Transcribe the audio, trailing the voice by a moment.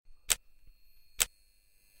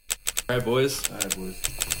All right, boys. All right, boys.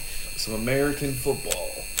 Some American football.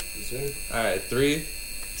 Yes, sir. All right, 3,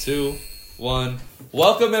 2, 1.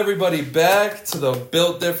 Welcome, everybody, back to the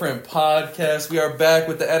Built Different podcast. We are back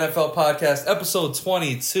with the NFL podcast, episode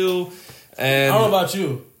 22. And I don't know about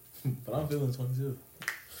you, but I'm feeling 22.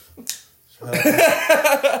 We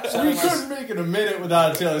couldn't make it a minute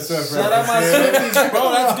without Taylor Swift. Shout out my Swifties,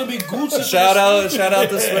 bro. That's gonna be Gucci. shout out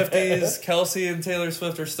the Swifties. Kelsey and Taylor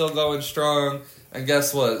Swift are still going strong. And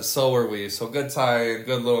guess what? So are we. So good tie and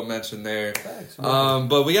good little mention there.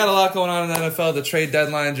 But we got a lot going on in the NFL. The trade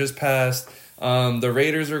deadline just passed. The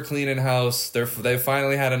Raiders are cleaning house. They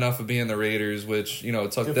finally had enough of being the Raiders, which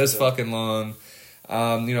took this fucking long.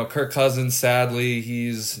 Kirk Cousins, sadly,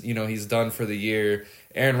 he's done for the year.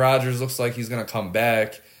 Aaron Rodgers looks like he's gonna come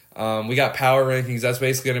back. We got power rankings. That's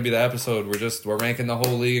basically gonna be the episode. We're ranking the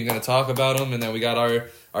whole league and gonna talk about them. And then we got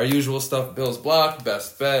our usual stuff: Bills block,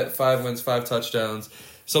 best bet, 5 wins, 5 touchdowns.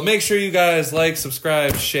 So make sure you guys like,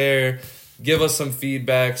 subscribe, share, give us some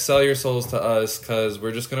feedback, sell your souls to us, because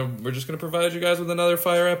we're just gonna provide you guys with another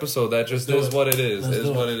fire episode. That just is what it is. It is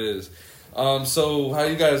what it is. So how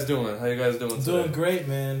you guys doing? Doing today? Great,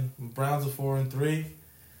 man. Browns are 4-3.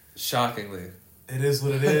 Shockingly. It is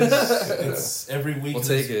what it is. It's every week. We'll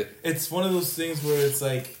take it. It's one of those things where it's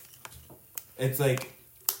like,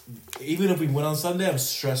 even if we win on Sunday, I'm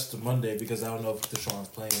stressed to Monday because I don't know if Deshaun's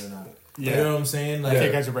playing or not. Yeah. You know what I'm saying? Like,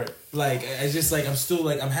 can't catch a break. Like, it's just like, I'm still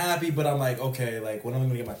like, I'm happy, but I'm like, okay, like, when am I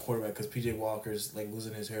going to get my quarterback? Because PJ Walker's like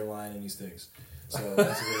losing his hairline and he stinks. So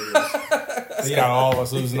that's what it is. It's got all of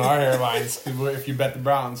us losing our hairlines if you bet the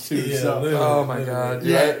Browns too. Yeah, so. Oh my god!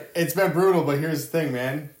 Yeah, it's been brutal. But here's the thing,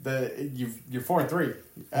 man. You're 4-3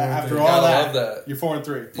 after all Gotta that. Love that. You're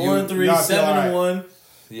 4-3. 4-3, 7-1.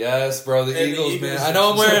 Yes, bro. The Eagles, man. I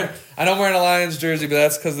know I'm wearing a Lions jersey, but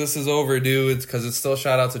that's because this is overdue. It's because it's still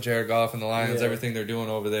shout out to Jared Goff and the Lions. Everything they're doing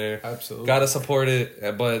over there. Absolutely, gotta support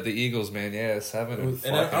it. But the Eagles, man, 7.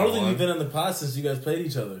 And I don't think we've been on the pod since you guys played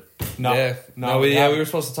each other. No, we were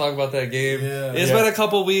supposed to talk about that game. Yeah. It's been a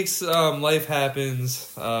couple weeks. Life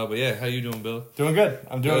happens. But yeah, how you doing, Bill? Doing good.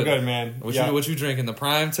 I'm doing good, man. What you drinking? The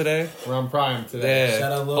Prime today? We're on Prime today. Yeah.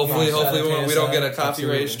 Shout out Logan. Hopefully we don't get a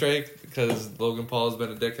copyright Absolutely. strike. Because Logan Paul's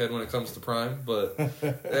been a dickhead when it comes to Prime, but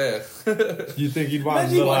yeah. You think you'd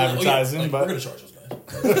want a little advertising, but we're gonna charge those guys.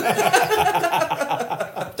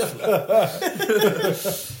 Definitely.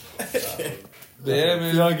 Yeah,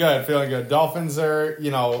 man. Feeling good. Dolphins are,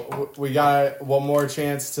 we got one more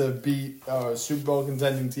chance to beat a Super Bowl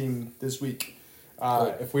contending team this week.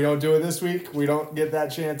 If we don't do it this week, we don't get that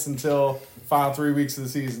chance until final 3 weeks of the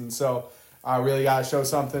season. So I really got to show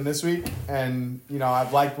something this week. And,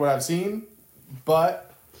 I've liked what I've seen,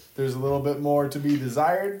 but there's a little bit more to be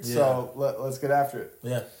desired. Yeah. So let's get after it.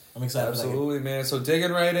 Yeah, I'm excited. Absolutely, man. So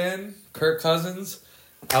digging right in, Kirk Cousins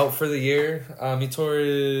out for the year. He tore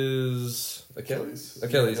his Achilles,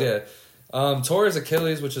 yeah. Tore his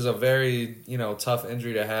Achilles, which is a very, tough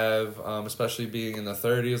injury to have, especially being in the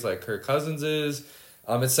 30s like Kirk Cousins is.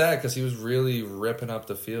 It's sad because he was really ripping up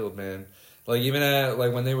the field, man. Like, even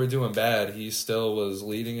when they were doing bad, he still was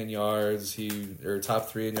leading in yards. Or top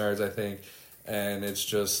 3 in yards, I think. And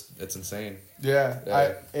it's insane.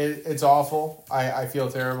 Yeah. It's awful. I feel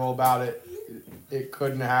terrible about it. It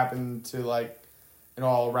couldn't happen to, an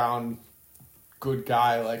all-around good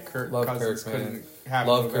guy like Kirk Cousins. Kirk, man. Couldn't happen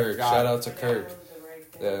Love to a Kirk. guy. Shout out to Kirk.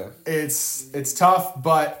 Yeah. It's tough,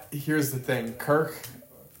 but here's the thing. Kirk,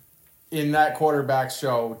 in that quarterback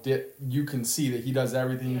show, you can see that he does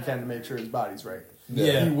everything he can to make sure his body's right.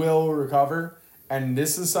 Yeah. He will recover, and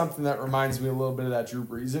this is something that reminds me a little bit of that Drew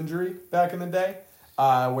Brees injury back in the day,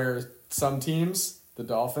 where some teams, the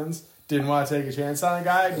Dolphins, didn't want to take a chance on a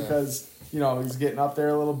guy because, he's getting up there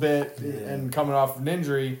a little bit and coming off of an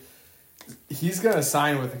injury. He's going to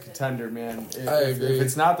sign with a contender, man. I agree. If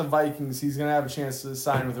it's not the Vikings, he's going to have a chance to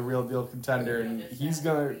sign with a real deal contender, and he's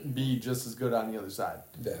going to be just as good on the other side.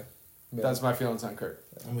 Yeah. That's my feelings on Kirk.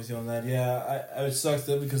 I'm with you on that. Yeah, it sucks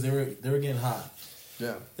though because they were getting hot.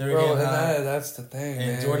 Yeah, they were getting hot. That's the thing.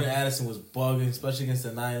 And man. Jordan Addison was bugging, especially against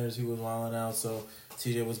the Niners. He was wilding out. So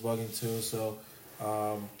TJ was bugging too. So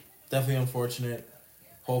definitely unfortunate.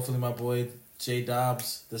 Hopefully, my boy J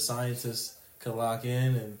Dobbs, the scientist, could lock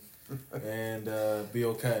in and be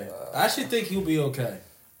okay. I actually think he'll be okay.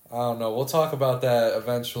 I don't know. We'll talk about that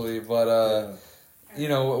eventually, but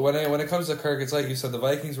when it comes to Kirk, it's like you said, the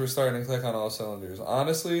Vikings were starting to click on all cylinders.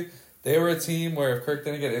 Honestly, they were a team where if Kirk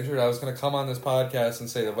didn't get injured, I was going to come on this podcast and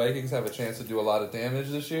say the Vikings have a chance to do a lot of damage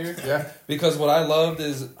this year. Yeah. Because what I loved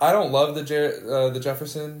is I don't love the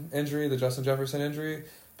Jefferson injury, the Justin Jefferson injury,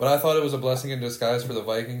 But I thought it was a blessing in disguise for the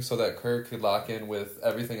Vikings so that Kirk could lock in with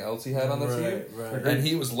everything else he had on the team. Right. And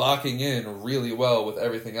he was locking in really well with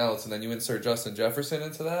everything else. And then you insert Justin Jefferson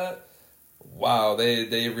into that. Wow,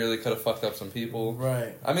 they really could have fucked up some people.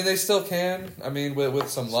 Right. I mean, they still can. I mean, with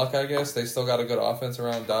some luck, I guess. They still got a good offense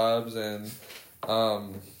around Dobbs and...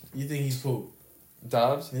 You think he's poop?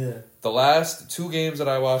 Dobbs? Yeah. The last 2 games that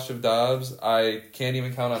I watched of Dobbs, I can't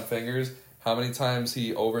even count on fingers how many times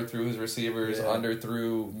he overthrew his receivers,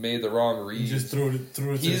 underthrew, made the wrong reads. He just threw it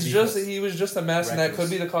to He was just a mess, and that could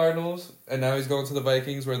be the Cardinals. And now he's going to the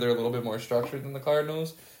Vikings, where they're a little bit more structured than the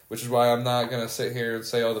Cardinals, which is why I'm not gonna sit here and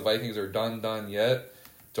say, "Oh, the Vikings are done yet."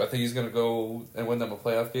 Do I think he's gonna go and win them a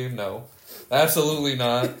playoff game? No, absolutely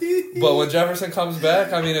not. But when Jefferson comes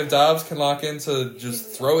back, I mean, if Dobbs can lock in to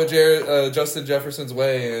just throw it Justin Jefferson's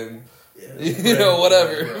way and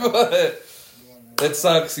whatever, but. It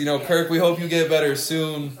sucks. Kirk, we hope you get better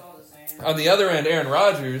soon. On the other end, Aaron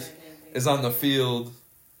Rodgers is on the field,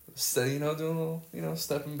 doing a little,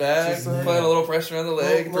 stepping back, putting a little pressure on the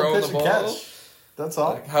leg, throwing the ball. Catch. That's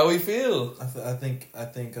all. Like, how we feel? I think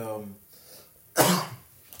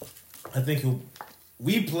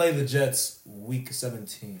we play the Jets week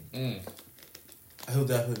 17. He'll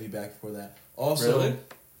definitely be back for that. Also, really?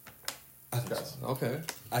 I think so. Okay.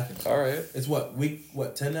 I think so. All right. It's week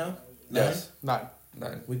 10 now? Yes. 9.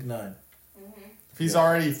 Week 9. If he's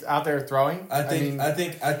already out there throwing, I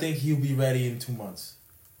think he'll be ready in 2 months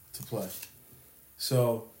to play.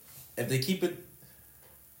 So if they keep it,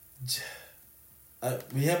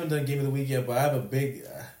 we haven't done game of the week yet, but I have a big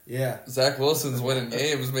Zach Wilson's winning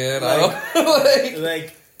games, man.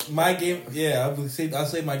 Like my game. Yeah, I'll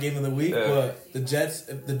say my game of the week. Yeah. But the Jets,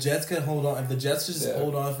 if the Jets can hold on, if the Jets just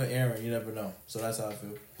hold on for Aaron, you never know. So that's how I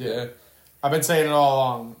feel. Yeah. I've been saying it all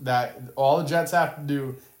along that all the Jets have to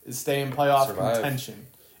do is stay in playoff contention.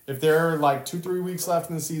 If there are like 2-3 weeks left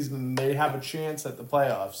in the season, they have a chance at the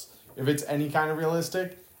playoffs. If it's any kind of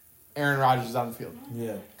realistic, Aaron Rodgers is on the field.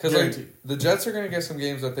 Yeah, because the Jets are going to get some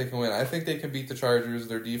games that they can win. I think they can beat the Chargers.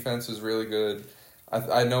 Their defense is really good.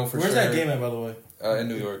 I know for Where's sure. Where's that game at, by the way? In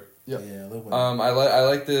New York. Yep. Yeah, I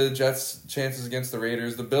like the Jets' chances against the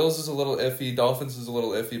Raiders. The Bills is a little iffy. Dolphins is a little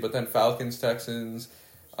iffy. But then Falcons, Texans.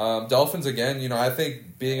 Dolphins again, I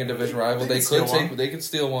think being a division rival, they could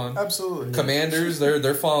steal one. Absolutely. Commanders,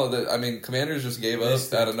 they're falling. I mean, Commanders just gave up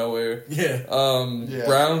out of nowhere. Yeah.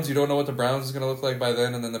 Browns, you don't know what the Browns is going to look like by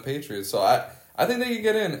then, and then the Patriots. So I think they can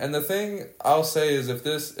get in. And the thing I'll say is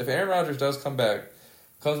if Aaron Rodgers does comes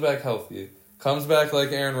back healthy, comes back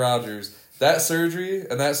like Aaron Rodgers, that surgery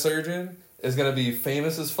and that surgeon is going to be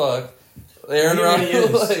famous as fuck. Aaron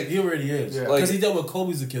Rodgers, he already is, because he dealt with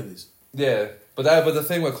Kobe's Achilles. Yeah. But the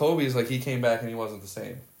thing with Kobe is like he came back and he wasn't the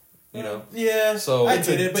same, Yeah. So it's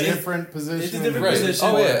a different position. It's a different position.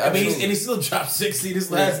 Oh yeah, I mean, and he still dropped 60 this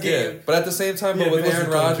last game. Yeah. But at the same time, with Aaron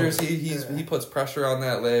Rodgers, he puts pressure on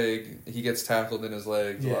that leg. He gets tackled in his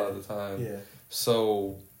legs a lot of the time. Yeah.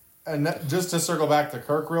 So. And just to circle back to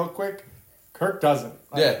Kirk real quick, Kirk doesn't.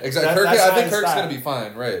 Yeah, exactly. I think Kirk's going to be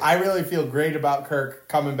fine, right? I really feel great about Kirk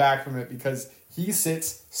coming back from it because he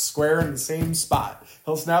sits square in the same spot.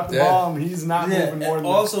 He'll snap the ball and he's not moving more than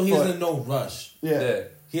also, he's foot. in no rush. Yeah.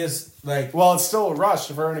 He has, Well, it's still a rush.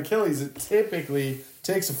 For an Achilles, it typically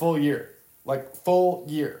takes a full year. Full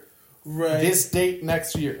year. Right. This date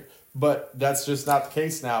next year. But that's just not the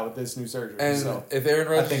case now with this new surgery. And so if Aaron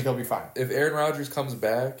Rodgers, I think he'll be fine. If Aaron Rodgers comes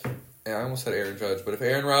back, and I almost said Aaron Judge, but if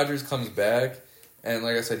Aaron Rodgers comes back, and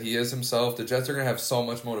like I said, he is himself, the Jets are going to have so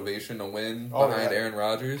much motivation to win behind Aaron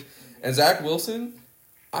Rodgers. And Zach Wilson,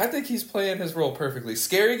 I think he's playing his role perfectly.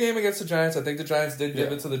 Scary game against the Giants. I think the Giants did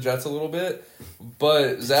give it to the Jets a little bit.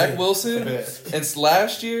 But Zach Wilson, and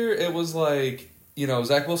last year, it was like,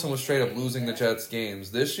 Zach Wilson was straight up losing the Jets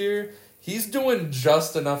games. This year, he's doing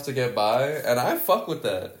just enough to get by, and I fuck with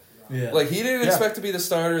that. Yeah. He didn't expect to be the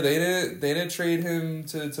starter. They didn't trade him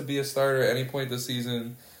to be a starter at any point this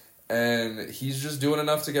season, and he's just doing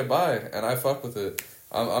enough to get by, and I fuck with it.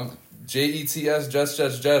 I'm Jets,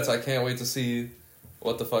 Jets. I can't wait to see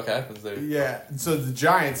what the fuck happens there. Yeah. So the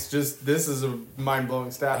Giants, this is a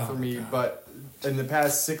mind-blowing stat for me, but in the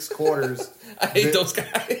past 6 quarters... I hate those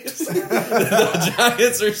guys. The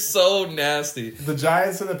Giants are so nasty. The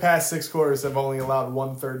Giants in the past 6 quarters have only allowed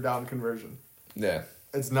 1 third down conversion. Yeah.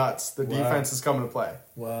 It's nuts. The defense is coming to play.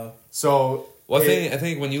 Wow. So... I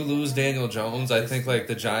think when you lose Daniel Jones, I think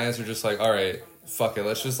the Giants are just all right, fuck it,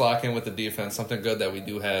 let's just lock in with the defense, something good that we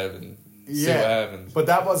do have, and see what happens. But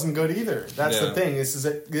that wasn't good either. That's the thing.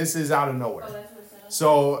 This is out of nowhere.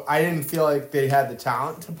 So I didn't feel like they had the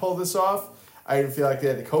talent to pull this off. I didn't feel like they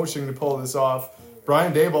had the coaching to pull this off.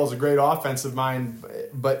 Brian Daboll is a great offensive mind,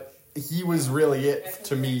 but he was really it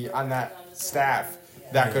to me on that staff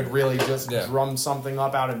that could really just drum something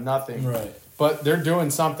up out of nothing. Right. But they're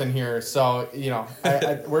doing something here, so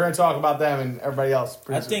we're gonna talk about them and everybody else.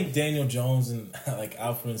 I think Daniel Jones and like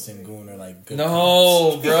Alfred Sengun are like good.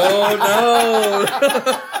 No, bro, no.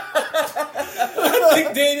 I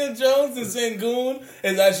think Daniel Jones and Sengun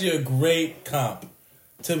is actually a great comp.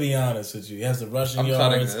 To be honest with you, he has the rushing yards.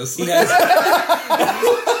 I'm cutting this. He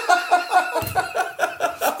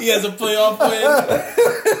has a playoff win.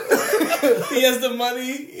 He has the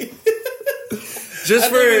money.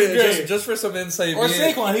 Just for some insight, or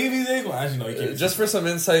Saquon, he be Saquon. Actually, no, he can't. Just for some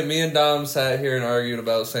insight, me and Dom sat here and argued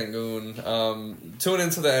about Sengun. Tune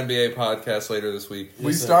into the NBA podcast later this week.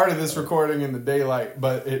 We started this recording in the daylight,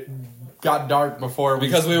 but it got dark before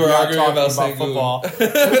because we were arguing about Sengun. Football.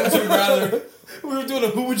 We were doing a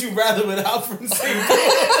who would you rather with Alfred Sengun.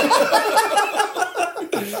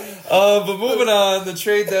 But moving on, the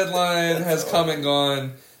trade deadline has come and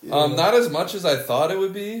gone. Not as much as I thought it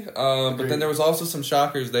would be, but then there was also some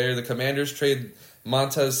shockers there. The Commanders trade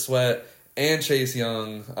Montez Sweat and Chase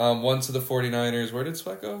Young, one to the 49ers. Where did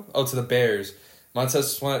Sweat go? Oh, to the Bears.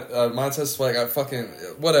 Montez Sweat got fucking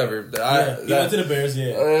whatever. He went to the Bears.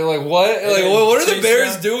 Yeah, like what? Like what are the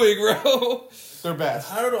Bears doing, bro? They're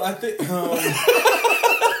best. I don't know.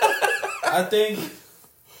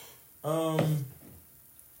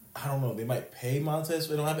 I don't know. They might pay Montez.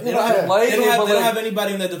 They don't have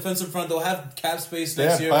anybody in that defensive front. They'll have cap space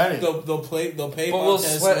next year. They'll pay. But Montez will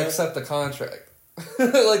Sweat accept the contract?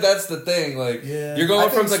 Like that's the thing. Like you're going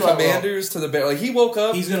from the Commanders to the Bears. Like he woke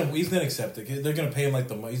up. He's gonna accept it. They're gonna pay him like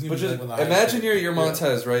the money. Imagine you're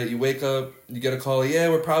Montez, right? You wake up, you get a call. Yeah,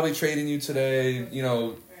 we're probably trading you today. You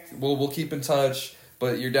know, we'll keep in touch.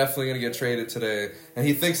 But you're definitely going to get traded today. And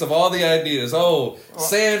he thinks of all the ideas.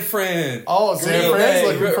 San Fran. San Fran's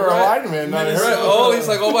looking for a lineman. He's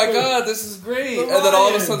like, oh my God, this is great. And then all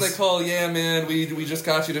of a sudden they call, yeah, man, we just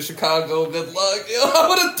got you to Chicago. Good luck. I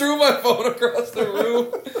would have threw my phone across the room.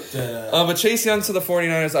 But Chase Young to the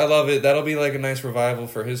 49ers, I love it. That'll be like a nice revival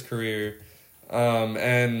for his career.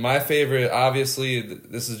 And my favorite, obviously,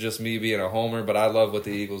 this is just me being a homer, but I love what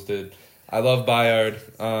the Eagles did. I love Bayard.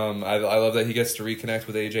 I love that he gets to reconnect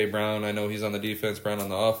with A.J. Brown. I know he's on the defense, Brown on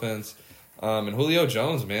the offense. And Julio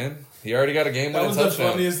Jones, man. He already got a game-winning touchdown. That was the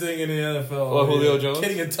funniest thing in the NFL. Well, Julio Jones?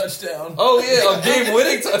 Getting a touchdown. Oh, yeah, a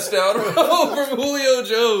game-winning touchdown from Julio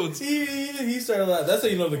Jones. He started laughing. that's how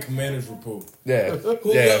you know the Commanders were poop. Yeah.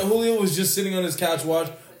 Julio was just sitting on his couch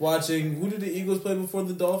watching. Who did the Eagles play before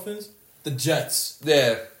the Dolphins? The Jets.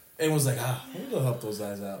 Yeah. And was like, who's going to help those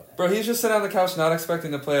guys out? Bro, he's just sitting on the couch not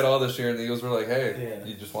expecting to play at all this year, and the Eagles were like, hey,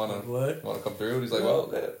 you just want to come through? And he's like, well,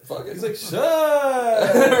 yeah, fuck it. He's like, shut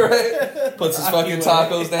right? Puts his fucking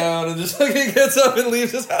tacos down and just fucking gets up and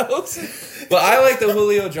leaves his house. But I like the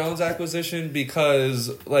Julio Jones acquisition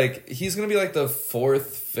because, like, he's going to be like the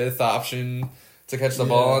 4th, 5th option to catch the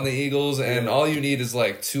ball on the Eagles, and all you need is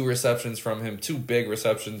like 2 receptions from him, 2 big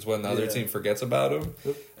receptions when the other team forgets about him.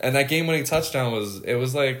 Yep. And that game-winning touchdown was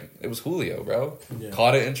Julio, bro. Yeah.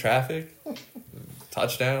 Caught it in traffic.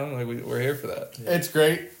 Touchdown. Like we're here for that. Yeah. It's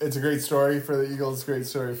great. It's a great story for the Eagles. It's a great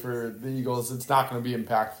story for the Eagles. It's not going to be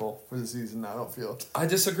impactful for the season, I don't feel. I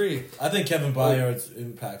disagree. I think Kevin Byard's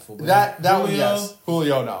impactful. But that one, yes.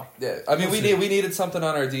 Julio, no. Yeah, I mean, we needed something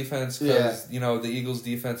on our defense because, the Eagles'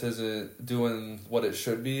 defense isn't doing what it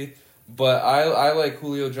should be. But I like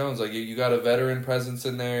Julio Jones. Like you got a veteran presence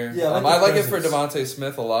in there. Yeah, I like it for Devontae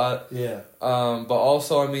Smith a lot. Yeah. But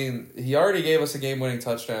also, I mean, he already gave us a game-winning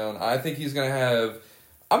touchdown. I think he's going to have...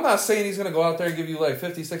 I'm not saying he's going to go out there and give you like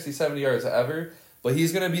 50, 60, 70 yards ever, but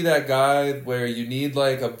he's going to be that guy where you need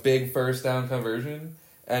like a big first down conversion,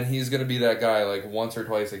 and he's going to be that guy like once or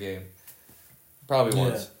twice a game. Probably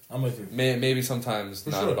once. I'm with you. Maybe sometimes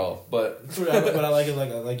not at all, but... but I like it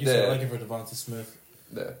like you said, I like it for Devontae Smith.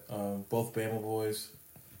 Yeah. Both Bama boys.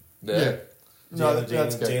 Yeah. No,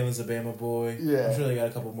 that's good. Jalen's a Bama boy. Yeah. I'm sure they got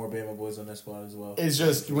a couple more Bama boys on that squad as well. It's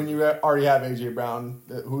just when you already have A.J. Brown,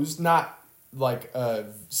 who's not like a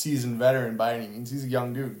seasoned veteran by any means. He's a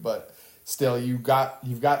young dude, but still, you've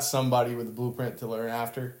got somebody with a blueprint to learn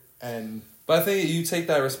after. But I think you take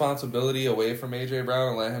that responsibility away from A.J. Brown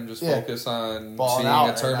and let him just focus on being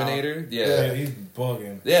a Terminator. Yeah, he's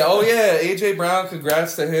bugging. Yeah, AJ Brown,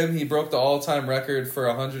 congrats to him. He broke the all-time record for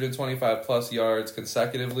 125 plus yards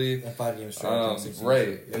consecutively. And 5 games straight.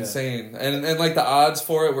 Right, yeah. Insane. And like the odds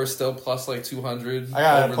for it were still plus like 200. I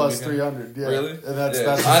got it plus 300. Yeah, really? And that's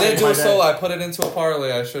I didn't do it solo. I put it into a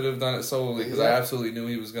parlay. I should have done it solely because I absolutely knew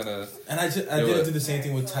he was gonna. And I didn't do the same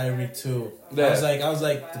thing with Tyreek too. Yeah. I was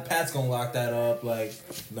like, the Pats gonna lock that up. Like,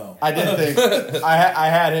 no. I didn't think I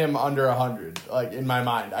had him under 100. Like in my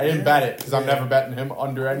mind, I didn't bet it because I'm never betting him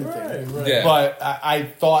under anything. Right. Yeah. But I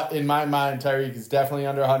thought in my mind Tyreek is definitely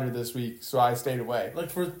under 100 this week, so I stayed away. Like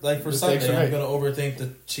for Sunday, I'm gonna overthink the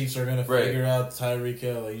Chiefs are gonna figure out Tyreek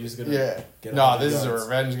Hill. Like, you're just gonna get no, this is a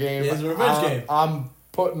revenge game. It's a revenge game. I'm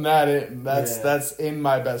putting that in. That's in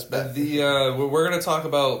my best bet. We're gonna talk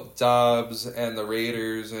about Dobbs and the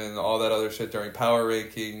Raiders and all that other shit during power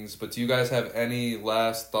rankings. But do you guys have any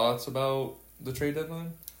last thoughts about the trade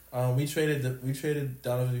deadline? We traded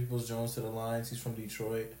Donovan Peoples-Jones to the Lions. He's from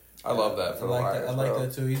Detroit. I love that for the Lions. I like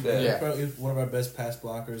that too. He's Yeah. He's one of our best pass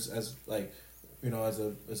blockers as an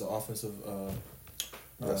offensive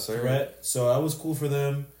threat. So that was cool for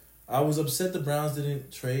them. I was upset the Browns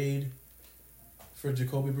didn't trade for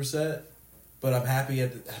Jacoby Brissett, but I'm happy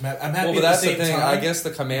at the Well, but that's the thing. time. I guess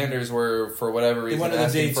the Commanders were, for whatever reason,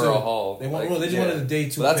 asking for a haul. They just wanted a day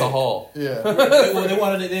 2. So that's a haul. Yeah. they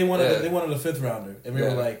wanted a 5th rounder, and we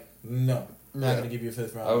were like, no, I'm not going to give you a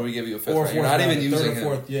 5th rounder. Why would we give you a 5th rounder? You're not even using him.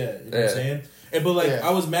 4th, yeah. You know what I'm saying?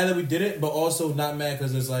 I was mad that we didn't, but also not mad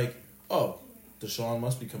because it's like, oh, Deshaun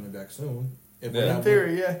must be coming back soon.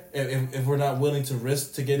 If we're not willing to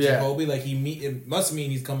risk to get Jacoby, it must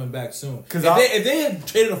mean he's coming back soon. Because if they had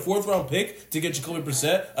traded a 4th round pick to get Jacoby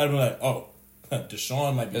Brissett, I'd be like, oh,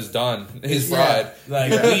 Deshaun might be done. He's fried.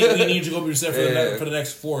 We need Jacoby Brissett for the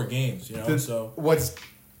next 4 games. You know. So what's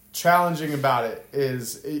challenging about it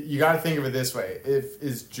is you got to think of it this way: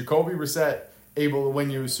 is Jacoby Brissett able to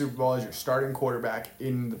win you a Super Bowl as your starting quarterback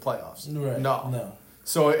in the playoffs? Right. No.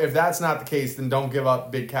 So if that's not the case, then don't give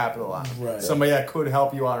up big capital on somebody that could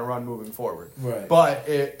help you on a run moving forward. Right. But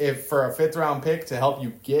if for a 5th round pick to help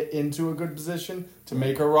you get into a good position to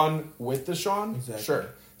make a run with Deshaun, sure.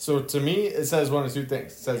 So to me, it says one of 2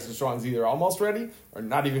 things. It says Deshaun's either almost ready or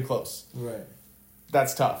not even close. Right.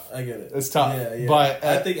 That's tough. I get it. It's tough. Yeah. But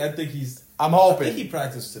I think he's. I'm hoping. I think he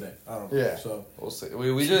practiced today. I don't know. Yeah. So we'll see.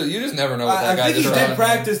 You just never know what that guy I think did. he did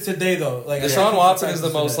practice today though. Deshaun Watson is the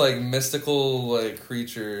most mystical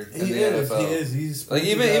creature in the NFL. He is. He's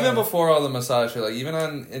even before all the massage shit.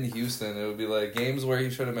 Even in Houston, it would be games where he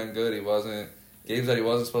should have been good, he wasn't. Games that he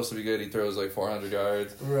wasn't supposed to be good, he throws 400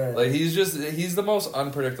 yards. Right. He's the most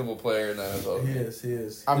unpredictable player in the NFL. He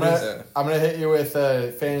is. I'm gonna hit you with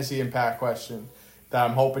a fantasy impact question that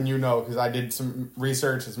I'm hoping you know, because I did some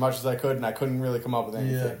research as much as I could and I couldn't really come up with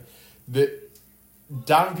anything.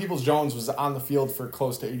 Donovan Peoples-Jones was on the field for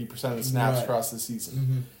close to 80% of the snaps across the season.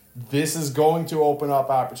 Mm-hmm. This is going to open up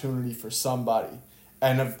opportunity for somebody.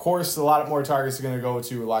 And of course, a lot more targets are going to go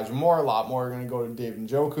to Elijah Moore. A lot more are going to go to David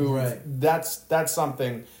Njoku. Right. That's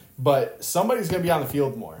something. But somebody's going to be on the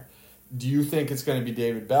field more. Do you think it's going to be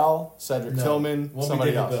David Bell, Cedric Tillman,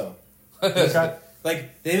 somebody else? Bell. Okay.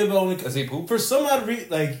 David Bell only does he poop? For some odd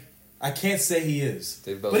reason, I can't say he is,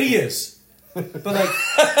 but he is. But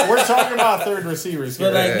we're talking about third receivers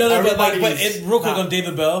here. But real quick on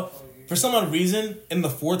David Bell, for some odd reason in the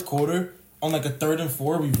 4th quarter on a 3rd and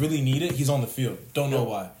 4, we really need it. He's on the field. Don't know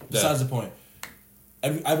why. Besides the point,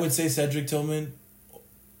 I would say Cedric Tillman.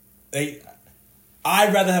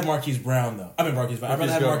 I'd rather have Marquise Brown though. I'd rather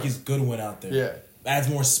have Marquise Goodwin out there. Yeah. Adds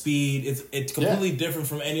more speed. It's completely different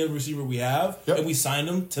from any other receiver we have. Yep. And we signed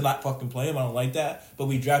him to not fucking play him. I don't like that. But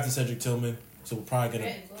we drafted Cedric Tillman, so we're probably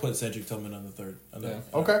gonna put Cedric Tillman on the 3rd.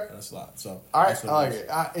 Okay. On a slot. So all right, I like it.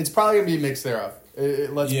 It's probably gonna be a mix thereof.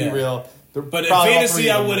 Let's be real. But in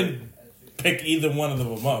fantasy, I wouldn't pick either one of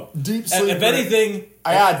them up. Deep sleeper. If anything,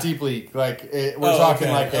 I got deep league. We're talking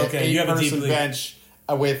an 8-person bench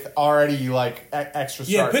with already extra starters.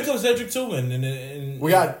 Yeah, pick up Cedric Tillman and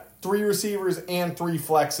we got 3 receivers and 3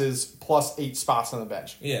 flexes plus 8 spots on the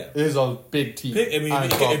bench. Yeah, it is a big team.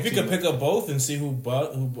 If you could pick up both and see who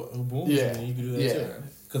booms, you could do that too.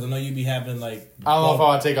 Because I know you'd be having I don't know if I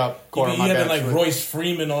want to take up quarter of my bench. You'd be having Royce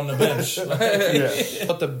Freeman on the bench.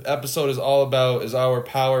 What the episode is all about is our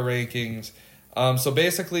power rankings. So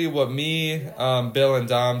basically what me, Bill, and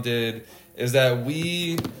Dom did is that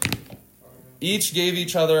we each gave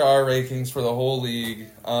each other our rankings for the whole league.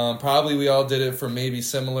 Probably we all did it for maybe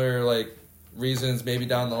similar reasons, maybe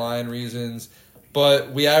down the line reasons.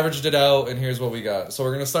 But we averaged it out, and here's what we got. So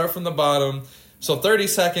we're going to start from the bottom. So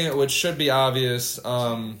 32nd, which should be obvious,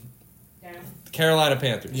 Carolina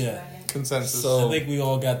Panthers. Yeah. consensus. So- I think we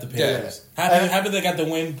all got the Panthers. Happy they got the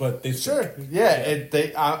win, but they Sure. Yeah.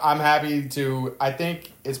 I'm happy to. I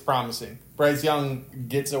think it's promising. Bryce Young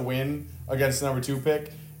gets a win against the number 2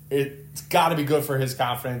 pick. It's got to be good for his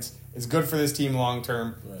confidence. It's good for this team long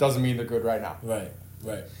term. Right. Doesn't mean they're good right now. Right.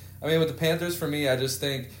 I mean, with the Panthers, for me, I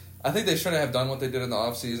think they shouldn't have done what they did in the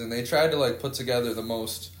offseason. They tried to put together the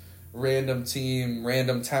most random team,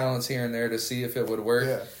 random talents here and there to see if it would work.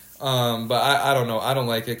 Yeah. But I don't know. I don't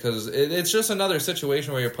like it because it's just another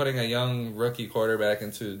situation where you're putting a young rookie quarterback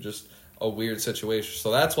into just a weird situation.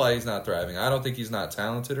 So that's why he's not thriving. I don't think he's not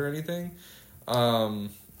talented or anything. I'm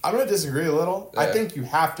going to disagree a little. Yeah. I think you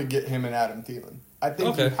have to get him and Adam Thielen. I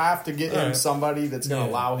think you have to get him somebody that's going to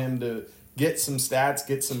allow him to get some stats,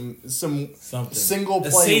 get some Something. single A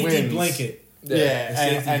play safety wins. blanket.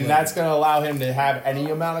 Yeah, and that's going to allow him to have any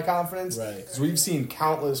amount of confidence. Right. Because we've seen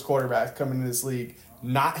countless quarterbacks come into this league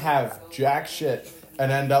not have jack shit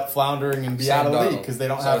and end up floundering and be out of the league because they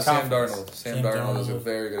don't have confidence. Sam Darnold is a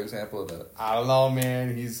very good example of that. I don't know,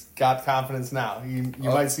 man. He's got confidence now. You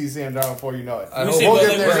might see Sam Darnold before you know it. I We'll hope see,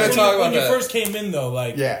 but we're going to talk about when you that. first came in, though,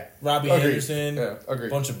 Robbie Agreed. Henderson, Agreed.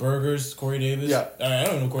 bunch of burgers, Corey Davis. Yeah. I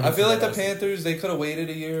don't know Corey I Davis. feel like the Panthers, they could have waited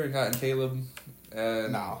a year and gotten Caleb.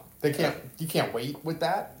 And No, they can't. You can't wait with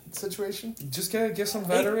that situation. just get some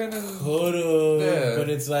veteran and Coulda, Yeah, but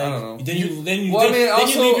it's I like don't know. then you Well, I mean, then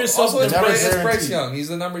you leave yourself also it's never Bryce guaranteed. Young. He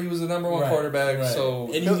was the number one quarterback. right.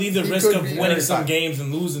 So and you leave the he risk could of be winning very some fine. games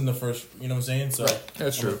and losing the first. You know what I'm saying? So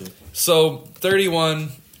that's I'm true. with you. So 31,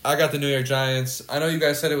 I got the New York Giants. I know you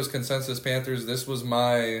guys said it was consensus Panthers. This was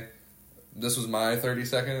my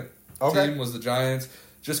 32nd team was the Giants.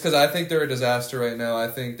 Just because I think they're a disaster right now. I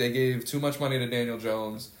think they gave too much money to Daniel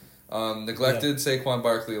Jones, neglected Saquon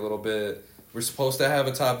Barkley a little bit. We're supposed to have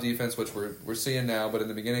a top defense, which we're seeing now, but in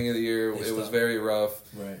the beginning of the year, it was very rough.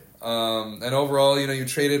 Right. And overall, you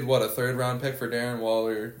traded, a third-round pick for Darren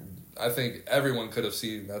Waller. I think everyone could have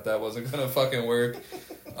seen that wasn't going to fucking work.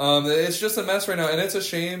 It's just a mess right now, and it's a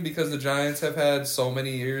shame because the Giants have had so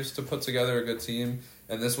many years to put together a good team,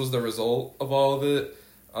 and this was the result of all of it.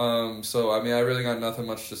 So, I mean, I really got nothing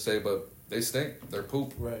much to say, but they stink. They're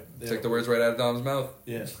poop. Right. Take the words right out of Dom's mouth.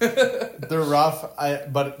 Yeah. They're rough,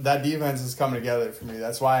 but that defense is coming together for me.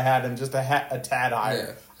 That's why I had him just a tad higher.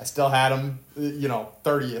 Yeah. I still had him,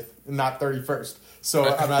 30th, not 31st. So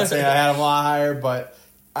I'm not saying I had him a lot higher, but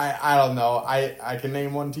I don't know. I can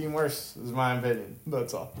name one team worse, is my opinion.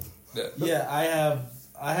 That's all. Yeah,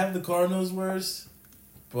 I have the Cardinals worse,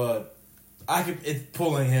 but it's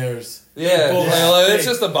pulling hairs. It's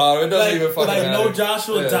just the bottom. It doesn't even fucking matter. No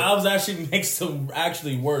Joshua Dobbs actually makes them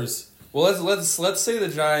actually worse. Well, let's say the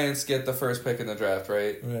Giants get the first pick in the draft,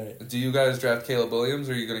 right? Right. Do you guys draft Caleb Williams,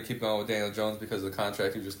 or are you going to keep going with Daniel Jones because of the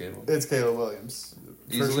contract you just gave him? It's Caleb Williams.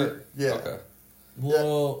 For Easily? sure. Yeah. Okay.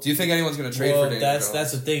 Well, Do you think anyone's going to trade for Daniel Jones?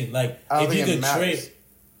 that's the thing. Like, I don't if you think it could matters.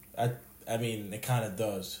 trade, I mean, it kind of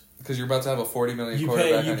does. Because you're about to have a $40 million You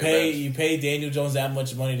quarterback on pay your bench. you pay Daniel Jones that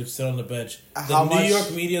much money to sit on the bench. How The much? New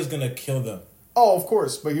York media is gonna kill them. Oh, of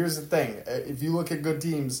course. But here's the thing. If you look at good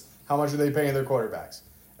teams, how much are they paying their quarterbacks?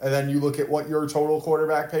 And then you look at what your total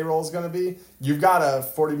quarterback payroll is going to be. You've got a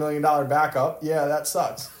 $40 million backup. Yeah, that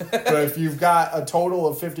sucks. But if you've got a total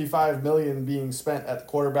of $55 million being spent at the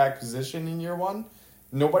quarterback position in year one,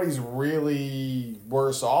 nobody's really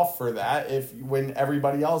worse off for that when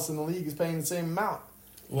everybody else in the league is paying the same amount.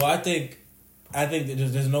 Well, I think that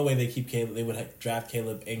there's no way they keep Caleb. They would draft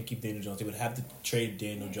Caleb and keep Daniel Jones. They would have to trade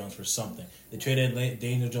Daniel Jones for something. They traded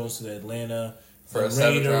Daniel Jones to the Atlanta For a the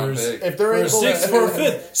 7th-round pick. If they're for a able sixth, to, for a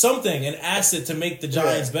fifth, something, an asset to make the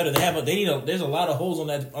Giants better. There's a lot of holes on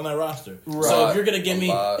that roster. Right. So if you're gonna give me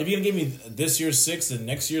lot. this year's sixth and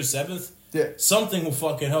next year's seventh, yeah. something will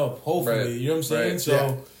fucking help. Hopefully, Right. you know what I'm saying. Right. So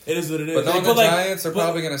Yeah. it is what it is. But no, the Giants are but-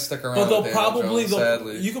 probably going to stick around But they'll with Daniel probably Jones,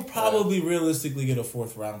 sadly. you could probably realistically get a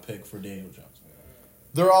 4th-round pick for Daniel Jones.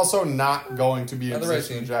 They're also not going to be in Not the right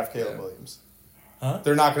position to team. draft Caleb Yeah. Williams. Huh?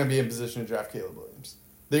 They're not going to be in position to draft Caleb Williams.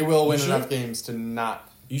 They will win You sure? enough games to not.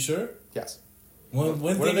 You sure? Yes. When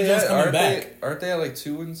What are Daniel they Jones at? coming Aren't back? Aren't they at like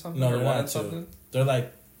 2 and something? No, or they're 1 not and something? They're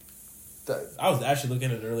like The- I was actually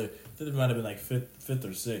looking at it earlier. I think it might have been like fifth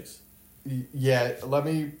or sixth. Yeah,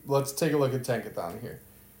 let's take a look at Tankathon here.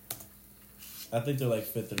 I think they're like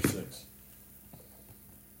 5th or 6th.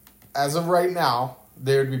 As of right now,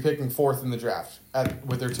 they would be picking 4th in the draft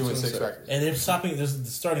with their 2-6 record. And they're starting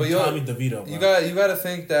But you- Tommy DeVito. You bro. got to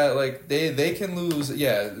think that like they can lose.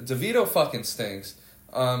 Yeah, DeVito fucking stinks.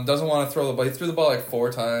 Doesn't want to throw the ball. He threw the ball like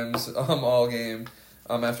 4 times all game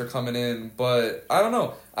after coming in. But I don't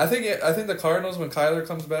know. I think the Cardinals, when Kyler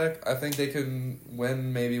comes back, I think they can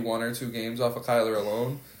win maybe 1 or 2 games off of Kyler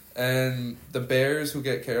alone. And the Bears, who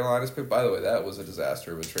get Carolina's pick, by the way, that was a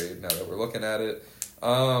disaster of a trade now that we're looking at it.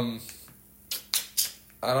 I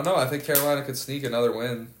don't know. I think Carolina could sneak another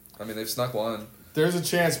win. I mean, they've snuck one. There's a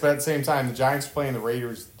chance, but at the same time, the Giants are playing the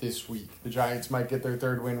Raiders this week. The Giants might get their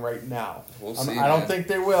third win right now. We'll see, I don't think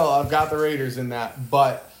they will. I've got the Raiders in that.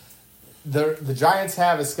 But the Giants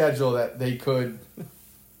have a schedule that they could...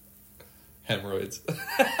 Hemorrhoids.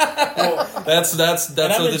 That's what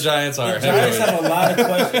the Giants are. The Giants have a lot of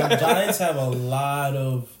questions. The Giants have a lot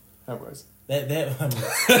of... Hemorrhoids. They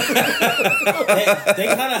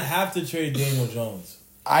kind of have to trade Daniel Jones.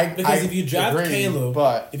 Because if you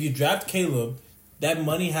draft Caleb, that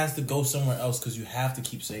money has to go somewhere else because you have to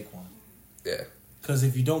keep Saquon. Yeah. Because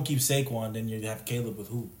if you don't keep Saquon, then you have Caleb with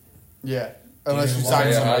who? Yeah. Unless you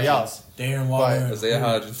sign somebody else. Darren Waller. Isaiah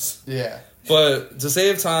Hodgins. Yeah. But to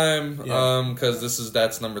save time, because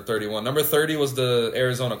that's number 31. Number 30 was the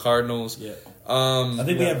Arizona Cardinals. Yeah. I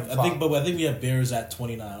think we have Bears at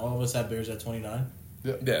 29. All of us have Bears at 29.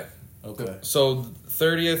 Yeah. Okay. So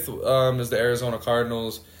 30th is the Arizona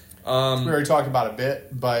Cardinals. We already talked about it a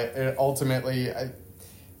bit, but ultimately,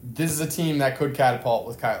 this is a team that could catapult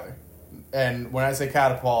with Kyler. And when I say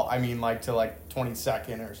catapult, I mean to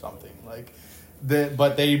 22nd or something.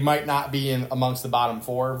 But they might not be in amongst the bottom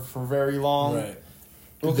four for very long. Right.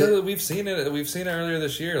 Well, because we've seen it earlier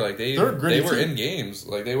this year. They were in games.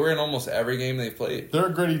 They were in almost every game they've played. They're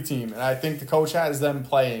a gritty team, and I think the coach has them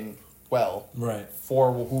playing well. Right.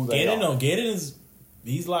 For who they are. Gaden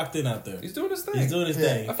he's locked in out there. He's doing his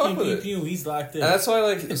thing. I fuck with it. He's locked in. And that's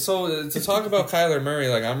why, to talk about Kyler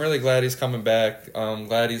Murray, I'm really glad he's coming back. I'm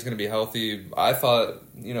glad he's going to be healthy. I thought,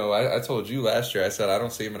 I told you last year, I said I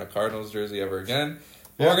don't see him in a Cardinals jersey ever again.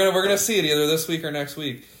 But we're gonna see it either this week or next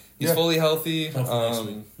week. He's fully healthy. My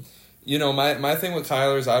thing with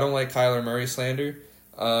Kyler is I don't like Kyler Murray slander.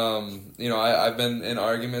 I've been in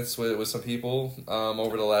arguments with some people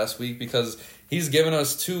over the last week because he's given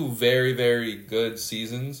us two very, very good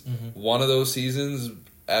seasons. Mm-hmm. One of those seasons,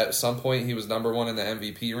 at some point, he was number one in the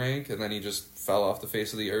MVP rank, and then he just fell off the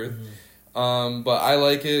face of the earth. Mm-hmm. But I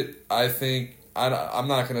like it. I think I'm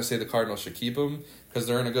not going to say the Cardinals should keep him because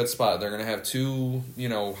they're in a good spot. They're going to have two,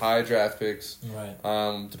 high draft picks, right?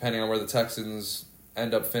 Depending on where the Texans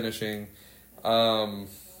end up finishing.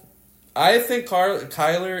 I think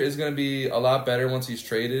Kyler is going to be a lot better once he's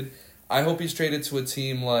traded. I hope he's traded to a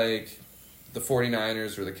team like the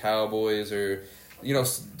 49ers or the Cowboys or, the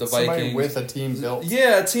Vikings. Somebody with a team built.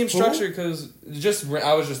 Yeah, a team structure because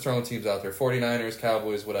I was just throwing teams out there. 49ers,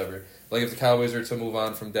 Cowboys, whatever. If the Cowboys are to move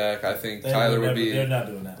on from Dak, I think Kyler would be... They're not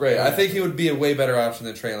doing that. Right, I think he would be a way better option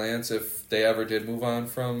than Trey Lance if they ever did move on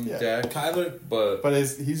from Dak. Kyler... But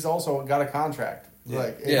he's also got a contract.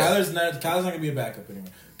 Yeah. Kyler's not going to be a backup anymore.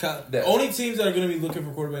 The only teams that are going to be looking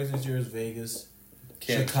for quarterbacks this year is Vegas,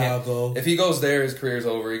 Chicago. If he goes there, his career's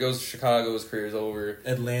over. He goes to Chicago, his career's over.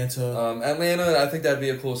 Atlanta, I think that'd be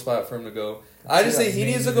a cool spot for him to go. I just think he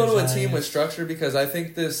needs to go to a team with structure because I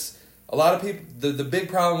think a lot of people, the big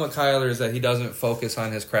problem with Kyler is that he doesn't focus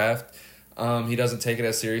on his craft. He doesn't take it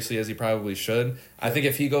as seriously as he probably should. I think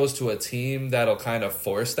if he goes to a team that'll kind of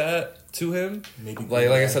force that to him, maybe like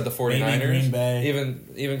I said, the 49ers, Green Bay.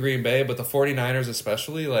 even Green Bay, but the 49ers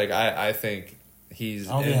especially, I think he's...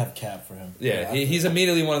 I don't think they have cap for him. Yeah, he's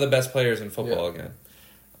immediately one of the best players in football again.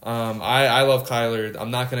 I love Kyler.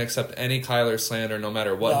 I'm not going to accept any Kyler slander no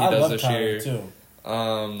matter what he does this year. Too.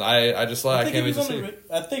 I can't wait to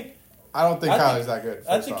see. I don't think Kyler's that good.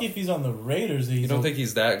 I think if he's on the Raiders, you don't think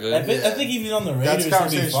he's that good? I think if he's on the Raiders, that's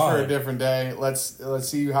conversation for a different day. Let's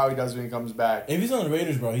see how he does when he comes back. If he's on the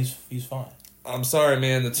Raiders, bro, he's fine. I'm sorry,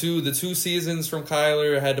 man. The two seasons from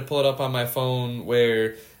Kyler, I had to pull it up on my phone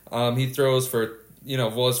where he throws for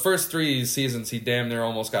his first 3 seasons he damn near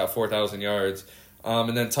almost got 4,000 yards,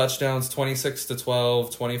 and then touchdowns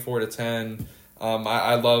 26-12, 24-10.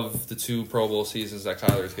 I love the 2 Pro Bowl seasons that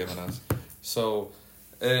Kyler's given us. So.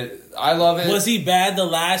 I love it. Was he bad the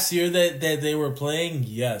last year that they were playing?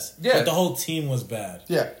 Yes. Yeah. But the whole team was bad.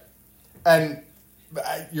 Yeah. And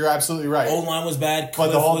you're absolutely right. O-line was bad.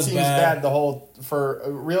 But the whole team's bad.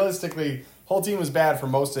 Realistically, whole team was bad for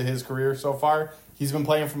most of his career so far. He's been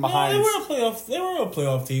playing from behind. They were a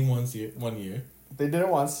playoff team 1 year. They did it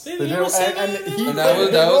once. And that was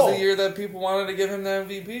the year that people wanted to give him the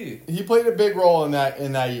MVP. He played a big role in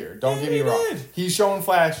that year. Don't get me wrong. He's shown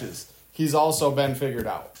flashes. He's also been figured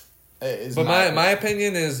out. But my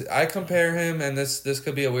opinion is I compare him, and this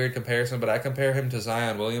could be a weird comparison, but I compare him to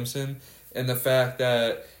Zion Williamson in the fact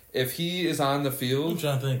that if he is on the field... I'm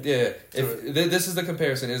trying to think. Yeah. This is the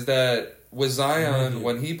comparison, is that with Zion,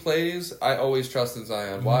 when he plays, I always trust in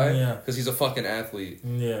Zion. Why? Yeah. Because he's a fucking athlete.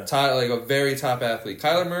 Yeah. Like a very top athlete.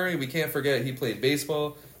 Kyler Murray, we can't forget, he played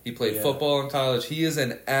baseball. He played football in college. He is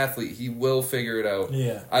an athlete. He will figure it out.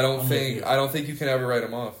 Yeah. I don't think you can ever write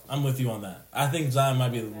him off. I'm with you on that. I think Zion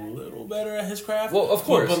might be a little better at his craft. Well, of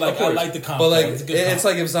course. But like, of course. I like the comp. But like, it's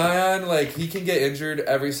like if Zion, like, he can get injured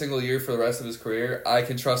every single year for the rest of his career, I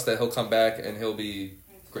can trust that he'll come back and he'll be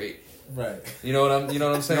great. Right. You know what I'm saying? You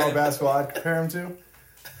know what basketball I'd compare him to?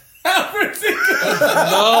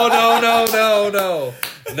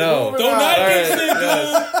 No. Don't not give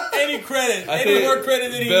Cinco any credit. Any more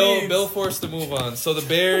credit than he needs. Bill forced to move on. So the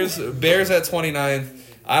Bears at 29th.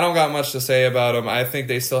 I don't got much to say about them. I think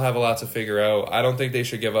they still have a lot to figure out. I don't think they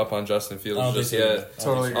should give up on Justin Fields just yet.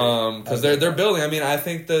 Totally. Because they're building. I mean, I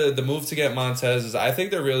think the move to get Montez is. I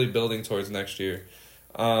think they're really building towards next year.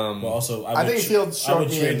 But also, I think Fields showed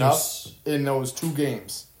me enough in those 2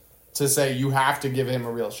 games to say you have to give him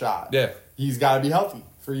a real shot. Yeah, he's got to be healthy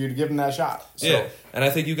for you to give him that shot. So. Yeah, and I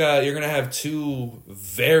think you're gonna have 2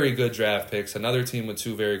 very good draft picks. Another team with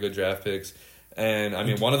 2 very good draft picks. And, I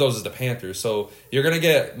mean, one of those is the Panthers. So, you're going to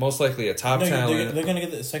get, most likely, a top talent. They're going to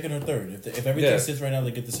get the second or third. If everything sits right now,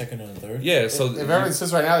 they get the second and the third. Yeah, so... If everything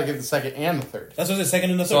sits right now, they get the second and the third. That's what I said,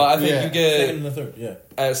 second and the third. So, I think you get... Second and the third, yeah.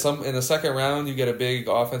 In the second round, you get a big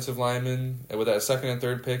offensive lineman. And with that second and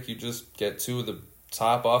third pick, you just get 2 of the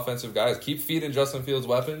top offensive guys. Keep feeding Justin Fields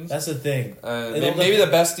weapons. That's the thing. Maybe the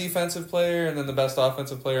best defensive player and then the best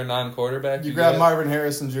offensive player, non-quarterback. You grab Marvin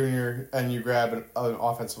Harrison Jr. and you grab an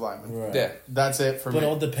offensive lineman. Right. Yeah. That's it for me. But it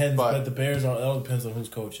all depends. But the Bears, it all depends on who's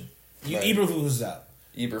coaching. Eberflus is out.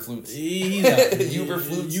 Eberflus. He's out.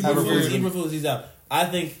 Eberflus. He's out. I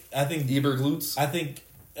think Eberglutes. I think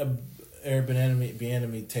Eric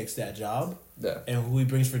Bieniemy takes that job. Yeah. And who he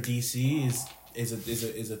brings for DC is a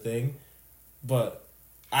thing. But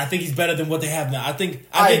I think he's better than what they have now. I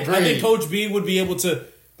think Coach B would be able to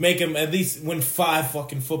make him at least win 5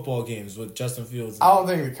 fucking football games with Justin Fields. I don't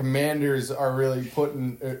think the Commanders are really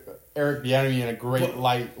putting Eric Bieniemy in a great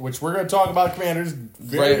light, which we're going to talk about Commanders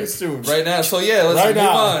very soon. Right now. So, yeah, let's move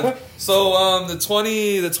on. So, the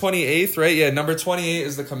 28th, right? Yeah, number 28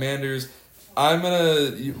 is the Commanders. We're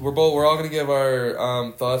all going to give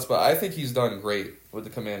our thoughts, but I think he's done great with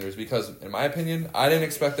the Commanders because, in my opinion, I didn't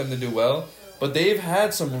expect them to do well. But they've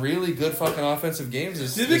had some really good fucking offensive games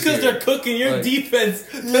this year. Just because they're cooking, your defense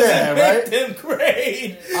doesn't make them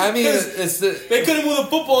great. I mean, they couldn't move the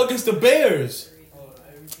football against the Bears.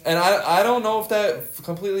 And I don't know if that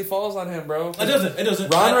completely falls on him, bro. It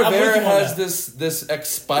doesn't. Ron Rivera has this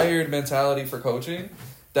expired mentality for coaching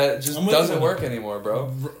that just doesn't work anymore,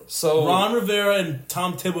 bro. So Ron Rivera and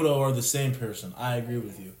Tom Thibodeau are the same person. I agree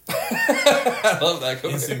with you. I love that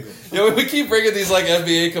comparison. Yeah, we keep bringing these like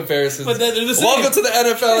NBA comparisons. But they're the same. Welcome to the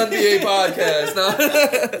NFL NBA podcast. No.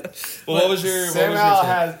 What was your? Sam Howell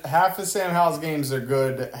has half of Sam Howell's games are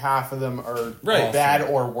good, half of them are bad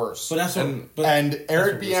or worse. But that's and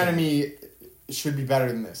Eric Bieniemy should be better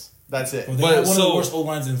than this. That's it. Well, they have one of the worst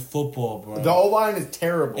O-lines in football, bro. The O-line is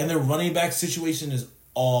terrible, and their running back situation is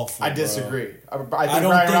awful. I disagree. I think Brian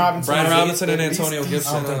Robinson and Antonio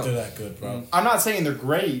Gibson. I don't think they're that good, bro. I'm not saying they're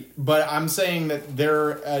great, but I'm saying that they're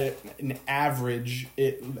an average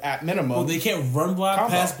at minimum. Well, they can't run block,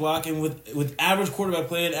 pass block, and with average quarterback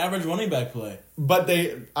play and average running back play. But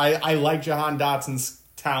I like Jahan Dotson's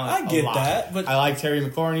talent. I get that, but I like Terry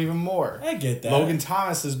McLaurin even more. I get that. Logan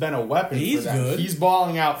Thomas has been a weapon for them. Good. He's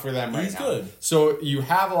balling out for them right now. He's good. So you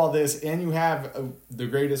have all this, and you have the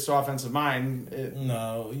greatest offensive mind.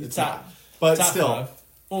 He's top, but top still. 5.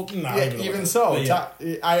 Well, even so, yeah.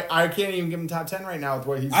 I can't even give him top 10 right now with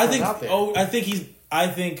what he's out there. I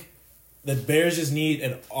think the Bears just need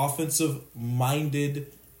an offensive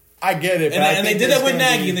minded. I get it, and they did that with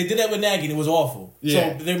Nagy, and it was awful.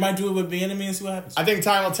 Yeah. So they might do it with Bieniemy and see what happens. I think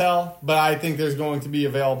time will tell, but I think there's going to be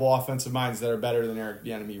available offensive minds that are better than Eric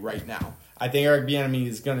Bieniemy right now. I think Eric Bieniemy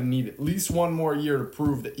is going to need at least one more year to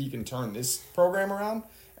prove that he can turn this program around,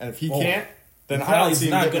 and if he can't, then I don't see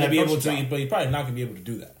him not going to be able to. But he's probably not going to be able to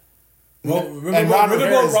do that.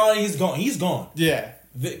 Riverboat Ronnie, he's gone. Yeah.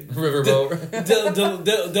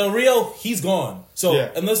 Riverboat. Del Rio, he's gone.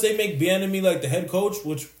 So unless they make Bieniemy like the head coach,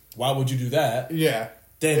 which why would you do that? Yeah.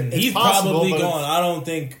 Then he's probably gone. I don't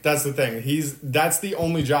think that's the thing. That's the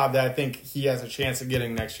only job that I think he has a chance of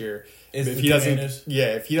getting next year. If he doesn't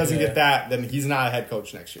get that, then he's not a head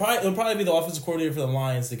coach next year. It'll probably be the offensive coordinator for the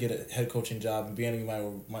Lions to get a head coaching job, and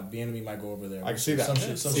Bieniemy might go over there. I can see that.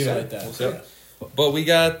 Some shit like that. We'll see that. But we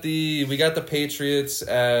got the Patriots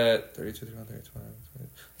at 32,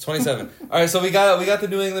 27. All right, so we got the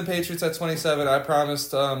New England Patriots at 27. I promised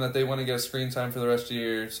that they want to get screen time for the rest of the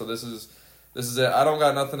year. So this is This is it. I don't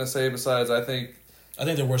got nothing to say besides I think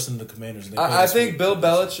they're worse than the Commanders. I think Bill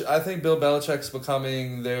Belichick's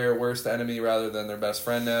becoming their worst enemy rather than their best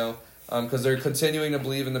friend now. Because they're continuing to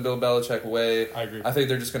believe in the Bill Belichick way. I agree. I think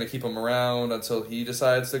they're just going to keep him around until he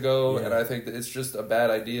decides to go, and I think that it's just a bad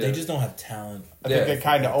idea. They just don't have talent. I think they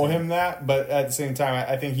kind of owe him that, but at the same time,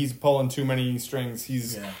 I think he's pulling too many strings.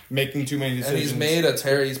 He's making too many decisions.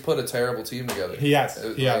 And he's put a terrible team together. He has. No,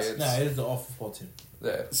 it is the all football team.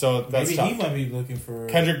 Yeah. So that's maybe tough. he might be looking for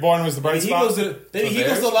Kendrick Bourne was the bright spot. He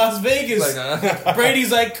goes to Las Vegas.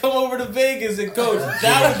 Brady's like, come over to Vegas and coach.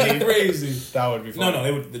 That would be crazy. That would be fun.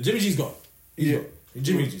 No, Jimmy G's gone.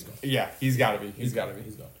 Jimmy G's gone. Yeah, he's got to be. He's gone.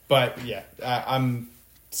 But yeah, I'm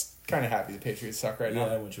kind of happy the Patriots suck right now.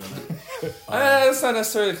 Yeah, I want you on that. It's not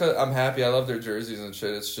necessarily because I'm happy. I love their jerseys and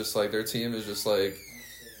shit. It's just like their team is just like.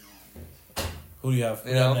 Who do you have?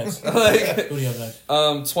 You know, next? Who do you have next?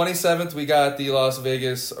 27th, we got the Las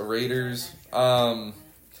Vegas Raiders.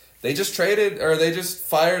 They just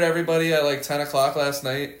fired everybody at like 10 o'clock last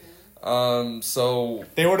night. So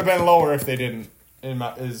they would have been lower if they didn't.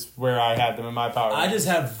 Is where I had them in my power. I just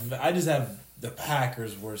have the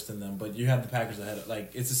Packers worse than them, but you have the Packers ahead of,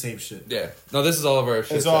 like, it's the same shit. Yeah. No, this is all of our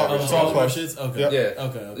shit. It's all of our shits? Okay. Yep. Yeah.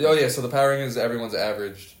 Okay. Oh, yeah, so the power ranking is everyone's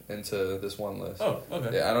averaged into this one list. Oh,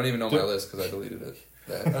 okay. Yeah, I don't even know my list because I deleted it.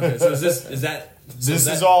 Yeah. Okay, so this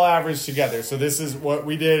is all averaged together. So this is what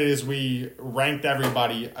we did is we ranked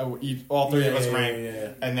everybody. All three of us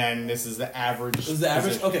ranked, and then this is the average. This is the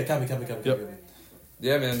average? Okay, copy. Yep.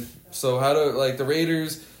 Yeah, man. So the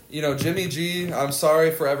Raiders, Jimmy G, I'm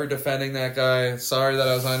sorry for ever defending that guy. Sorry that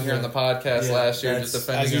I was on here on the podcast last year just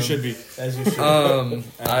defending him. As you should be. I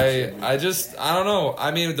don't know.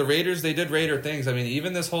 I mean, the Raiders, they did Raider things. I mean,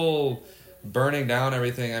 even this whole burning down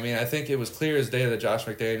everything, I mean, I think it was clear as day that Josh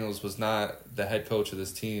McDaniels was not the head coach of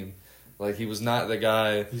this team. Like, he was not the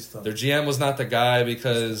guy. Their GM was not the guy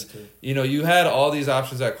because, you had all these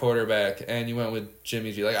options at quarterback and you went with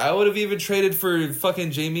Jimmy G. Like, I would have even traded for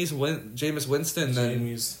fucking Jameis Winston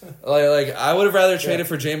than... Like, I would have rather traded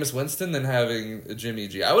for Jameis Winston than having Jimmy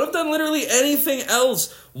G. I would have done literally anything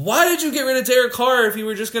else. Why did you get rid of Derek Carr if you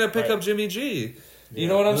were just going to pick up Jimmy G? You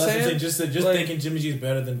know what I'm saying? Just thinking Jimmy G is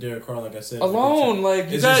better than Derek Carr, like I said. Alone, like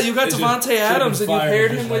you got Devontae Adams, and you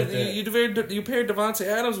paired him with you paired Devontae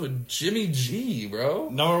Adams with Jimmy G, bro.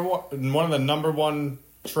 One of the number one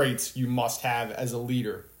traits you must have as a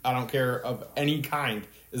leader, I don't care of any kind,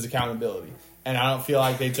 is accountability. And I don't feel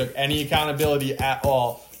like they took any accountability at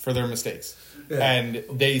all for their mistakes, and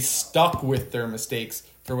they stuck with their mistakes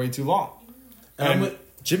for way too long. And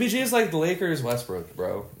Jimmy G is like the Lakers Westbrook,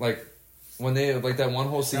 bro. Like. When they that one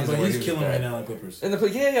whole season, but he's killing right now in Clippers. And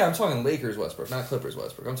I'm talking Lakers Westbrook, not Clippers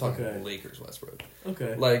Westbrook. I'm talking Lakers Westbrook.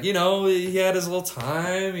 Okay. Like he had his little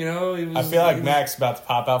time. He was, I feel like Mac's about to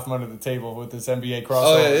pop out from under the table with this NBA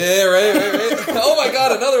crossover. Oh yeah, right. Oh my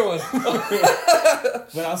God, another one.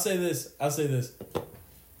 But I'll say this.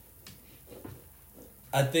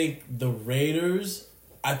 I think the Raiders.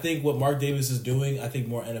 I think what Mark Davis is doing. I think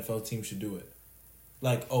more NFL teams should do it.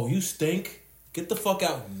 Like, oh, you stink. Get the fuck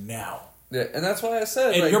out now. Yeah, and that's why I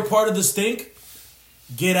said... And you're part of the stink,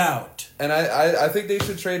 get out. And I think they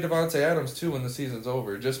should trade Devontae Adams, too, when the season's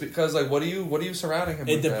over. Just because, what are you surrounding him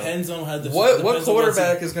with? It depends on how... What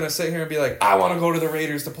quarterback is going to sit here and be like, I want to go to the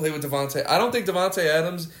Raiders to play with Devontae? I don't think Devontae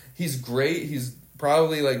Adams, he's great. He's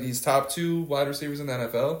probably, he's top 2 wide receivers in the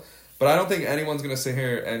NFL. But I don't think anyone's going to sit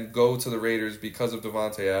here and go to the Raiders because of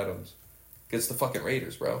Devontae Adams. It's the fucking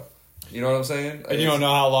Raiders, bro. You know what I'm saying? And you don't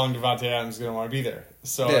know how long Devontae Adams is going to want to be there.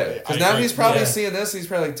 So yeah, because now he's probably seeing this. He's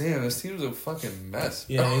probably like, "Damn, this team's a fucking mess."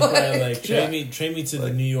 Yeah, he's probably like, "Trade me to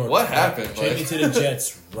the New York." What happened? Trade me to the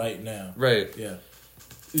Jets right now. Right. Yeah.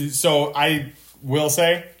 So I will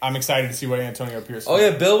say I'm excited to see what Antonio Pierce. Oh yeah,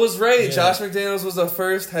 Bill was right. Yeah. Josh McDaniels was the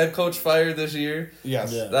first head coach fired this year.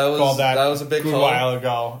 Yes, that was a big call. While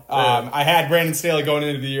ago. I had Brandon Staley going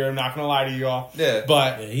into the year. I'm not going to lie to you all. Yeah,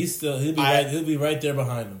 but he'll be right there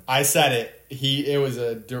behind him. I said it. It was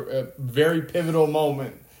a very pivotal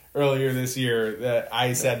moment earlier this year that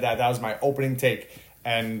I said that was my opening take,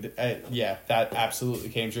 and that absolutely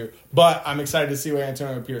came true. But I'm excited to see what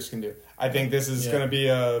Antonio Pierce can do. I think this is going to be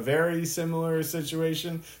a very similar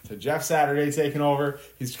situation to Jeff Saturday taking over.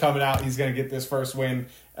 He's coming out. He's going to get this first win,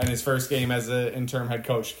 and his first game as an interim head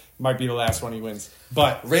coach might be the last one he wins.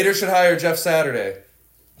 But Raiders should hire Jeff Saturday.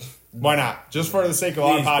 Why not? Just for the sake of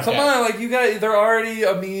our podcast. Come on, they're already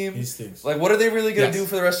a meme. He stinks. What are they really going to do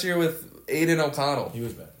for the rest of the year with Aiden O'Connell? He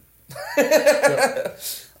was bad.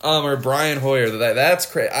 Or Brian Hoyer. That's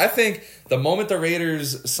crazy. I think the moment the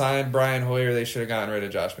Raiders signed Brian Hoyer, they should have gotten rid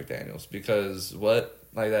of Josh McDaniels because what?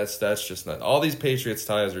 Like that's just not. All these Patriots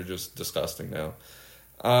ties are just disgusting now.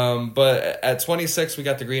 But at 26, we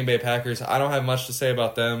got the Green Bay Packers. I don't have much to say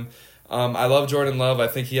about them. I love Jordan Love. I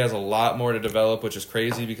think he has a lot more to develop, which is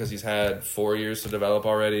crazy because he's had 4 years to develop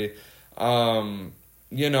already. I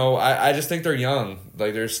just think they're young.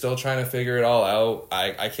 Like, they're still trying to figure it all out.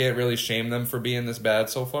 I can't really shame them for being this bad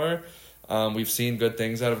so far. We've seen good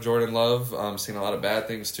things out of Jordan Love. Seen a lot of bad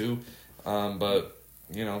things too. But,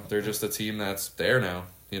 they're just a team that's there now.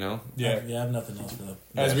 Yeah, I have nothing else for them.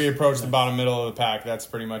 As we approach the bottom middle of the pack, that's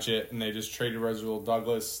pretty much it. And they just traded Residual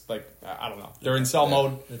Douglas. Like, I don't know. They're in sell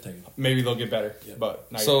mode. Maybe they'll get better. Yeah. But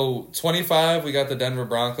so 25, we got the Denver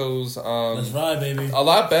Broncos. Let's ride, baby. A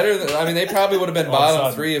lot better. They probably would have been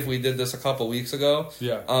bottom 3 if we did this a couple weeks ago.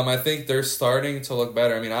 Yeah. I think they're starting to look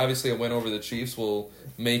better. Obviously a win over the Chiefs will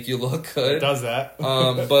make you look good. It does that.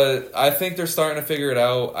 But I think they're starting to figure it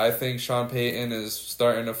out. I think Sean Payton is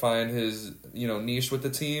starting to find his niche with the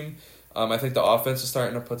team. I think the offense is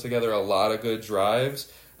starting to put together a lot of good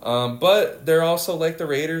drives. But they're also like the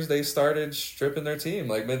Raiders. They started stripping their team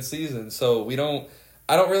like mid-season. So I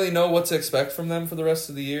don't really know what to expect from them for the rest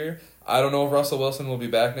of the year. I don't know if Russell Wilson will be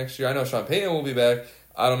back next year. I know Sean Payton will be back.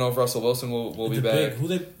 I don't know if Russell Wilson will be back. Who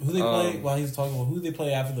they play while he's talking about who they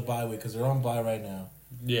play after the bye week, because they're on bye right now.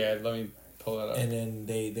 Yeah, let me pull that up. And then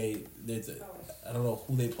they I don't know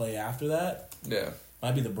who they play after that. Yeah,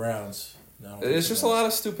 might be the Browns. No, it's just a lot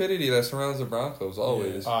of stupidity that surrounds the Broncos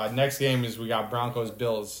always. Yeah. Next game is we got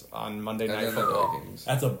Broncos-Bills on Monday Night Football.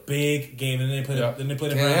 That's a big game, and then they play the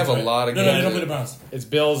Browns. They have a lot of games. No, they don't play the Browns. It's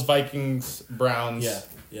Bills, Vikings, Browns,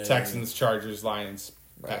 Texans, yeah. Chargers, Lions,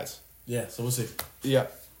 Pats. Yeah, so we'll see. Yeah.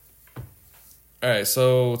 All right,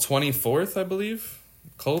 so 24th, I believe,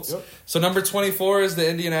 Colts. Yep. So number 24 is the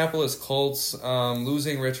Indianapolis Colts,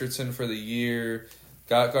 losing Richardson for the year.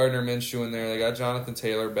 Got Gardner Minshew in there. They got Jonathan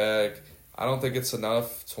Taylor back. I don't think it's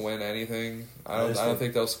enough to win anything. I don't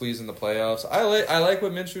think they'll squeeze in the playoffs. I like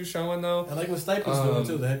what Minshew's showing though. I like what Stipend's doing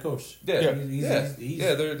too, the head coach. Yeah, they're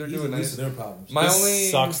he's doing nice. Their problems.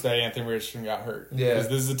 Sucks that Anthony Richardson got hurt. Yeah, because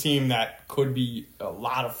this is a team that could be a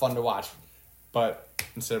lot of fun to watch, but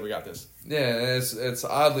instead we got this. Yeah, it's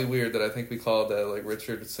oddly weird that I think we called that like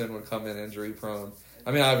Richardson would come in injury prone.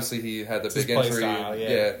 Obviously he had the big injury. Style,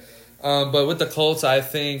 yeah. But with the Colts, I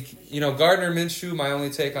think, Gardner Minshew, my only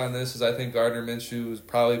take on this is I think Gardner Minshew is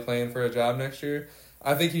probably playing for a job next year.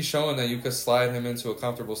 I think he's showing that you could slide him into a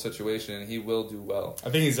comfortable situation and he will do well. I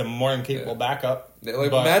think he's a more than capable backup.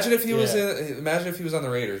 Imagine if he was on the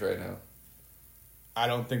Raiders right now. I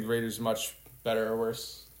don't think the Raiders are much better or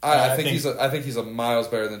worse. I think he's a miles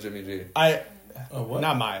better than Jimmy G. What?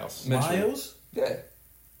 Not Miles. Miles? Yeah.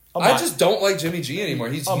 I just don't like Jimmy G anymore.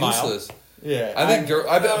 He's useless. Yeah,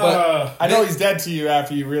 I know he's dead to you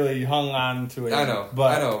after you really hung on to it. I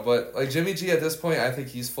know, but like Jimmy G at this point, I think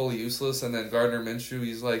he's fully useless. And then Gardner Minshew,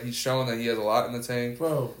 he's showing that he has a lot in the tank.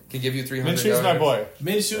 Bro, can give you 300. Minshew's my boy.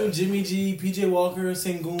 Minshew, Jimmy G, PJ Walker,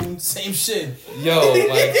 Sengun, same shit. Yo,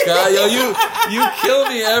 my God, you kill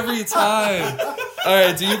me every time. All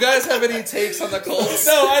right, do you guys have any takes on the Colts?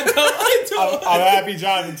 No, I don't. I'm happy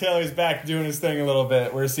Jonathan Taylor's back doing his thing a little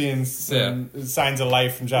bit. We're seeing some signs of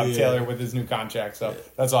life from Jonathan Taylor with his new contract. So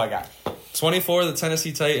that's all I got. 24, the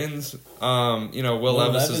Tennessee Titans. Will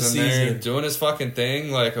Levis is in there doing his fucking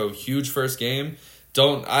thing, like a huge first game.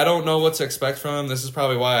 I don't know what to expect from him. This is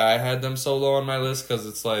probably why I had them so low on my list, because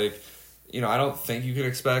it's like, I don't think you can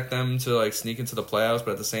expect them to like sneak into the playoffs,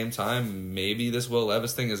 but at the same time, maybe this Will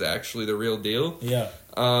Levis thing is actually the real deal. Yeah.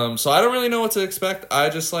 So I don't really know what to expect. I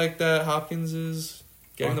just like that Hopkins is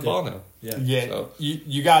getting the ball now. Yeah. So.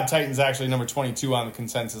 You got Titans actually number 22 on the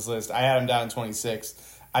consensus list. I had them down in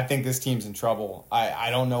 26. I think this team's in trouble.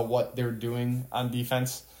 I don't know what they're doing on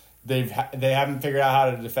defense. They haven't figured out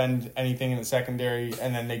how to defend anything in the secondary,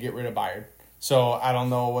 and then they get rid of Byard. So I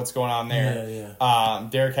don't know what's going on there. Yeah.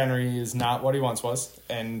 Derrick Henry is not what he once was,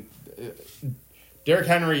 and Derrick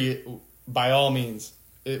Henry, by all means,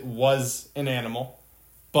 it was an animal,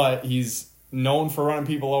 but he's known for running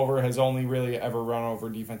people over. Has only really ever run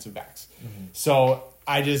over defensive backs. Mm-hmm. So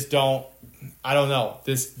I don't know.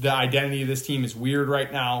 The identity of this team is weird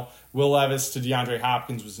right now. Will Levis to DeAndre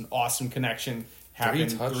Hopkins was an awesome connection.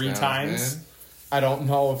 Happened three times. Man. I don't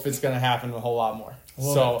know if it's going to happen a whole lot more.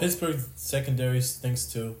 Well, so Pittsburgh secondary stinks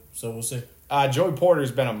too, so we'll see. Joey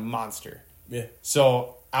Porter's been a monster. Yeah.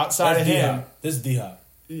 So outside of him, this is D-Hop.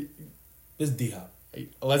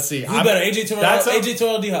 Let's see. Who's better, AJ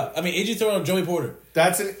Terrell, D-Hop? AJ Terrell, Joey Porter.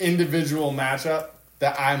 That's an individual matchup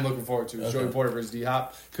that I'm looking forward to. Okay. Joey Porter versus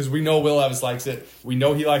D-Hop, because we know Will Levis likes it. We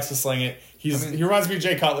know he likes to sling it. He reminds me of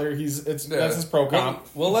Jay Cutler. That's his pro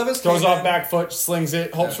comp. Will Levis throws off back foot, slings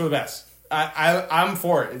it, hopes for the best. I'm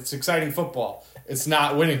for it. It's exciting football. It's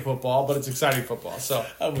not winning football, but it's exciting football. So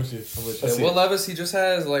I'm with you. Yeah, Will Levis, he just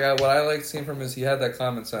has what I like seeing from him is he had that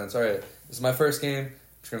common sense. All right, this is my first game. I'm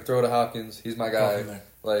just gonna throw it to Hopkins. He's my guy.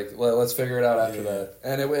 Let's figure it out after that,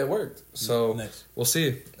 and it worked. So we'll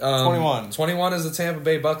see. 21 is the Tampa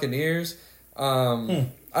Bay Buccaneers. I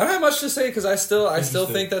don't have much to say because I still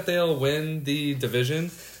think that they'll win the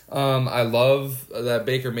division. I love that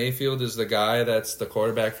Baker Mayfield is the guy that's the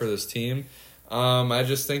quarterback for this team. I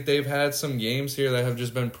just think they've had some games here that have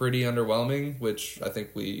just been pretty underwhelming, which I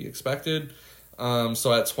think we expected.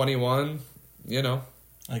 So at 21,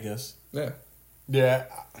 I guess. Yeah.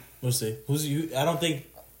 We'll see. Who's you? I don't think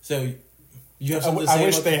so. You have something to I say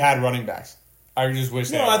wish about they had running backs. I just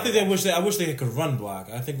wish. I think they wish. I wish they could run block.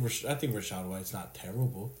 I think Rashad White's not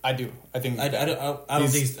terrible. I do. I think. I don't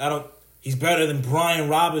think. He's better than Brian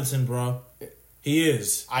Robinson, bro. He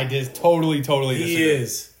is. I just totally disagree.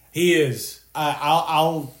 He is.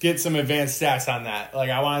 I'll get some advanced stats on that. Like,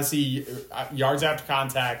 I want to see yards after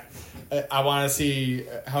contact. I want to see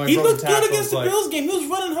how many. He looked good against the Bills game. He was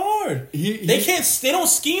running hard. They don't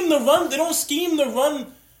scheme the run. They don't scheme the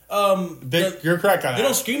run. You're correct on that. They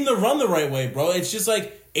don't scheme the run the right way, bro. It's just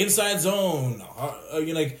like inside zone.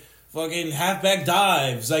 You're like fucking halfback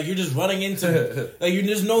dives. Like you're just running into.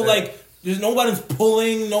 There's nobody's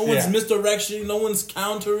pulling, no one's misdirection, no one's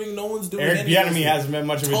countering, no one's doing anything. Eric Bieniemy hasn't been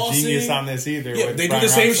much of a genius on this either. Yeah, they do the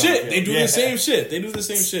same shit. They do the same shit. They do the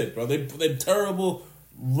same shit, bro. They terrible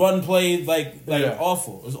run play,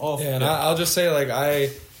 awful. It was awful. Yeah, and I'll just say,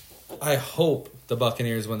 I hope the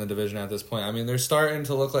Buccaneers win the division at this point. I mean, they're starting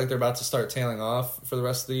to look like they're about to start tailing off for the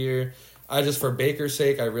rest of the year. For Baker's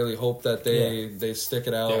sake, I really hope that they stick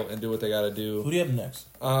it out and do what they got to do. Who do you have next?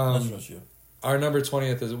 Let's rush you. Our number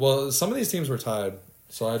 20th is some of these teams were tied,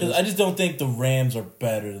 so I just don't think the Rams are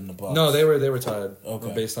better than the Bucs. No, they were tied.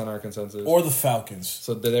 Okay, based on our consensus, or the Falcons.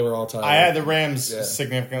 So they were all tied. I had the Rams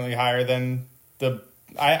significantly higher than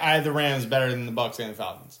I had the Rams better than the Bucs and the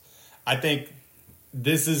Falcons. I think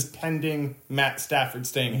this is pending Matt Stafford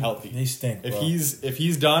staying healthy. They stink. If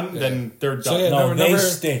he's done, then they're done. So they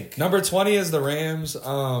stink. Number 20 is the Rams.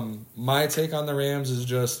 My take on the Rams is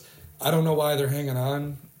just I don't know why they're hanging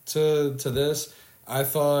on to this. I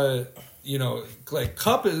thought,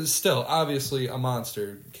 Kupp is still obviously a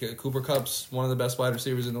monster. Cooper Kupp's one of the best wide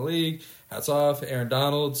receivers in the league. Hats off. Aaron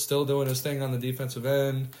Donald still doing his thing on the defensive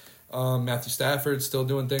end. Matthew Stafford still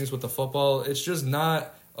doing things with the football. It's just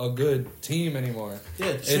not a good team anymore. Yeah,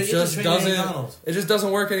 it just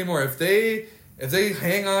doesn't work anymore. If they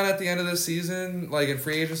hang on at the end of the season, like in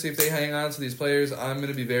free agency, if they hang on to these players, I'm going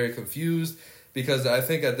to be very confused. Because I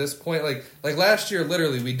think at this point, like last year,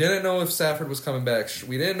 literally, we didn't know if Stafford was coming back.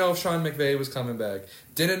 We didn't know if Sean McVay was coming back.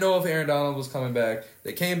 Didn't know if Aaron Donald was coming back.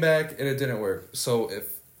 They came back, and it didn't work. So if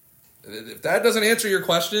that doesn't answer your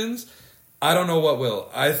questions, I don't know what will.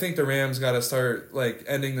 I think the Rams got to start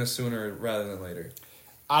ending this sooner rather than later.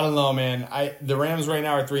 I don't know, man. The Rams right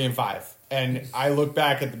now are 3-5, and I look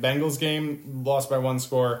back at the Bengals game, lost by 1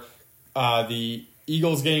 score. The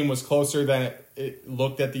Eagles game was closer than it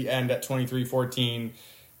looked at the end at 23-14.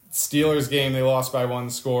 Steelers game, they lost by 1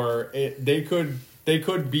 score. They could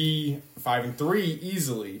be 5-3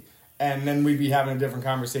 easily, and then we'd be having a different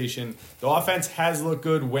conversation. The offense has looked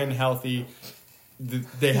good when healthy.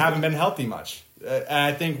 They haven't been healthy much. And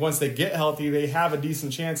I think once they get healthy, they have a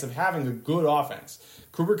decent chance of having a good offense.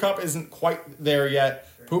 Cooper Kupp isn't quite there yet.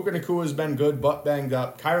 Puka Nacua has been good but banged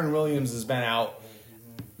up. Kyron Williams has been out.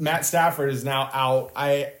 Matt Stafford is now out.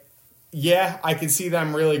 I can see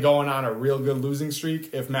them really going on a real good losing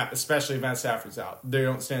streak especially if Matt Stafford's out. They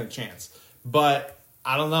don't stand a chance. But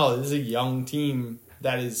I don't know. This is a young team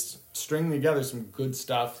that is stringing together some good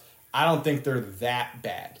stuff. I don't think they're that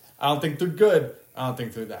bad. I don't think they're good. I don't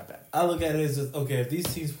think they're that bad. I look at it as if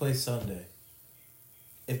these teams play Sunday,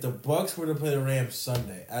 if the Bucs were to play the Rams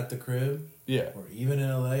Sunday at the crib, or even in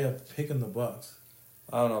LA, I'm picking the Bucs.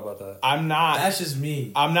 I don't know about that. I'm not. That's just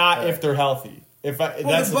me. I'm not if they're healthy. The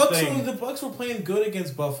Bucs were playing good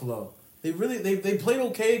against Buffalo. They played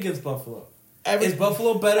okay against Buffalo. Is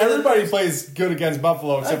Buffalo better? Everybody plays good against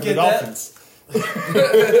Buffalo except for the Dolphins. I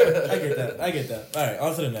get that. All right,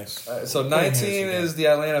 on to the next. So 19 is the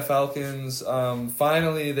Atlanta Falcons.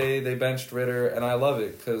 Finally, they benched Ritter, and I love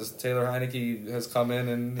it because Taylor Heineke has come in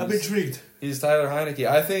and I'm intrigued. He's Tyler Heineke.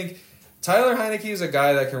 I think Tyler Heineke is a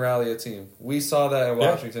guy that can rally a team. We saw that in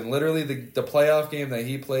Washington. Literally, the playoff game that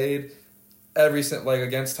he played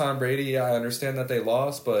against Tom Brady. I understand that they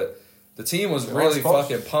lost, but the team was really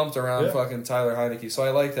fucking pumped around fucking Tyler Heineke. So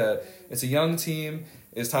I like that. It's a young team.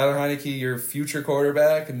 Is Tyler Heineke your future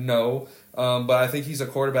quarterback? No. But I think he's a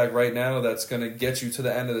quarterback right now that's going to get you to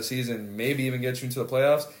the end of the season, maybe even get you into the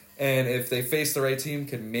playoffs. And if they face the right team,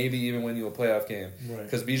 can maybe even win you a playoff game.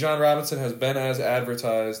 Because Bijan Robinson has been as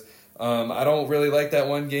advertised. I don't really like that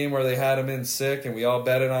one game where they had him in sick and we all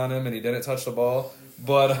betted on him and he didn't touch the ball.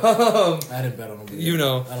 But I didn't bet on him. You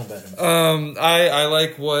know, I don't bet him. I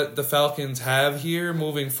like what the Falcons have here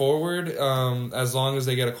moving forward. As long as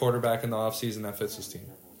they get a quarterback in the offseason that fits his team.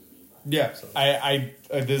 Yeah, so. I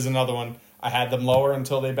this is another one. I had them lower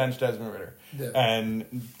until they benched Desmond Ridder,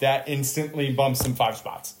 and that instantly bumps them 5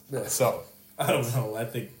 spots. Yeah. So I don't know. I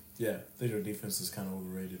think their defense is kind of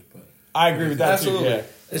overrated, but I agree with that absolutely. Too. Yeah.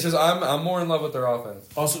 It's just I'm more in love with their offense.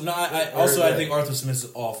 Also, no, I think Arthur Smith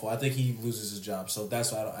is awful. I think he loses his job, so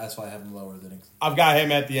that's why I have him lower than. I've got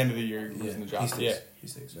him at the end of the year losing the job. He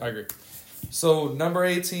sticks. I agree. So number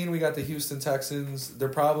 18, we got the Houston Texans. They're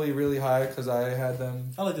probably really high because I had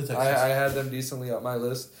them. I like the Texans. I had them decently up my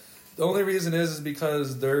list. The only reason is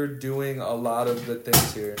because they're doing a lot of good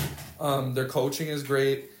things here. Their coaching is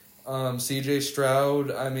great. CJ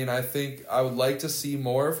Stroud, I mean, I think I would like to see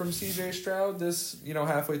more from CJ Stroud this,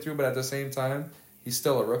 halfway through, but at the same time, he's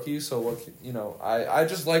still a rookie, so I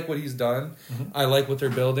just like what he's done. Mm-hmm. I like what they're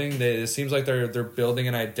building. It seems like they're building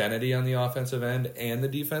an identity on the offensive end and the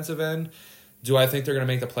defensive end. Do I think they're going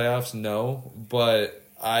to make the playoffs? No, but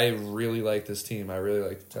I really like this team. I really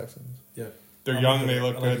like the Texans. Yeah. They're young. They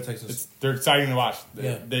look good. They're exciting to watch.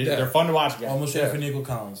 They're fun to watch. Again. Almost ready for Nico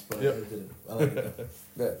Collins, but I did it. I like it.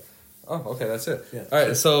 Yeah. Oh, okay, that's it. Yeah. All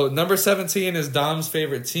right, so number 17 is Dom's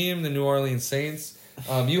favorite team, the New Orleans Saints.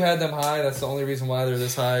 You had them high. That's the only reason why they're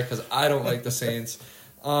this high, because I don't like the Saints.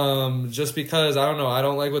 Just because, I don't know, I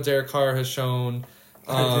don't like what Derek Carr has shown.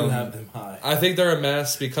 I do have them high. I think they're a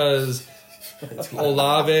mess because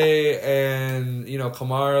Olave and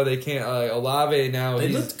Kamara, they can't. Olave now. They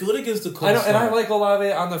looked good against the Colts. I know, and I like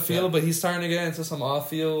Olave on the field, but he's starting to get into some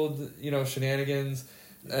off-field, shenanigans.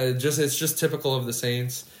 It's just typical of the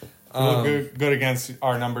Saints. Look good against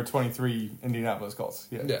our number 23 Indianapolis Colts.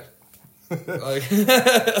 Yeah. Like,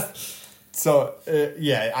 so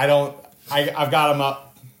I've got them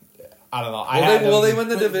up. I don't know. Will they win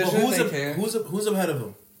the division? Who's ahead of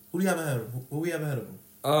them? Who do you have ahead of them? Who we have ahead of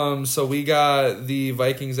them? So we got the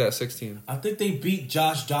Vikings at 16. I think they beat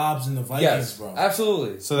Josh Dobbs and the Vikings, bro.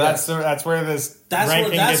 Absolutely. So that's where this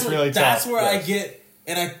ranking gets really tough. That's where I get,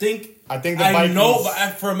 and I think the Vikings. Know,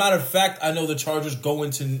 but for a matter of fact, I know the Chargers go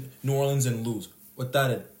into New Orleans and lose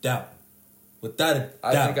without a doubt. I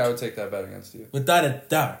think I would take that bet against you. Without a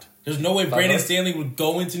doubt. There's no way Brandon Stanley would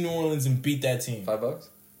go into New Orleans and beat that team. $5?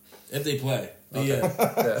 If they play. Okay.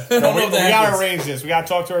 Yeah. We got to arrange this. We got to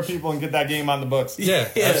talk to our people and get that game on the books. Yeah.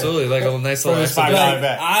 Absolutely. Like a nice little $5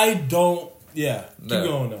 bet. I don't... Yeah. Keep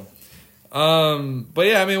going, though. But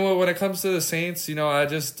yeah, I mean, when it comes to the Saints, I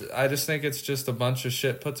just think it's just a bunch of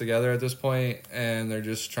shit put together at this point, and they're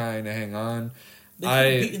just trying to hang on.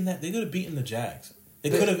 They could have beaten the Jags. They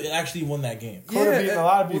could have actually won that game. Could have beaten a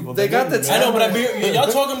lot of people. They got the I know, but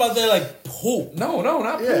y'all talking about they're like poop. No,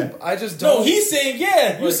 not poop. I just don't. No, he's saying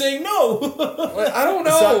yeah. You're saying no. I don't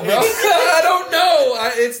know, bro. I don't know.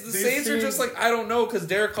 It's the Saints are just like, I don't know, because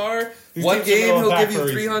Derek Carr, one game he'll give you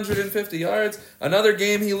 350 yards. Another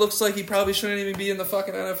game he looks like he probably shouldn't even be in the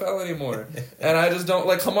fucking NFL anymore. And I just don't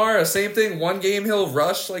like Kamara. Same thing. One game he'll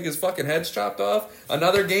rush like his fucking head's chopped off.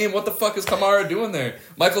 Another game, what the fuck is Kamara doing there?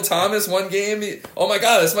 Michael Thomas. One game. Oh my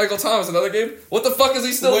God, it's Michael Thomas. Another game. What the fuck is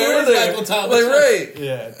he still doing there? Michael Thomas? Like, right.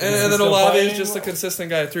 Yeah. And then Olave is just a consistent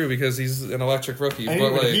guy through because he's an electric rookie.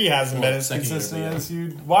 But like, he hasn't been as consistent as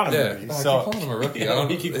you'd want him to be. So I keep calling him a rookie.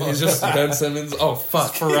 He's just Ben Simmons. Oh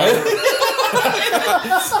fuck. Forever.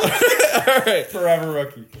 All right. Forever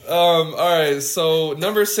rookie. All right. So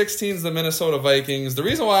number 16 is the Minnesota Vikings. The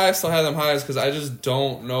reason why I still have them high is because I just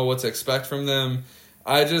don't know what to expect from them.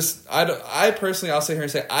 I personally, I'll sit here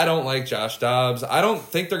and say I don't like Josh Dobbs. I don't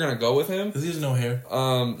think they're gonna go with him because he has no hair.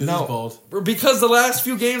 No, he's bald. Because the last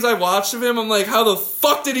few games I watched of him, I'm like, how the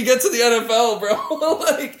fuck did he get to the NFL, bro?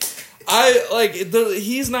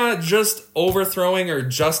 He's not just overthrowing or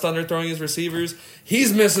just underthrowing his receivers.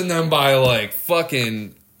 He's missing them by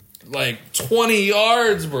fucking 20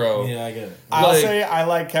 yards, bro. Yeah, I get it. I'll say I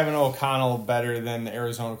like Kevin O'Connell better than the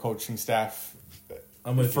Arizona coaching staff.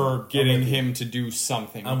 For getting him to do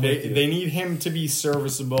something. They need him to be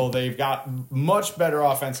serviceable. They've got much better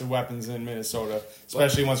offensive weapons in Minnesota,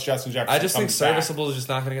 especially once Justin Jefferson I just think serviceable back. is just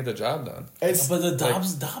not going to get the job done. But the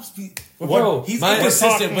Dobbs bro, he's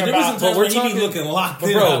inconsistent, but there was some times where he be looking locked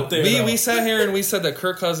in out there. We sat here and we said that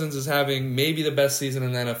Kirk Cousins is having maybe the best season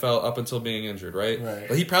in the NFL up until being injured, right? Right.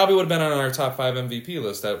 But he probably would have been on our top 5 MVP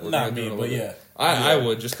list that we're not me, but yeah. I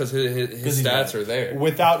would, just because his stats are there.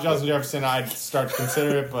 Without Justin Jefferson, I'd start to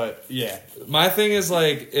consider it, but yeah. My thing is,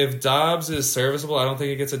 like, if Dobbs is serviceable, I don't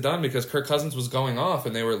think it gets it done because Kirk Cousins was going off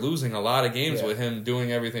and they were losing a lot of games with him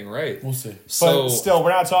doing everything right. We'll see. So, but still, we're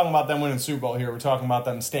not talking about them winning the Super Bowl here. We're talking about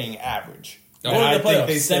them staying average. And I think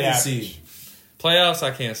they stay 7th average. seed. Playoffs,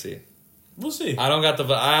 I can't see. We'll see. I don't got the...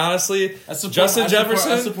 I honestly... Justin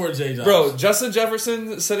Jefferson... I support J. Dobbs. Bro, Justin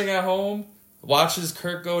Jefferson sitting at home, watches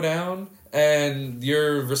Kirk go down, and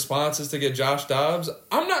your response is to get Josh Dobbs,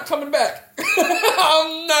 I'm not coming back.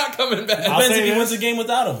 I'm not coming back. Depends if he wins a game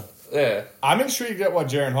without him. Yeah. I'm intrigued at what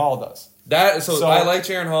Jaren Hall does. So I like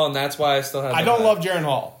Jaren Hall, and that's why I still have... I don't love Jaren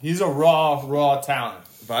Hall. He's a raw talent.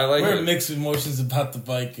 But I like We're mixed emotions about the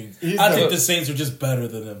Vikings. I think the Saints are just better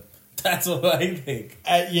than them. That's what I think.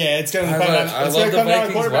 Yeah, it's going to depend on... I love the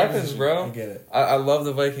Vikings' weapons, bro. I get it. I love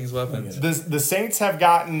the Vikings' weapons. The Saints have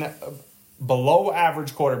gotten below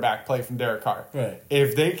average quarterback play from Derek Carr. Right.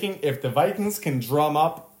 If the Vikings can drum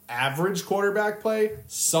up average quarterback play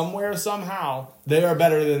somewhere, somehow, they are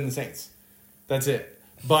better than the Saints. That's it.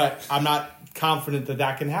 But I'm not confident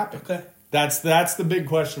that can happen. Okay. That's the big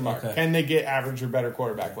question mark. Okay. Can they get average or better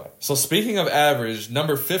quarterback play? So speaking of average,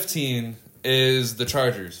 number 15 is the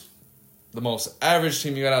Chargers. The most average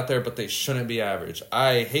team you got out there, but they shouldn't be average.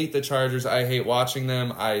 I hate the Chargers. I hate watching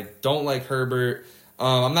them. I don't like Herbert.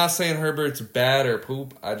 I'm not saying Herbert's bad or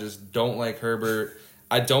poop. I just don't like Herbert.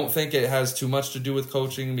 I don't think it has too much to do with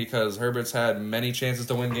coaching because Herbert's had many chances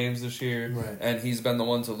to win games this year, and he's been the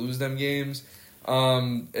one to lose them games.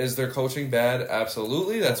 Is their coaching bad?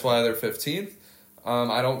 Absolutely. That's why they're 15th.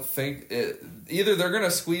 I don't think either they're going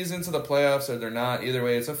to squeeze into the playoffs or they're not. Either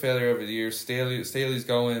way, it's a failure of the year. Staley's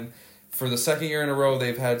going. For the second year in a row,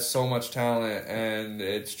 they've had so much talent, and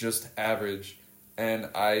it's just average. And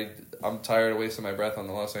I'm tired of wasting my breath on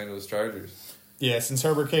the Los Angeles Chargers. Yeah, since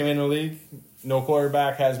Herbert came in the league, no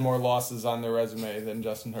quarterback has more losses on their resume than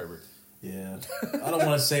Justin Herbert. Yeah, I don't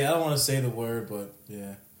want to say the word, but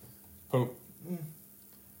yeah, poop.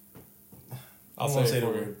 I don't want to say the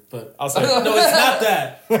word, but I'll say no. It's not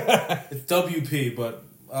that. It's WP, but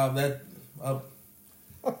that.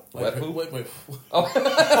 Wet poop? Wait. Oh.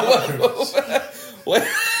 What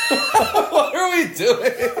are we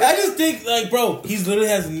doing? I just think, like, bro, he's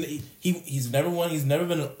literally he's never won. He's never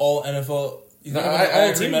been an all NFL. He's never been an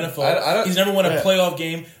all team NFL. He's never won a playoff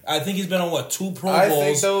game. I think he's been on 2 Pro Bowls. I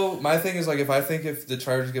think so. My thing is, like, if the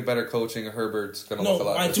Chargers get better coaching, Herbert's gonna look a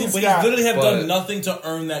lot better. But he literally have done nothing to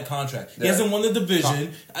earn that contract. He hasn't won the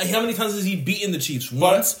division. How many times has he beaten the Chiefs?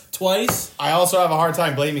 Once, twice. I also have a hard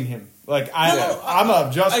time blaming him. Like I'm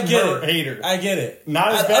a Justin Herbert hater. I get it.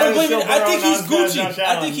 Not as bad as Joe Burrow, I think he's Gucci.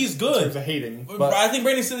 I think he's good. In terms of hating, but I think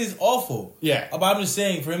Brandon Staley's awful. Yeah, but I'm just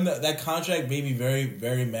saying for him that contract made me very,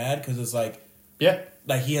 very mad because it's like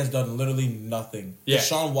he has done literally nothing. Yeah,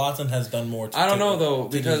 Deshaun Watson has done more. I don't know though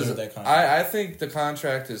because I think the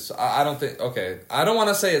contract is. I don't think I don't want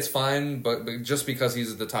to say it's fine, but just because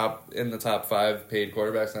he's in the top 5 paid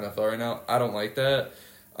quarterbacks in the NFL right now, I don't like that.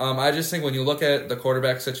 I just think when you look at the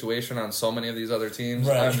quarterback situation on so many of these other teams,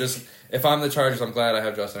 if I'm the Chargers, I'm glad I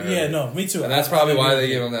have Justin Herbert. Yeah, no, me too. And that's probably why they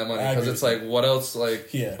gave him that money because it's like, what else? Like,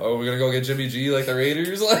 are we gonna go get Jimmy G like the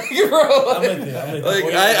Raiders? Like, bro,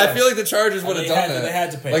 I feel like the Chargers would have done that. They had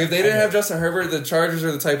to pay. Like, if they didn't have Justin Herbert, the Chargers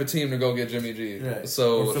are the type of team to go get Jimmy G. Right.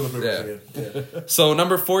 So So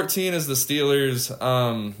number 14 is the Steelers.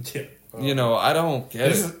 You know, I don't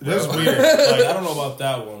get it. This is weird. Like, I don't know about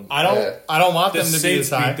that one. I don't want them to be this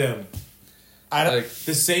high. Them.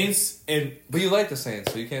 The Saints and but you like the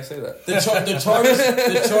Saints, so you can't say that. The Chargers.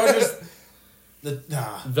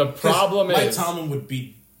 The problem is Mike Tomlin would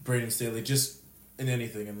beat Brandon Staley just in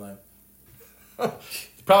anything in life. The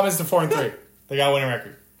problem is the 4-3. They got a winning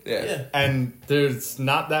record. Yeah. And there's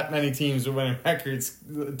not that many teams with winning records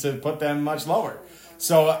to put them much lower.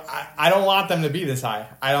 So I don't want them to be this high.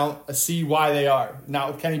 I don't see why they are.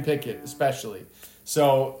 Not with Kenny Pickett, especially.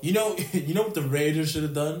 So you know what the Raiders should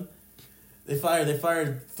have done? They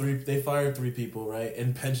fired 3 people, right?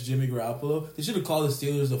 And benched Jimmy Garoppolo. They should have called the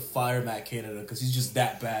Steelers to fire Matt Canada because he's just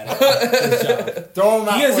that bad at his job. Throw him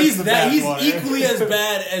out. He's equally as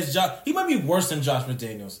bad as Josh. He might be worse than Josh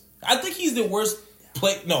McDaniels. I think he's the worst.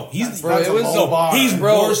 He's worse than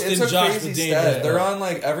Josh McDaniels. They're on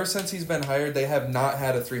ever since he's been hired, they have not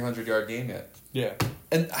had a 300-yard game yet. Yeah,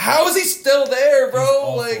 and how is he still there,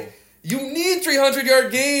 bro? You need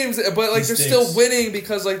 300-yard games, but like they're still winning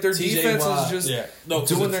because like their defense is just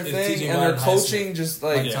doing their thing, and their coaching just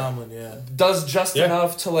like Tomlin, does just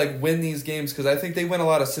enough to like win these games. Because I think they win a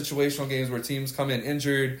lot of situational games where teams come in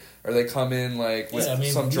injured or they come in like with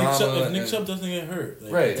some drama. If Nick Chubb doesn't get hurt,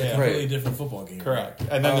 like, right, it's a completely different football game. Correct.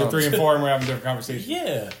 And then they're 3-4, and we're having a different conversation.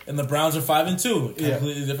 Yeah, and the Browns are 5-2,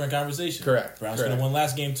 completely different conversation. Correct. Browns could have won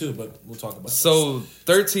last game too, but we'll talk about. So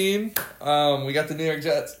 13, we got the New York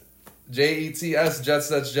Jets. Jets,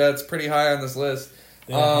 that's Jets, pretty high on this list.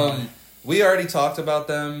 We already talked about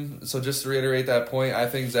them, so just to reiterate that point, I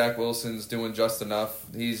think Zach Wilson's doing just enough.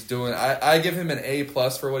 He's doing. I give him an A+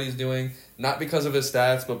 for what he's doing, not because of his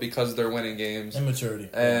stats, but because they're winning games and maturity,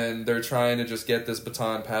 and they're trying to just get this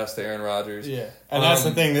baton passed to Aaron Rodgers. Yeah, and that's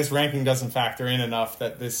the thing. This ranking doesn't factor in enough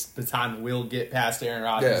that this baton will get past Aaron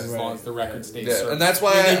Rodgers as long as the record stays. Yeah, and that's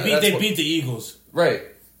why they beat the Eagles, right?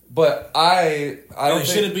 But I don't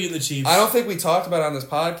think should have beaten the Chiefs. I don't think we talked about on this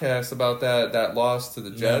podcast about that loss to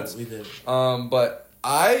the Jets. No, we did. But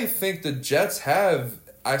I think the Jets have.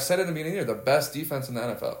 I said it in the beginning here, the best defense in the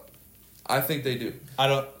NFL. I think they do. I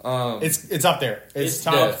don't. It's up there. It's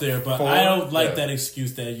up there, but I don't like that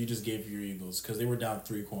excuse that you just gave your Eagles because they were down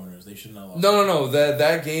 3 corners. They should not have lost. No.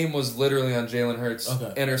 That game was literally on Jalen Hurts'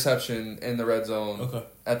 interception in the red zone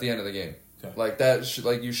at the end of the game. Okay. Like that,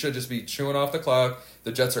 you should just be chewing off the clock.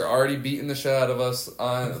 The Jets are already beating the shit out of us.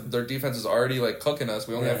 Their defense is already like cooking us.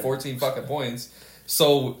 We only have 14 fucking points.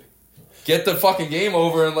 So get the fucking game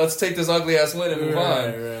over and let's take this ugly ass win and move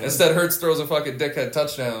on. Instead, Hurts throws a fucking dickhead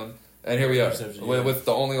touchdown, and here we are with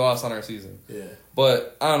the only loss on our season. Yeah.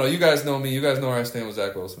 But I don't know. You guys know me. You guys know where I stand with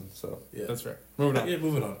Zach Wilson. So that's right. Moving on. Yeah,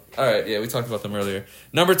 moving on. All right. Yeah, we talked about them earlier.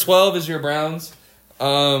 Number 12 is your Browns.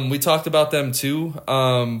 We talked about them too,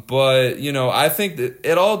 but I think that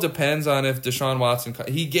it all depends on if Deshaun Watson.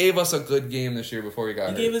 He gave us a good game this year before he got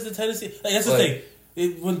hurt. He gave us the Tennessee. Like, that's the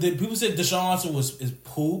thing. When people said Deshaun Watson is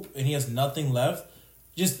poop and he has nothing left,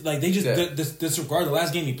 they disregard the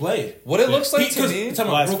last game he played. What it looks like to me.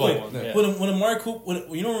 Real quick, when Amari Cooper,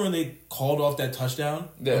 when they called off that touchdown,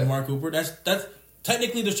 with Amari Cooper, that's.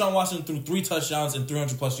 Technically, Deshaun Watson threw 3 touchdowns and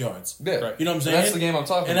 300+ yards. Yeah, right. You know what I'm saying? That's the game I'm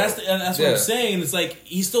talking about. And that's what I'm saying. It's like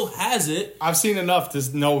he still has it. I've seen enough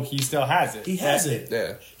to know he still has it. He has it.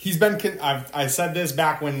 Yeah, he's been. I said this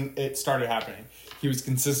back when it started happening. He was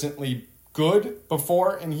consistently good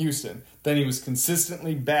before in Houston. Then he was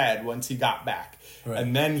consistently bad once he got back. Right.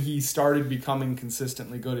 And then he started becoming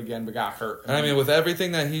consistently good again, but got hurt. I mean, with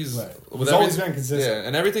everything that he's always been consistent. Yeah,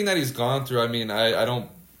 and everything that he's gone through. I mean,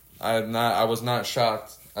 I was not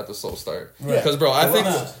shocked at the slow start. Because, bro, I think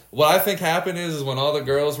what I think happened is when all the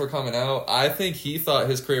girls were coming out, I think he thought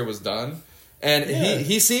his career was done. And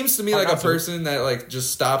he seems to me like a person that like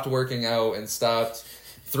just stopped working out and stopped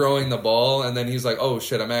throwing the ball, and then he's like, oh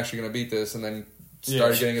shit, I'm actually gonna beat this, and then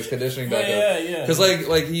started getting his conditioning back up. Because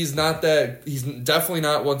like he's definitely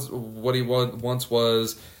not what he once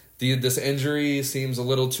was. This injury seems a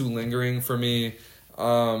little too lingering for me.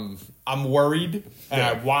 I'm worried, and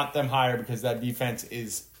I want them higher because that defense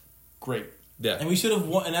is great. Yeah, and we should have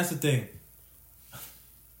won. And that's the thing.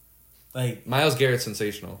 Like Myles Garrett's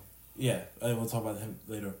sensational. Yeah, we'll talk about him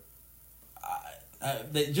later.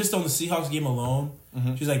 Just on the Seahawks game alone,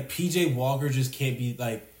 she's like PJ Walker just can't be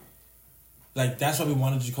like that's why we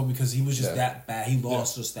wanted Jacoby because he was just that bad. He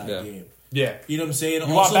lost just that game. Yeah, you know what I'm saying.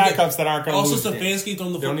 You want backups that aren't going to lose. Also, Stefanski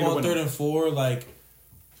throwing the football 3rd and 4. Like,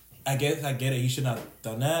 I get it. He should not have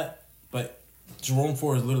done that. But Jerome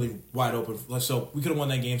Ford is literally wide open. So we could have won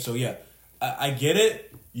that game. So yeah, I get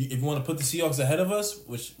it. If you want to put the Seahawks ahead of us,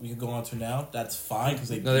 which we can go on to now, that's fine because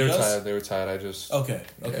they beat us. They were tied. I just okay.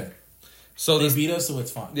 So they beat us, so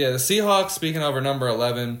it's fine. Yeah, the Seahawks. Speaking of, are number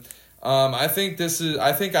 11. I think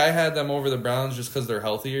I had them over the Browns just because they're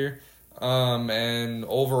healthier. And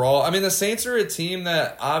overall, I mean, the Saints are a team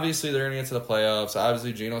that obviously they're going to get to the playoffs.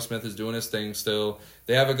 Obviously, Geno Smith is doing his thing still.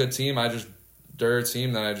 They have a good team. They're a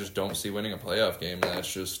team that I just don't see winning a playoff game.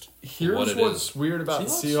 That's just what's weird about the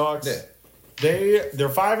Seahawks. Yeah. They're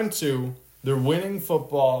 5-2. They're winning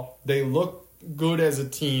football. They look good as a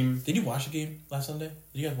team. Did you watch the game last Sunday?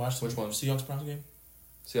 Did you guys watch which one? Seahawks Browns game?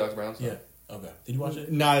 Seahawks Browns. Yeah. Okay. Did you watch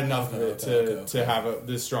it? Not enough to have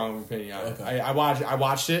this strong opinion on it. I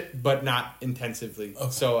watched it, but not intensively.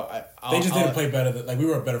 Okay. So they just didn't play better. We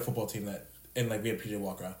were a better football team and we had PJ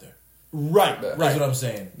Walker out there. Right. That's what I'm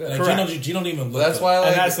saying. Like, Geno didn't even look. That's why.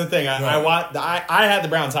 And that's the thing. I had the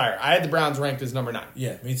Browns higher. I had the Browns ranked as number 9.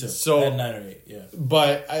 Yeah, me too. So I had 9 or 8. Yeah.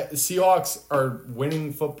 But Seahawks are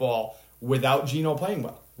winning football without Geno playing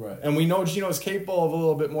well. Right. And we know Gino's capable of a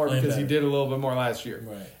little bit more because he did a little bit more last year.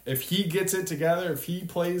 Right. If he gets it together, if he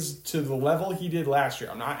plays to the level he did last year,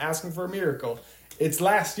 I'm not asking for a miracle. It's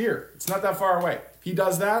last year. It's not that far away. If he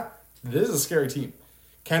does that, this is a scary team.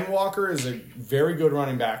 Ken Walker is a very good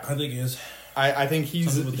running back. I think he is. I think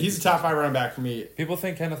he's a top 5 running back for me. People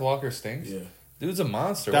think Kenneth Walker stinks. Yeah. Dude's a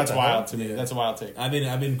monster. That's wild to me. Yeah. That's a wild take. I've been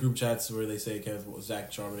in group chats where they say Zach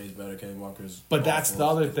Charbonnet is better, Kenneth Walker's. But that's the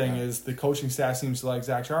other thing is the coaching staff seems to like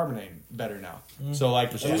Zach Charbonnet better now. So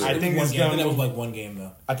like I think it's going to was like one game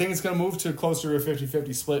though. I think it's going to move to closer to a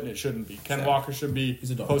 50-50 split, and it shouldn't be. Ken Walker should be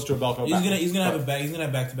close to a Belko. He's gonna have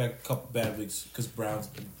back-to-back couple bad weeks because Browns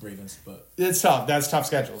and Ravens. But it's tough. That's a tough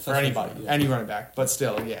schedule for anybody, any running back. But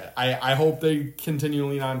still, yeah, I hope they continue to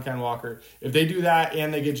lean on Ken Walker. If they do that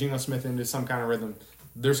and they get Geno Smith into some kind of rhythm,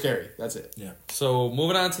 they're scary. That's it. Yeah. So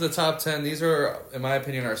moving on to the top 10, these are, in my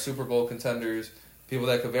opinion, our Super Bowl contenders. People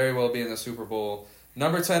that could very well be in the Super Bowl.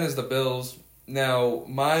 Number 10 is the Bills. Now,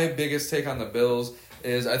 my biggest take on the Bills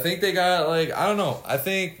is I think they got I don't know. I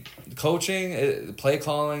think coaching, play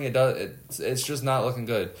calling, it's just not looking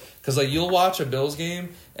good. Because you'll watch a Bills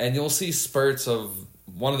game and you'll see spurts of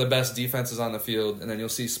one of the best defenses on the field, and then you'll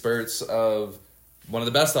see spurts of one of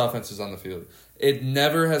the best offenses on the field. It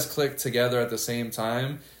never has clicked together at the same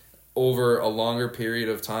time over a longer period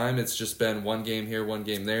of time. It's just been one game here, one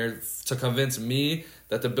game there to convince me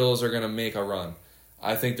that the Bills are going to make a run.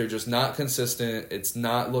 I think they're just not consistent. It's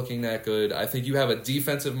not looking that good. I think you have a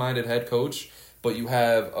defensive-minded head coach, but you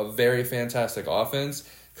have a very fantastic offense.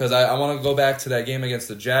 Because I want to go back to that game against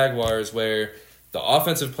the Jaguars where the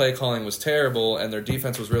offensive play calling was terrible and their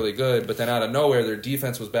defense was really good, but then out of nowhere, their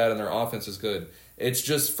defense was bad and their offense is good. It's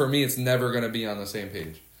just, for me, it's never going to be on the same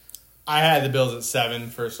page. I had the Bills at 7,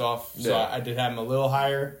 first off, so I did have them a little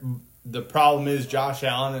higher. The problem is Josh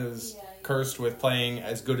Allen is cursed with playing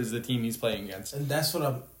as good as the team he's playing against. And that's what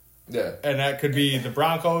I'm... Yeah. And that could be the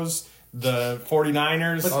Broncos, the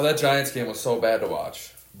 49ers. That Giants game was so bad to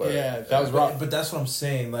watch. But yeah, that was rough. But that's what I'm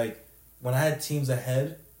saying. When I had teams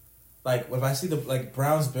ahead, if I see the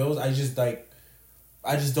Browns, Bills, I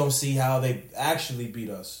just don't see how they actually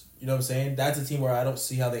beat us. You know what I'm saying? That's a team where I don't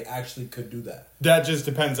see how they actually could do that. That just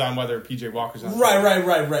depends on whether PJ Walker's on.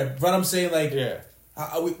 Right. But I'm saying yeah.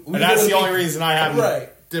 And that's the only reason I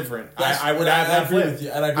have different. I would have that agree with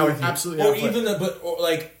you, and I would absolutely. Or even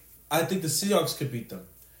I think the Seahawks could beat them.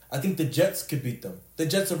 I think the Jets could beat them. The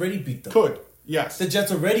Jets already beat them. Could yes. The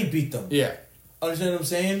Jets already beat them. Yeah. Understand what I'm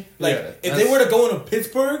saying? If they were to go into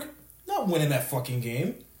Pittsburgh, not winning that fucking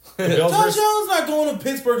game. Josh Allen's not going to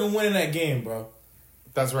Pittsburgh and winning that game, bro.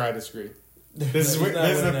 That's where I disagree. This is the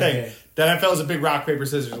thing. The NFL is a big rock, paper,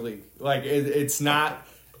 scissors league. It's not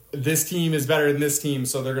this team is better than this team,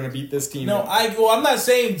 so they're going to beat this team. No, I'm not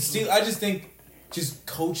saying I just think just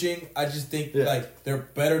coaching. I just think they're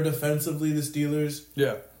better defensively, the Steelers.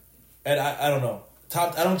 Yeah. And I don't know.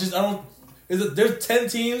 There's 10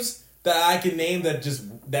 teams that I can name that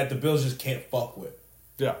the Bills just can't fuck with.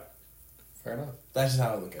 Yeah. Fair enough. That's just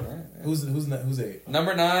how I look at it. Right, yeah. Who's 8?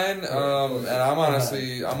 Number 9, and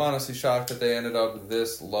I'm honestly shocked that they ended up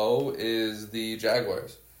this low, is the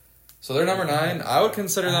Jaguars. So they're number 9. I would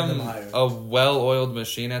consider them a well-oiled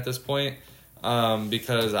machine at this point,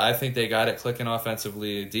 because I think they got it clicking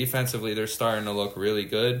offensively. Defensively, they're starting to look really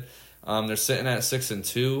good. They're sitting at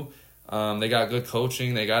 6-2. They got good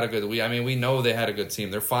coaching. They got we know they had a good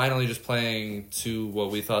team. They're finally just playing to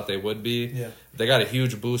what we thought they would be. Yeah. They got a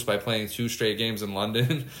huge boost by playing 2 straight games in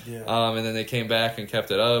London. Yeah. And then they came back and kept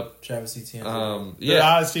it up. Travis Etienne. They're the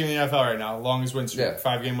hottest team in the NFL right now. Longest win streak. Yeah.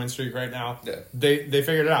 5-game win streak right now. Yeah. They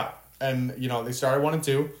figured it out. And, they started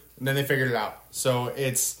 1-2, and then they figured it out. So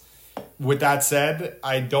it's, with that said,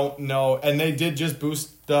 I don't know. And they did just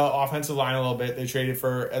boost the offensive line a little bit. They traded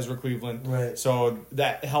for Ezra Cleveland. Right. So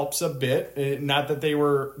that helps a bit. Not that they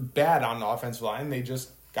were bad on the offensive line. They just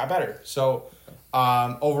got better. So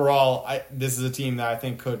overall, this is a team that I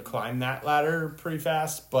think could climb that ladder pretty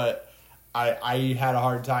fast. But I had a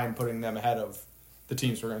hard time putting them ahead of the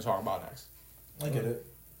teams we're going to talk about next. I get it.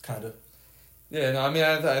 Kind of. Yeah, no,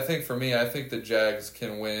 I think for me, I think the Jags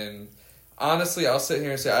can win. Honestly, I'll sit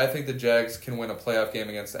here and say I think the Jags can win a playoff game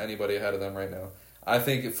against anybody ahead of them right now. I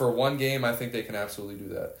think for one game, I think they can absolutely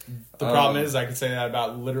do that. The problem is I could say that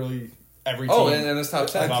about literally every team. Oh, and this top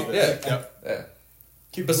 10. Yeah.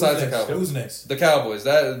 Besides the Cowboys. Who's next? The Cowboys.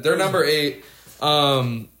 They're number 8.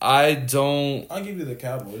 I'll give you the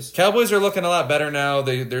Cowboys. Cowboys are looking a lot better now.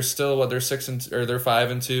 They're still they're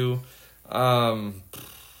 5-2.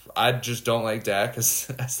 I just don't like Dak as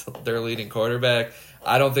their leading quarterback.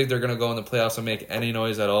 I don't think they're going to go in the playoffs and make any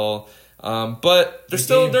noise at all. But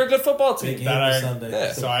they're a good football team.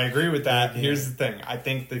 Sunday. So I agree with that. Here's the thing. I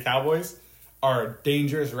think the Cowboys are a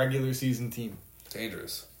dangerous regular season team.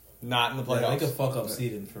 Dangerous. Not in the playoffs. Yeah, they could fuck up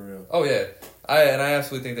seeding for real. Oh, yeah. I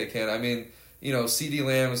absolutely think they can. I mean, CeeDee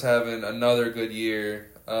Lamb is having another good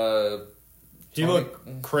year. He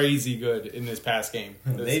looked crazy good in this past game.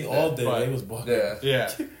 They all did. They was bugging.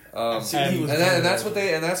 Yeah. And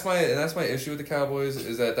that's my issue with the Cowboys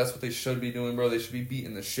is that's what they should be doing, bro. They should be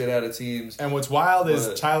beating the shit out of teams. And what's wild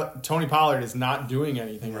is Tony Pollard is not doing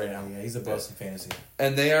anything right now. Yeah, he's a bust in fantasy.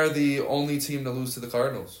 And they are the only team to lose to the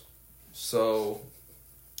Cardinals. So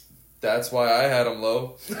that's why I had them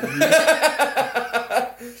low.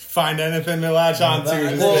 Find anything to latch on to.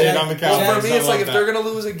 On the Cowboys. Well, for me, it's like if they're gonna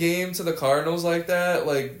lose a game to the Cardinals like that,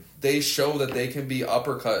 like they show that they can be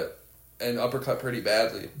uppercut pretty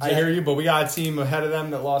badly. I hear you, but we got a team ahead of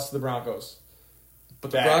them that lost to the Broncos.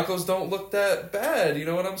 But the Broncos don't look that bad. You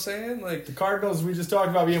know what I'm saying? Like the Cardinals, we just talked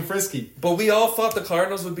about being frisky. But we all thought the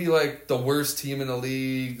Cardinals would be like the worst team in the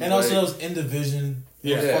league. And also, it was in division.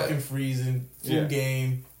 It was fucking freezing. Full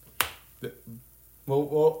game.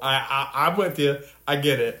 Well, I'm with you. I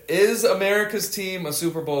get it. Is America's team a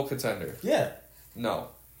Super Bowl contender? Yeah. No.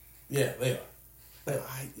 Yeah, they are.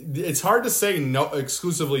 It's hard to say no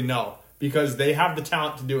exclusively no because they have the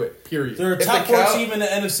talent to do it. Period. They're a top 4 team in the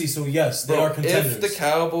NFC, so yes, they are contenders. If the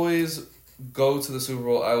Cowboys go to the Super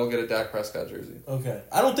Bowl, I will get a Dak Prescott jersey. Okay,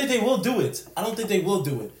 I don't think they will do it.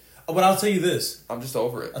 But I'll tell you this. I'm just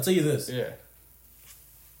over it. I'll tell you this. Yeah.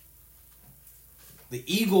 The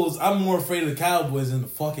Eagles, I'm more afraid of the Cowboys than the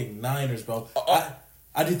fucking Niners, bro.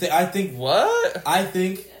 I think what? I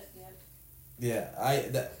think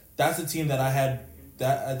that's the team that I had.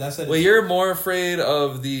 Wait, you're more afraid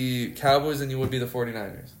of the Cowboys than you would be the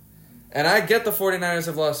 49ers. And I get the 49ers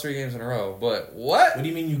have lost 3 games in a row, but what? What do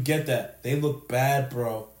you mean you get that? They look bad,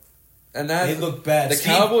 bro. And they look bad.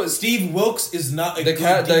 Steve Wilkes is not a good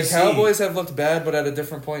DC. The Cowboys have looked bad, but at a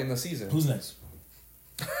different point in the season. Who's next?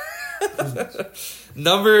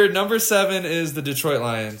 Number 7 is the Detroit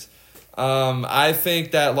Lions. I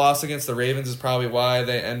think that loss against the Ravens is probably why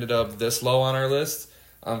they ended up this low on our list.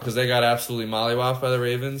 Because they got absolutely mollywopped by the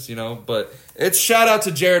Ravens, But it's shout out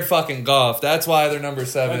to Jared fucking Goff. That's why they're number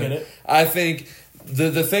 7. I get it. I think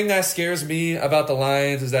the thing that scares me about the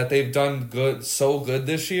Lions is that they've done so good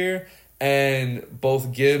this year, and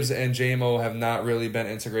both Gibbs and J-Mo have not really been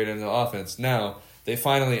integrated in the offense. Now, they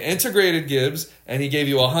finally integrated Gibbs, and he gave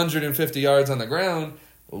you 150 yards on the ground.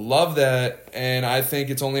 Love that, and I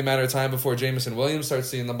think it's only a matter of time before Jameson Williams starts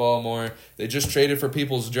seeing the ball more. They just traded for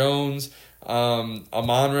Peoples-Jones.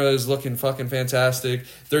 Amon-Ra is looking fucking fantastic.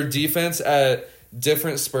 Their defense at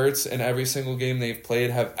different spurts in every single game they've played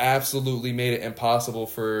have absolutely made it impossible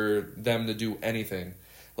for them to do anything.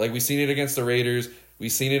 Like, we've seen it against the Raiders.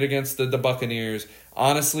 We've seen it against the Buccaneers.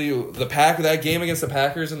 Honestly, that game against the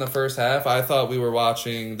Packers in the first half, I thought we were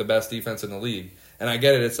watching the best defense in the league. And I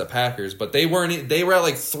get it, it's the Packers, but they were at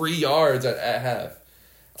like 3 yards at half.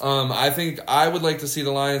 I think I would like to see the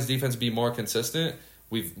Lions defense be more consistent.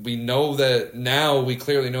 We know that now. We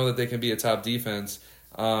clearly know that they can be a top defense.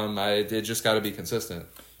 They just got to be consistent.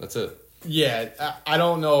 That's it. Yeah, I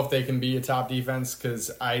don't know if they can be a top defense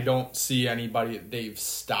because I don't see anybody that they've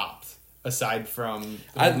stopped aside from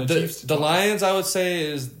the Chiefs. The Lions, I would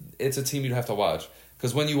say, it's a team you'd have to watch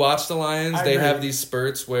because when you watch the Lions, they have these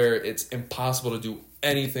spurts where it's impossible to do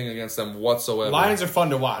anything against them whatsoever. Lions are fun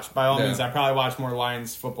to watch. By all means, I probably watch more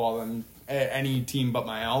Lions football than any team but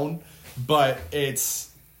my own. But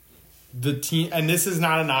it's the team, and this is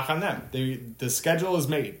not a knock on them. The schedule is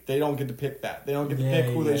made. They don't get to pick that. They don't get to pick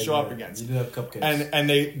who they show up against. You do have cupcakes, and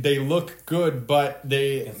they look good, but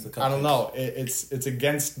I don't know. It's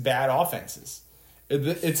against bad offenses.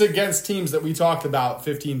 It's against teams that we talked about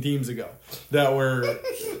 15 teams ago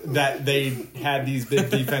that they had these big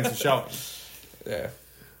defensive showings. Yeah.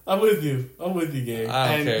 I'm with you, Gabe.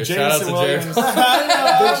 I don't care. Shout out to Jared. Big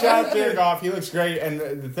shout out to Jared Goff. He looks great. And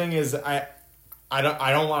the thing is, I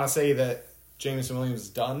don't want to say that Jameson Williams is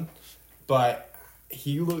done, but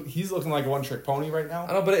he's looking like a one-trick pony right now.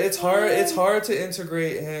 I know, but it's hard to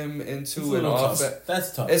integrate him into an offense.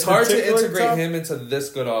 That's tough. It's hard to integrate him into this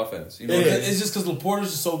good offense. You know, it's just because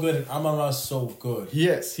Laporta's is so good and Amon-Ra is so good. He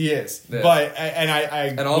is. Yeah. But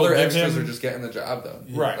and all their extras are just getting the job done.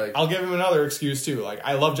 Right. Like, I'll give him another excuse too. Like,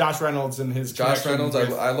 I love Josh Reynolds and his. Josh Reynolds.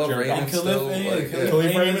 I love Raymond still.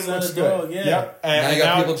 Khalif Raymond looks good. Yeah. Yep. And now you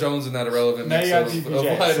got Peoples-Jones in that irrelevant mix of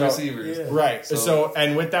wide receivers. Yeah. Right. So,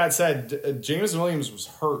 and with that said, Jameson Williams was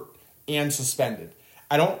hurt and suspended.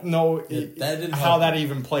 I don't know how that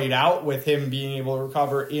even played out with him being able to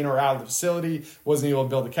recover in or out of the facility. Wasn't able to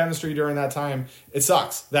build the chemistry during that time. It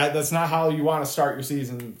sucks. That's not how you want to start your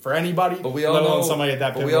season for anybody. But we all know somebody at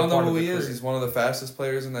that. But we all know who he is. He's one of the fastest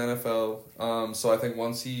players in the NFL. So I think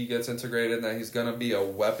once he gets integrated, that he's gonna be a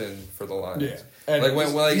weapon for the Lions. Yeah. And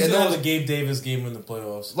he's gonna have the Gabe Davis game in the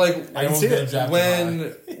playoffs. Like I can see it.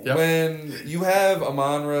 When you have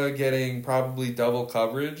Amon-Ra getting probably double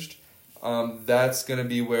coveraged, that's going to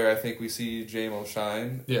be where I think we see J-Mo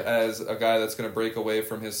shine as a guy that's going to break away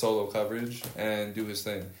from his solo coverage and do his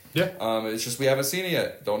thing. Yeah. It's just we haven't seen it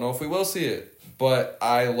yet. Don't know if we will see it. But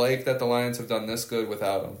I like that the Lions have done this good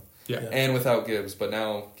without him. Yeah. And without Gibbs. But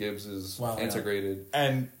now Gibbs is integrated.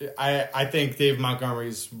 And I think Dave Montgomery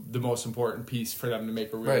is the most important piece for them to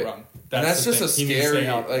make a real run. That's just a scary...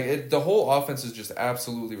 the whole offense is just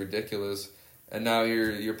absolutely ridiculous. And now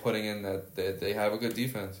you're putting in that they have a good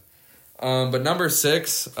defense. But number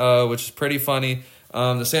 6, which is pretty funny,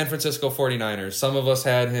 the San Francisco 49ers. Some of us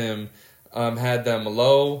had them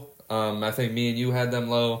low. I think me and you had them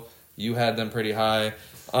low. You had them pretty high.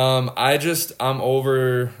 I don't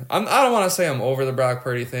want to say I'm over the Brock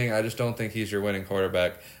Purdy thing. I just don't think he's your winning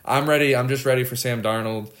quarterback. I'm ready. I'm just ready for Sam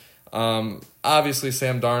Darnold. Obviously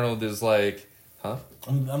Sam Darnold is like, huh?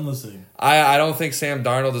 I'm listening. I don't think Sam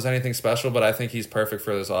Darnold is anything special, but I think he's perfect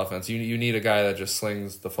for this offense. You need a guy that just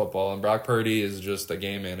slings the football, and Brock Purdy is just a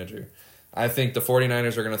game manager. I think the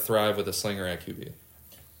 49ers are going to thrive with a slinger at QB.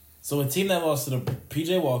 So a team that lost to the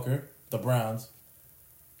P.J. Walker, the Browns,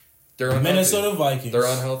 the Minnesota Vikings. They're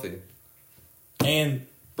unhealthy. And...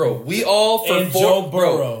 Bro, we all Joe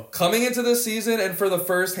Burrow. Coming into this season and for the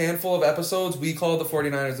first handful of episodes, we called the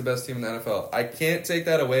 49ers the best team in the NFL. I can't take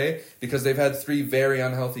that away because they've had 3 very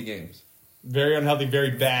unhealthy games. Very unhealthy,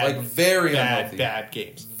 very bad. Like very unhealthy. Bad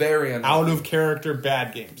games. Very unhealthy. Out of character,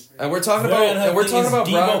 bad games. And we're talking about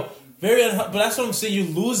Brock. Very unhealthy. But that's what I'm saying. You're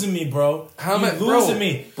losing me, bro. You're losing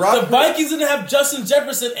me. The Vikings didn't have Justin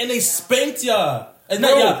Jefferson and they spanked y'all.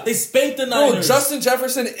 They spanked the Niners. Bro, Justin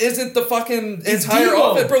Jefferson isn't the fucking entire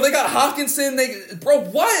offense. Bro, they got Hawkinson.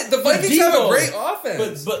 What? The Vikings have a great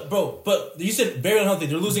offense. But you said very unhealthy.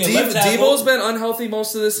 They're losing a left tackle. Debo's been unhealthy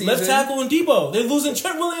most of the season. Left tackle and Debo. They're losing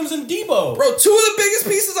Trent Williams and Debo. Bro, 2 of the biggest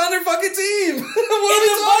pieces on their fucking team. What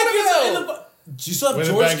are we talking about? You still have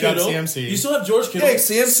George Kittle. You still have George Kittle. Yeah,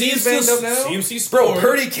 CMC's banged up now. CMC scored. Bro,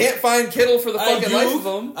 Purdy can't find Kittle for the fucking life of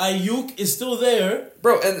him. Ayuk is still there.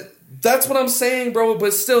 Bro, and... That's what I'm saying, bro,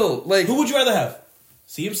 but still, like... Who would you rather have?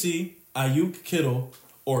 CMC, Ayuk, Kittle,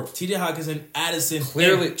 or TJ Hawkinson, Addison,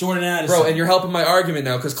 clearly, Jordan Addison? Bro, and you're helping my argument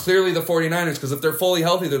now, because clearly the 49ers, because if they're fully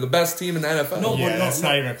healthy, they're the best team in the NFL. That's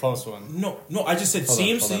not even a close one. No, I just said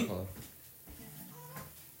CMC. Hold on.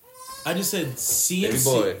 I just said CMC. Baby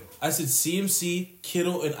boy. I said CMC,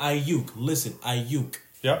 Kittle, and Ayuk. Listen, Ayuk.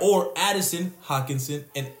 Yep. Or Addison, Hawkinson,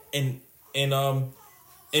 and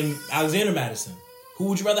Alexander Madison. Who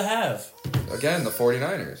would you rather have? Again, the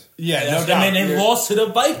 49ers. Yeah, no doubt. And they lost to the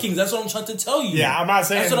Vikings. That's what I'm trying to tell you. Yeah, I'm not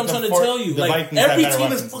saying that's what I'm trying to tell you. Like, every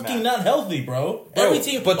team is fucking not healthy, bro. Every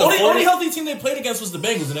team. But the only healthy team they played against was the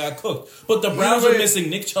Bengals, and they got cooked. But the Browns are missing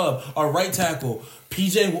Nick Chubb, our right tackle,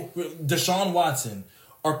 Deshaun Watson,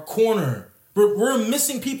 our corner. We're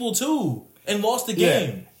missing people too, and lost the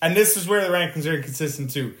game. And this is where the rankings are inconsistent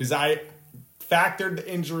too, because I factored the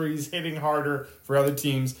injuries hitting harder for other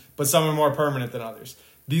teams, but some are more permanent than others.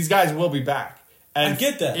 These guys will be back. And I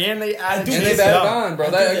get that. And they added Chase Young. And they've added on, bro.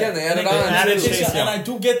 They added on. And I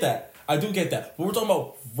do get that. But we're talking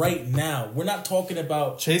about right now. We're not talking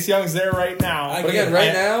about... Chase Young's there right now. But again,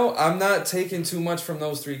 now, I'm not taking too much from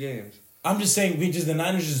those 3 games. I'm just saying, the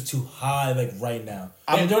Niners is too high, like, right now.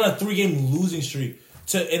 They're on a 3-game losing streak.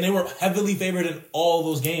 And they were heavily favored in all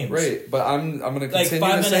those games. Right, but I'm going to continue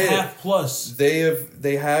like to say 5.5 plus.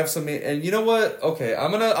 They have some, and you know what? Okay,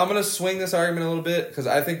 I'm gonna swing this argument a little bit because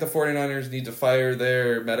I think the 49ers need to fire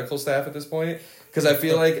their medical staff at this point because I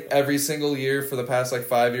feel like every single year for the past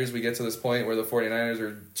 5 years we get to this point where the 49ers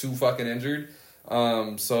are too fucking injured.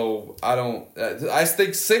 So I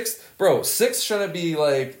think 6 shouldn't be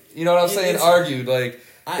you know what I'm saying? Argued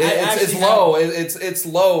it's low. It's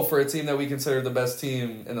low for a team that we consider the best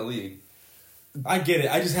team in the league. I get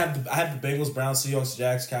it. I have the Bengals, Browns, Seahawks,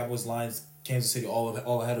 Jags, Cowboys, Lions, Kansas City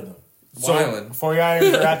all ahead of them. So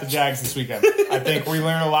 49ers are at the Jags this weekend. I think we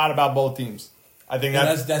learn a lot about both teams. I think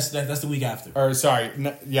that's the week after. Or sorry,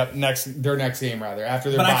 their next game rather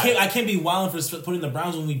after their. But bye. I can't be wilding for putting the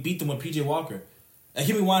Browns when we beat them with PJ Walker. I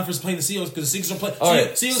can't be wilding for playing the Seahawks because the Seahawks are playing.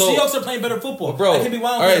 Seahawks are playing better football. Bro, I can't be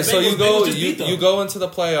wilding. All right, so you go into the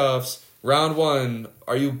playoffs round one,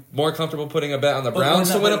 are you more comfortable putting a bet on the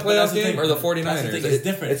Browns to win a playoff game or the 49ers? It's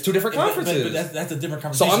different. It's two different conferences. But that's a different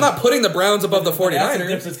conversation. So I'm not putting the Browns above the 49ers. That's a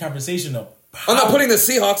different conversation, though. I'm not putting the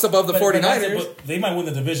Seahawks above the 49ers. But they might win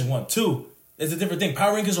the division 1. 2, it's a different thing.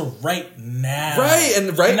 Power rankings are right now. Right,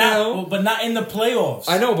 and now. But not in the playoffs.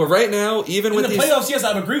 I know, but right now, even with the playoffs, yes,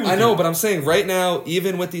 I agree with you. I know, but I'm saying right now,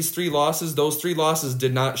 even with these 3 losses, those 3 losses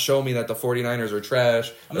did not show me that the 49ers are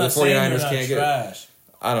trash. I'm not saying they're not trash.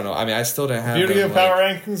 I don't know. I mean, I still didn't have beauty of power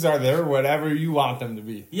rankings are there whatever you want them to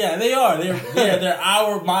be. Yeah, they are.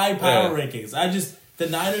 They're my power rankings. The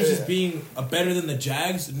Niners just being better than the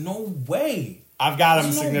Jags. No way. I've got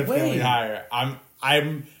them significantly higher. I'm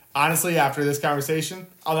honestly, after this conversation,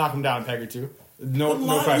 I'll knock them down a peg or two. No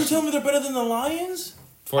question. You telling me they're better than the Lions?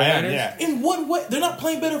 49ers? Yeah. In what way? They're not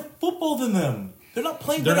playing better football than them. They're not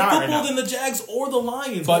playing better football than the Jags or the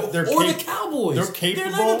Lions but the Cowboys. They're capable.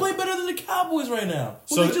 They're not going to play better than the Cowboys right now.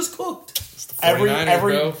 So they just cooked. Every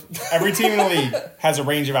team in the league has a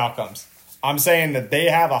range of outcomes. I'm saying that they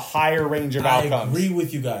have a higher range of outcomes. I agree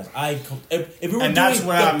with you guys. If we were doing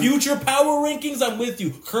the future power rankings, I'm with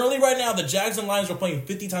you. Currently, right now, the Jags and Lions are playing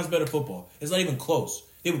 50 times better football. It's not even close.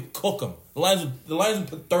 They would cook them. The Lions would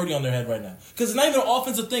put 30 on their head right now. Because it's not even an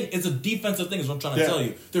offensive thing. It's a defensive thing is what I'm trying to tell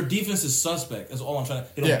you. Their defense is suspect. That's all I'm trying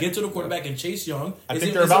to... They don't get to the quarterback and Chase Young. I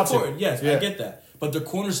think they're about to. Yes, I get that. But their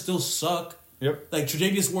corners still suck. Yep. Like,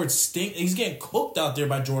 Tre'Davious Ward stink. He's getting cooked out there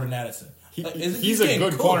by Jordan Addison. He's a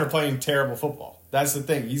good corner playing terrible football. That's the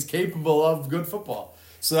thing. He's capable of good football.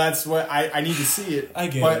 So that's what I need to see it. I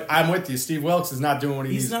get but I'm with you. Steve Wilkes is not doing what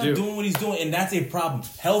he needs to do. He's not doing what he's doing, and that's a problem.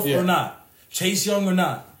 Health or not. Chase Young or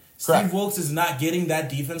not. Correct. Steve Wilkes is not getting that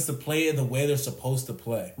defense to play it the way they're supposed to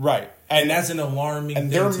play. Right. And that's an alarming thing.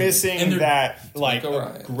 And they're missing that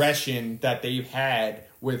aggression that they've had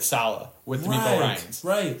with Salah, with D'Amico Ryans.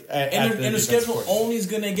 Right. And their schedule only is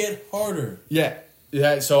going to get harder. Yeah.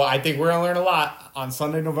 Yeah, so I think we're going to learn a lot on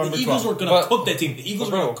Sunday, November 12th. The Eagles are going to cook that team. The Eagles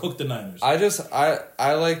are going to cook the Niners.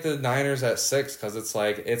 I like the Niners at 6 because it's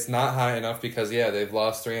like, it's not high enough because, they've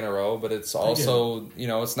lost 3 in a row, but it's also,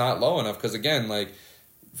 it's not low enough because, again, like,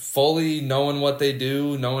 fully knowing what they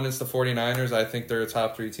do, knowing it's the 49ers, I think they're a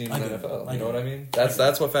top 3 team in the NFL. You know what I mean?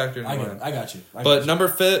 That's what factored in mind. I got you. But number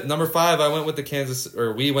 5, we went with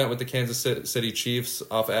the Kansas City Chiefs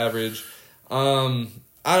off average.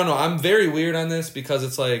 I don't know. I'm very weird on this because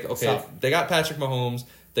it's like, okay, they got Patrick Mahomes.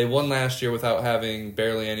 They won last year without having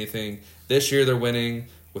barely anything. This year they're winning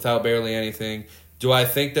without barely anything. Do I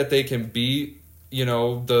think that they can beat,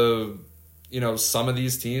 some of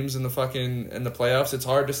these teams in the playoffs? It's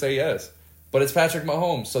hard to say yes. But it's Patrick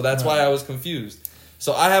Mahomes, so that's why I was confused.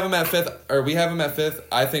 So I have him at 5th, or we have him at 5th.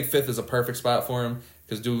 I think 5th is a perfect spot for him.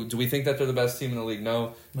 Because do we think that they're the best team in the league?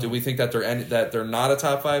 No. Do we think that they're not a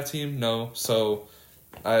top 5 team? No. So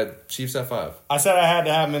Chiefs at 5. I said I had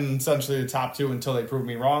to have them in essentially the top 2 until they proved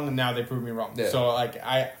me wrong, and now they proved me wrong. Yeah. So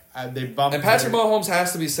they bumped. And Patrick Mahomes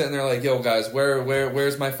has to be sitting there like, yo guys,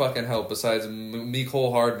 where's my fucking help besides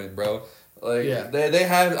Mecole Hardman, bro? Like they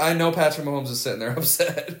have. I know Patrick Mahomes is sitting there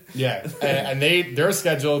upset. Yeah, and their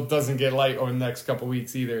schedule doesn't get light over the next couple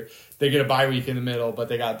weeks either. They get a bye week in the middle, but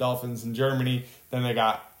they got Dolphins in Germany. Then they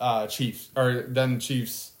got Chiefs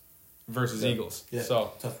versus Eagles. Yeah,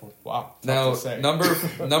 so tough one. Wow. Now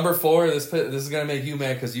number 4. This is gonna make you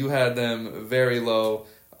mad because you had them very low.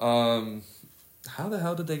 How the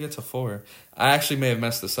hell did they get to 4? I actually may have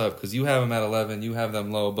messed this up because you have them at 11. You have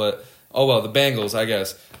them low, but oh well. The Bengals, I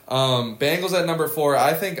guess. Bengals at number 4.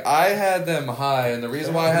 I think I had them high, and the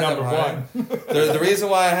reason why I had them high, the reason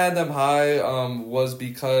why I had them high, was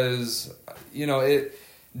because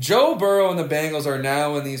Joe Burrow and the Bengals are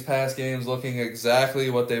now in these past games looking exactly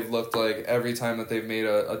what they've looked like every time that they've made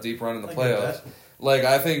a deep run in the playoffs. Like,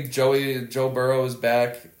 I think Joe Burrow is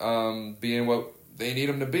back being what they need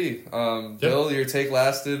him to be. Bill, your take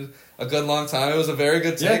lasted a good long time. It was a very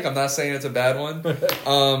good take. I'm not saying it's a bad one.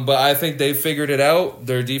 But I think they figured it out.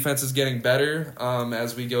 Their defense is getting better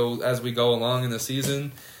as we go along in the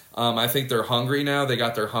season. I think they're hungry now. They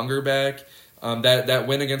got their hunger back. That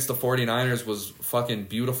win against the 49ers was fucking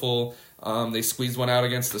beautiful. They squeezed one out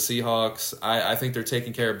against the Seahawks. I think they're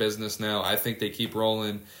taking care of business now. I think they keep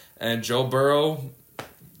rolling. And Joe Burrow,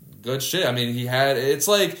 good shit. I mean, it's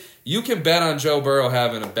like you can bet on Joe Burrow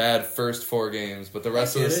having a bad first 4 games, but the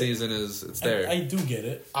rest of the season it's there. I do get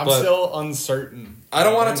it. I'm still uncertain. I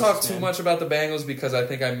don't want to talk too much about the Bengals because I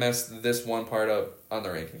think I messed this one part up on the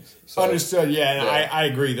rankings. So, understood, I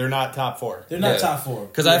agree. They're not top 4. They're not top 4.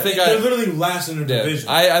 Because I think they're literally last in their division.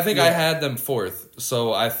 I think I had them 4th,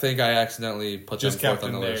 so I think I accidentally put them 4th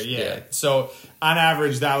on the list. Yeah. So on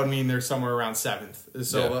average, that would mean they're somewhere around 7th.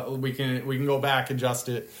 So we can go back, adjust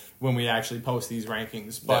it. when we actually post these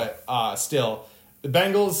rankings. But still, the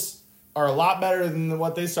Bengals are a lot better than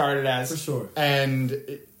what they started as. For sure.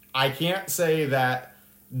 And I can't say that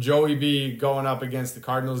Joey B going up against the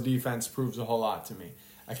Cardinals defense proves a whole lot to me.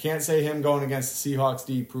 I can't say him going against the Seahawks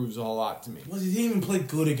D proves a whole lot to me. Well, he didn't even play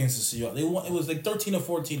good against the Seahawks. They won, it was like 13 or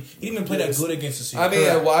 14. He didn't even play that good against the Seahawks. I mean,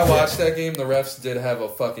 I watched that game. The refs did have a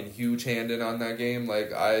fucking huge hand in on that game.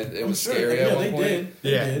 Like, it was scary at one point.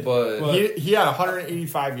 They did. But he had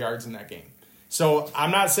 185 yards in that game. So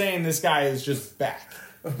I'm not saying this guy is just back.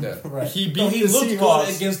 Yeah. Right. He beat he the looked Seahawks.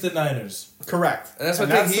 good against the Niners. Correct. And that's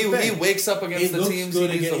what he wakes up against the teams he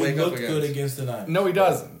needs to wake up against. He looked good against the Niners. No, he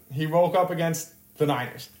doesn't. He woke up against the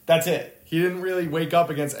Niners. That's it. He didn't really wake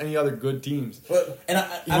up against any other good teams. But, and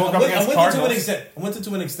I went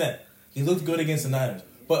to an extent. He looked good against the Niners.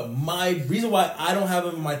 But my reason why I don't have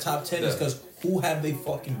him in my top 10 is because who have they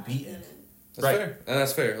fucking beaten? That's fair. And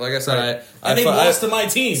that's fair. Like I said, they lost to my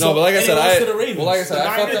team. No, but like I said, I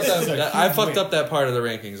I fucked up that part of the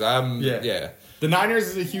rankings. The Niners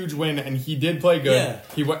is a huge win, and he did play good.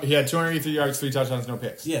 Yeah. He had 283 yards, 3 touchdowns, no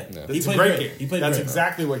picks. Yeah. It's a great game. He played That's great.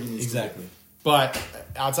 exactly what he needs Exactly. to do. But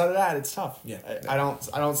outside of that, it's tough. Yeah. I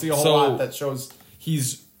don't see a whole lot that shows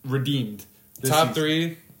he's redeemed. Top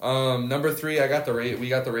season. 3. Number 3, we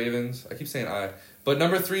got the Ravens. I keep saying but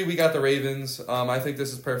number 3, we got the Ravens. I think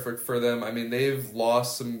this is perfect for them. I mean, they've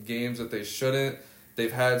lost some games that they shouldn't.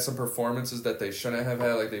 They've had some performances that they shouldn't have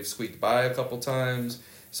had. Like, they've squeaked by a couple times.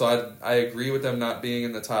 So I agree with them not being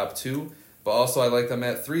in the top 2. But also I like them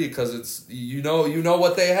at 3 because it's you know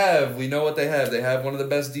what they have. We know what they have. They have one of the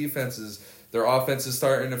best defenses. Their offense is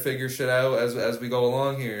starting to figure shit out as we go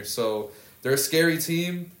along here. So they're a scary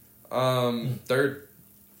team. They're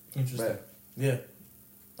interesting. Yeah,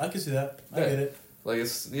 I can see that. I get it. Like,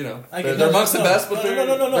 it's they're amongst the best, but they're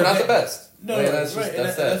not the best. No, like, that's right.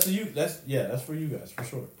 That's for you. That's for you guys for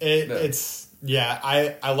sure.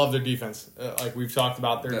 I love their defense. Like we've talked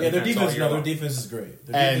about their defense. Their defense is great.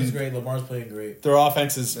 Their defense is great. Lamar's playing great. Their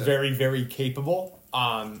offense is very, very capable.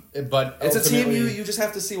 But it's a team you just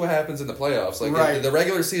have to see what happens in the playoffs. Like the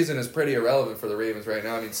regular season is pretty irrelevant for the Ravens right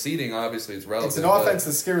now. I mean, seeding obviously is relevant. It's an offense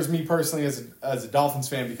that scares me personally as a Dolphins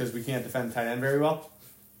fan because we can't defend tight end very well.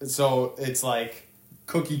 So it's like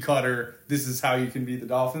cookie cutter. This is how you can beat the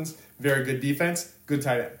Dolphins. Very good defense, good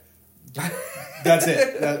tight end. That's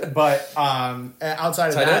it. But outside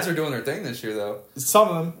of that, tight ends are doing their thing this year, though. Some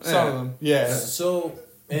of them, yeah. So,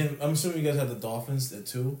 and I'm assuming you guys have the Dolphins at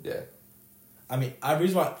 2. Yeah. I mean, the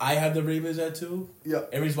reason why I have the Ravens at 2, yeah, and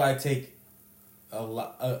the reason why I take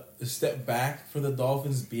a step back for the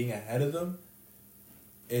Dolphins being ahead of them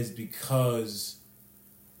is because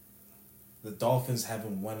the Dolphins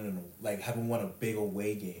haven't won a big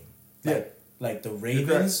away game. Like the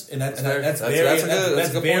Ravens, and that's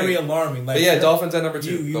very alarming. Like, but yeah, Dolphins at number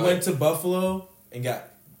 2. You went to Buffalo and got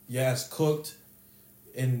your ass cooked,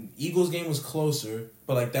 and Eagles game was closer,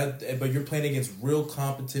 but like that. But you're playing against real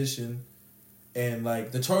competition, and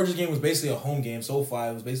like the Chargers game was basically a home game.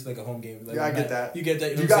 SoFi was basically like a home game. Like, I get that. You get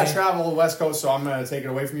that. You got to travel the West Coast, so I'm gonna take it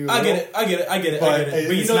away from you. I get it. But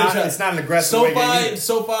it's not an aggressive way.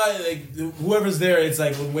 SoFi, like whoever's there, it's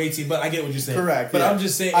like way team. But I get what you're saying. Correct. But I'm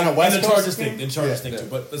just saying, on a West and the Coast Chargers thing, too.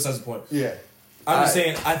 But that's the point. Yeah. I'm just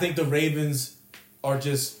saying. I think the Ravens are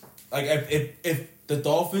just like if the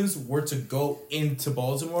Dolphins were to go into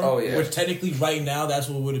Baltimore, which technically right now that's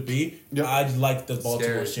what would it be. Yep. I'd like the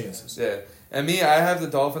Baltimore's chances. Yeah. And me, I have the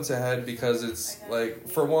Dolphins ahead because it's, like,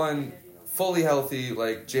 for one, fully healthy.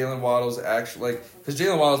 Like, Jalen Waddle's actually, like, because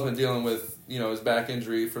Jalen Waddle's been dealing with, his back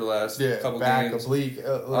injury for the last couple games. Oblique.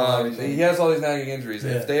 He has all these nagging injuries.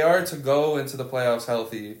 Yeah. If they are to go into the playoffs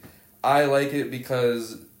healthy, I like it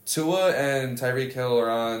because Tua and Tyreek Hill are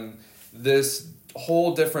on this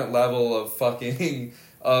whole different level of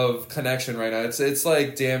of connection right now. It's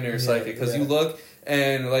like damn near psychic because you look.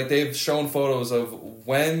 And, like, they've shown photos of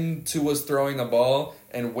when Tua's throwing the ball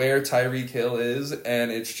and where Tyreek Hill is,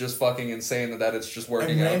 and it's just fucking insane that it's just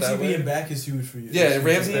working out that way. And Ramsey being back is huge for you. Yeah,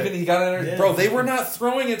 Ramsey he got in there. Bro, they were not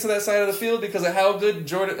throwing it to that side of the field because of how good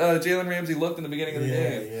Jalen Ramsey looked in the beginning of the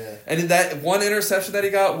game. Yeah. And in that one interception that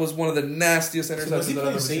he got was one of the nastiest interceptions was he I've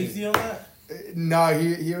ever seen. Safety on that? No,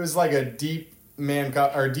 he was like a deep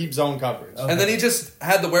deep zone coverage. Okay. And then he just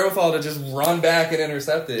had the wherewithal to just run back and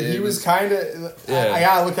intercept it. He was kind of... I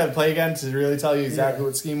gotta look at the play again to really tell you exactly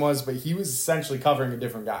what scheme was, but he was essentially covering a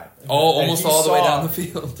different guy. Almost all the way down the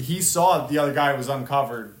field. He saw the other guy was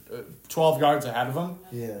uncovered 12 yards ahead of him.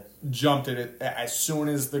 Yeah. Jumped it as soon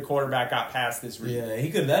as the quarterback got past this read. Yeah,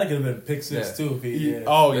 that could have been pick six too.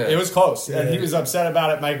 It was close. Yeah. And he was upset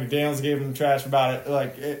about it. Mike McDaniels gave him trash about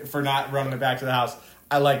it, for not running it back to the house.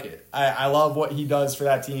 I like it. I love what he does for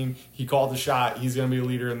that team. He called the shot. He's going to be a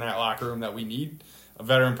leader in that locker room that we need, a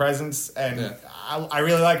veteran presence. And I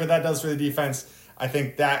really like what that does for the defense. I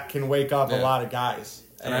think that can wake up a lot of guys.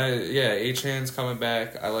 And Achan's coming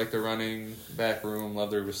back. I like the running back room.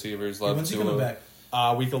 Love the receivers. Love when's he coming back?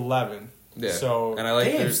 Week 11. Yeah. So and I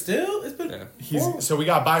like still it's been so we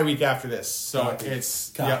got bye week after this. So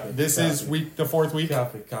this is the fourth week.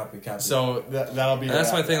 Copy. So that'll be. And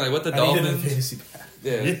that's my thing. Like with the Dolphins.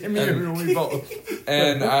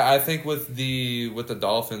 And I think with the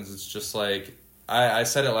Dolphins, it's just like I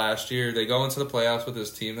said it last year. They go into the playoffs with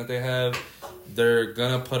this team that they have. They're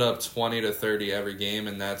gonna put up 20 to 30 every game,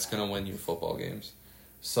 and that's gonna win you football games.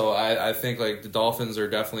 So I think like the Dolphins are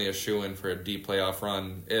definitely a shoo-in for a deep playoff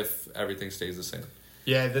run if everything stays the same.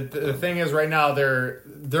 Yeah, the thing is right now they're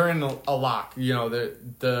in a lock. You know,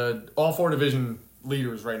 the all 4 division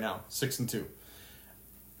leaders right now 6-2.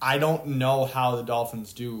 I don't know how the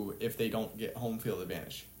Dolphins do if they don't get home field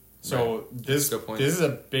advantage. So this is a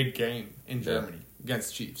big game in Germany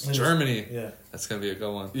against Chiefs. Germany, that's gonna be a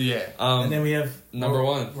good one. Yeah, and then we have number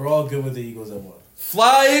 1. We're all good with the Eagles at 1.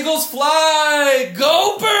 Fly, Eagles, fly!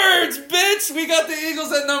 Go Birds, bitch! We got the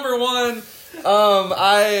Eagles at number 1.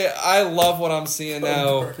 I love what I'm seeing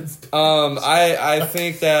now. I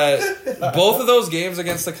think that both of those games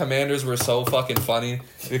against the Commanders were so fucking funny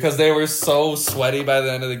because they were so sweaty by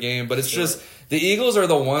the end of the game. But it's just the Eagles are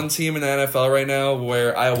the one team in the NFL right now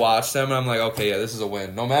where I watch them and I'm like, okay, yeah, this is a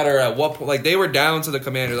win. No matter at what point, like they were down to the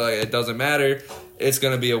Commanders, like it doesn't matter. It's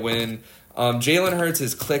gonna be a win. Jalen Hurts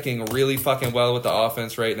is clicking really fucking well with the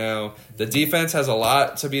offense right now. The defense has a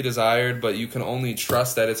lot to be desired, but you can only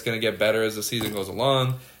trust that it's going to get better as the season goes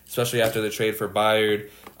along, especially after the trade for Byard.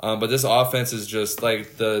 But this offense is just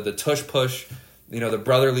like the tush push, you know, the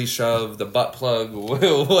brotherly shove, the butt plug,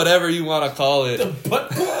 whatever you want to call it. The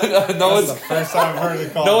butt plug? No one's the first time I've heard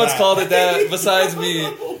it called. No one's called it that besides me.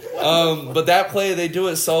 But that play, they do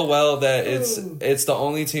it so well that it's the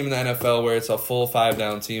only team in the NFL where it's a full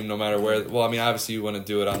 5-down team no matter where. Well, I mean, obviously you want to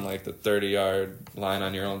do it on like the 30-yard line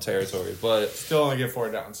on your own territory, but still only get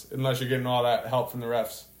 4 downs unless you're getting all that help from the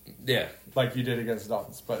refs. Yeah. Like you did against the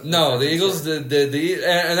Dolphins. But no, the Eagles did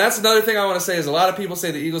and that's another thing I want to say is a lot of people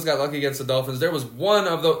say the Eagles got lucky against the Dolphins. There was one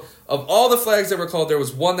of all the flags that were called, there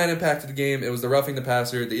was one that impacted the game. It was the roughing the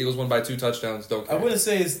passer. The Eagles won by 2 touchdowns. Don't care. I wouldn't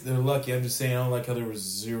say they're lucky. I'm just saying I don't like how there was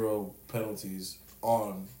 0 penalties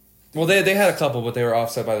on. Well, they had a couple, but they were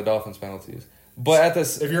offset by the Dolphins penalties. But at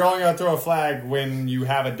this, if you're only going to throw a flag when you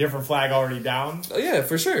have a different flag already down, yeah,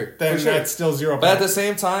 for sure, then that's still 0. But at the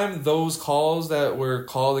same time, those calls that were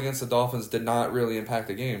called against the Dolphins did not really impact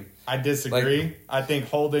the game. I disagree. I think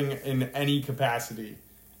holding in any capacity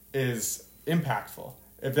is impactful.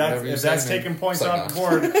 If that's taking points off the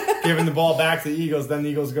board, giving the ball back to the Eagles, then the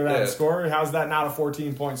Eagles go down and score. How's that not a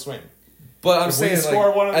 14-point swing? But I'm saying,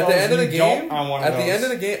 like, at the end of the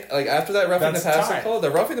game, like after that roughing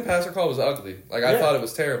the passer call was ugly. Like I thought it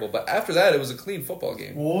was terrible, but after that, it was a clean football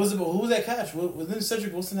game. Well, what was it? Who was that catch? Didn't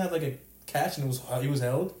Cedric Wilson have like a catch and he was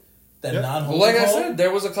held? That non-holding like call? I said,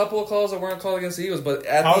 there was a couple of calls that weren't called against the Eagles, but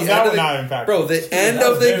at the end of the end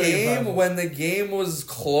of the game, when the game was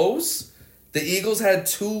close. The Eagles had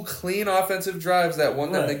 2 clean offensive drives that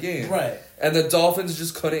won them the game. Right. And the Dolphins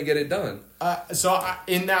just couldn't get it done.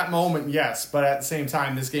 In that moment, yes. But at the same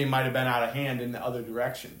time, this game might have been out of hand in the other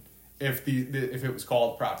direction if it was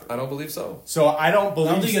called properly. I don't believe so. So I don't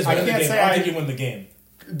believe... I think you win the game.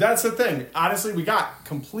 That's the thing. Honestly, we got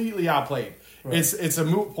completely outplayed. Right. It's a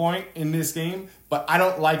moot point in this game, but I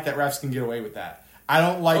don't like that refs can get away with that. I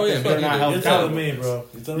don't like that they're not held accountable. You're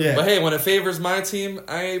telling me, bro. But hey, when it favors my team,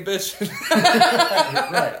 I ain't bitching.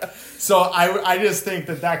 Right. So I just think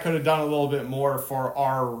that could have done a little bit more for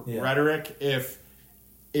our rhetoric if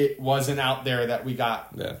it wasn't out there that we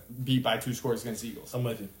got beat by 2 scores against the Eagles. I'm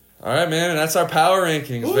with you. All right, man. And that's our power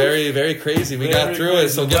rankings. Ooh. Very, very crazy. We got through it.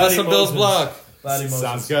 So give us some Bills block.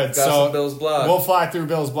 Sounds good. Got some Bills block. We'll fly through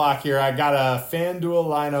Bills block here. I got a FanDuel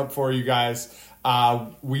lineup for you guys.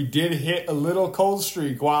 We did hit a little cold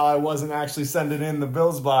streak while I wasn't actually sending in the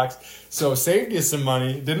Bills box. So saved you some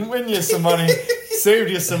money. Didn't win you some money. Saved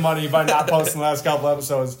you some money by not posting the last couple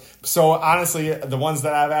episodes. So honestly, the ones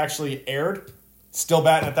that I've actually aired, still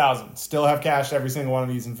batting 1,000. Still have cashed every single one of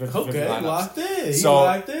these in 50-50 lineups. Locked in. So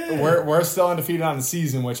locked in. We're still undefeated on the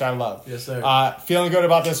season, which I love. Yes, sir. Feeling good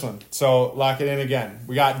about this one. So lock it in again.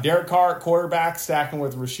 We got Derek Carr at quarterback stacking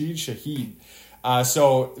with Rashid Shaheed.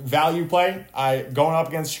 So value play, going up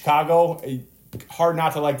against Chicago, hard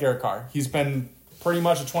not to like Derek Carr. He's been pretty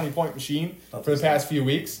much a 20-point machine for the past few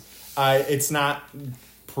weeks. It's not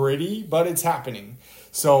pretty, but it's happening.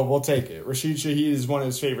 So we'll take it. Rashid Shaheed is one of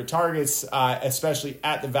his favorite targets, especially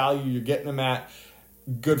at the value you're getting him at.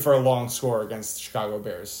 Good for a long score against the Chicago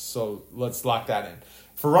Bears. So let's lock that in.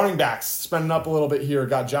 For running backs, spending up a little bit here,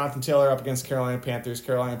 got Jonathan Taylor up against Carolina Panthers.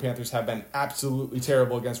 Carolina Panthers have been absolutely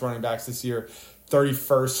terrible against running backs this year.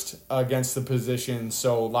 31st against the position,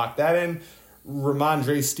 so lock that in.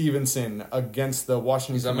 Ramondre Stevenson against the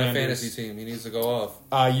Washington He's on Commanders. my fantasy team. He needs to go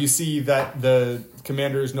off. You see that the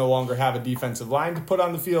Commanders no longer have a defensive line to put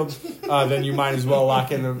on the field. Then you might as well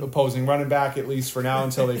lock in the opposing running back, at least for now,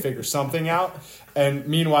 until they figure something out. And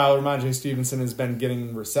meanwhile, Ramondre Stevenson has been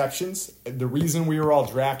getting receptions. The reason we were all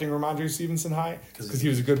drafting Ramondre Stevenson high is because he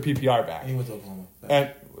was a good PPR back. He went to Oklahoma.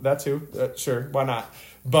 And that too. Sure, why not?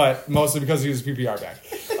 But mostly because he was a PPR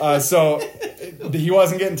back. So he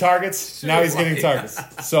wasn't getting targets. Now he's getting targets.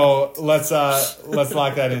 So let's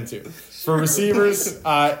lock that in too. For receivers,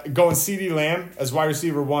 going CeeDee Lamb as wide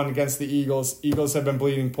receiver 1 against the Eagles. Eagles have been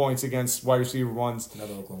bleeding points against wide receiver 1s.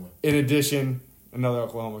 Another Oklahoma. In addition, another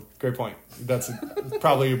Oklahoma. Great point. That's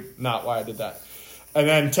probably not why I did that. And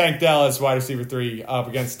then Tank Dell as wide receiver 3 up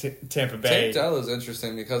against Tampa Bay. Tank Dell is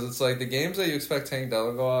interesting because it's like the games that you expect Tank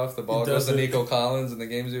Dell to go off, the ball goes to Nico Collins, and the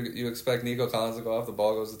games you expect Nico Collins to go off, the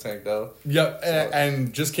ball goes to Tank Dell. Yep,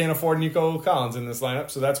 and just can't afford Nico Collins in this lineup,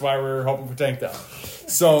 so that's why we're hoping for Tank Dell.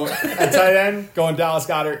 So at tight end, going Dallas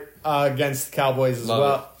Goedert against the Cowboys as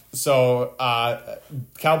well. So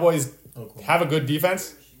Cowboys have a good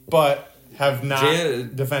defense, but have not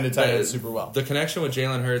defended tight ends super well. The connection with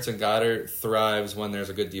Jalen Hurts and Goddard thrives when there's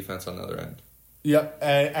a good defense on the other end. Yep,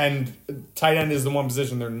 and tight end is the one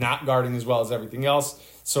position they're not guarding as well as everything else,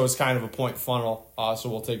 so it's kind of a point funnel. So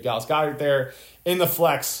we'll take Dallas Goedert there. In the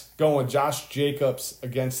flex, going with Josh Jacobs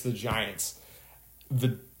against the Giants.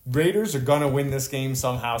 The Raiders are going to win this game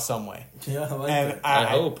somehow, some way. Yeah, I like and that. I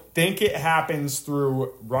hope. think it happens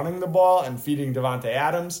through running the ball and feeding Devontae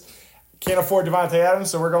Adams. Can't afford Devontae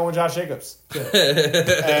Adams, so we're going with Josh Jacobs.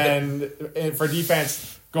 And for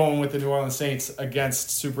defense, going with the New Orleans Saints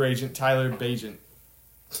against super agent Tyler Bagent.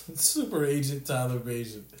 Super agent Tyler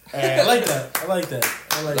Bagent. I like that.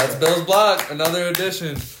 That's Bill's block. Another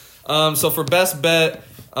addition. So for best bet,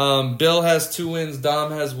 Bill has 2 wins.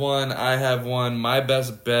 Dom has 1. I have 1. My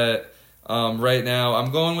best bet right now,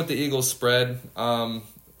 I'm going with the Eagles spread.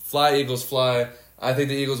 Fly, Eagles, fly. I think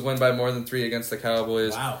the Eagles win by more than 3 against the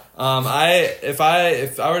Cowboys. Wow. If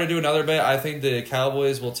I were to do another bet, I think the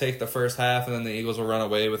Cowboys will take the first half and then the Eagles will run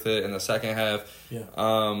away with it in the second half. Yeah.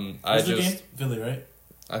 What's the game? Philly, right?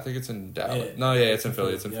 I think it's in Dallas. Yeah. No, yeah, it's in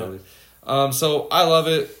Philly. It's in Philly. So I love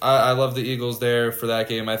it. I love the Eagles there for that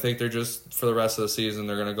game. I think they're just, for the rest of the season,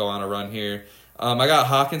 they're going to go on a run here. I got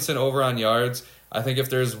Hawkinson over on yards. I think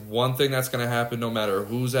if there's one thing that's going to happen, no matter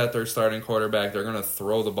who's at their starting quarterback, they're going to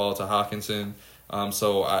throw the ball to Hawkinson.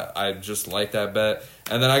 So I just like that bet.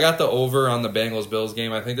 And then I got the over on the Bengals-Bills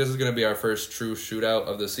game. I think this is going to be our first true shootout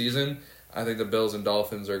of the season. I think the Bills and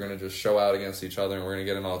Dolphins are going to just show out against each other, and we're going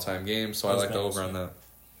to get an all-time game. So I like the over on that.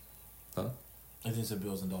 Huh? I think it's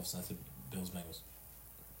Bills and Dolphins. I said Bills Bengals.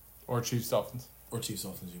 Or Chiefs Dolphins. Or Chiefs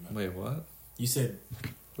Dolphins, you meant. Wait, what? You said...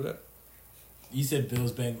 Who that? You said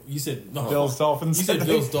Bills Bengals. You said... No. Bills Dolphins. You said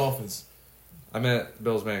Bills Dolphins. I meant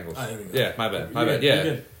Bills-Bengals. There we go. Yeah, my bad. My You're bad. good. Yeah. You're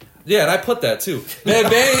good. Yeah, and I put that too. Man,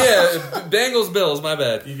 Bengals, Bills, my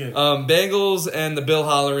bad. You good. Bengals and the Bill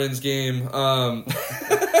Hollerins game. I'm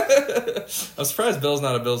surprised Bill's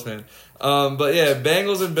not a Bills fan. But yeah,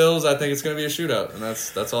 Bengals and Bills, I think it's going to be a shootout, and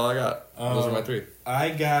that's all I got. Those are my 3. I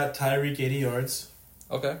got Tyreek 80 yards.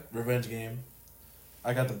 Okay. Revenge game.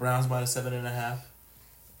 I got the Browns minus 7.5.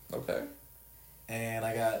 Okay. And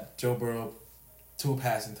I got Joe Burrow 2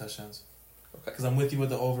 passing touchdowns. Okay. Because I'm with you with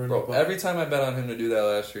the over. Bro, every time I bet on him to do that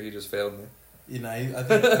last year, he just failed me. You know, I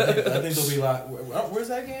think there'll be a lot. Where's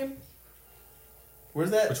that game?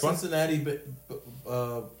 Where's that? Which one? Cincinnati.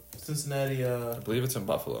 Cincinnati. I believe it's in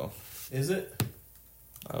Buffalo. Is it?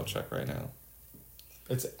 I'll check right now.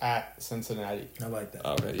 It's at Cincinnati. I like that.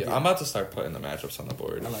 Okay, yeah. I'm about to start putting the matchups on the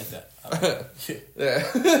board. I like that. Yeah.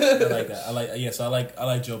 I like that. So I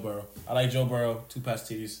like Joe Burrow. I like Joe Burrow. 2 pass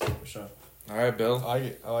TDs for sure. All right, Bill.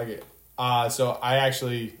 I like it. So I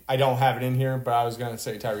don't have it in here, but I was gonna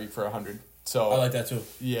say Tyreek for 100. So I like that too.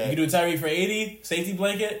 Yeah. You can do Tyreek for 80, safety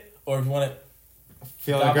blanket, or if you want it,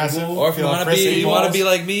 feeling aggressive, Or if you want to be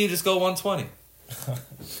like me, just go 120.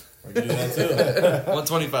 we can do that too.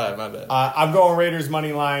 125, my bad. I'm going Raiders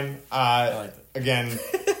money line. I like that. Again,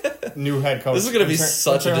 new head coach. This is going to be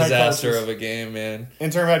such a interim head disaster coaches. of a game, man.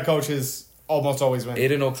 Interim head coaches almost always win.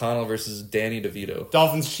 Aiden O'Connell versus Danny DeVito.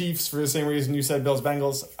 Dolphins Chiefs for the same reason you said Bills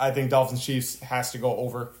Bengals. I think Dolphins Chiefs has to go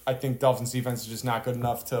over. I think Dolphins defense is just not good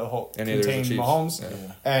enough to contain Mahomes,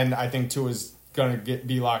 and I think Tua is going to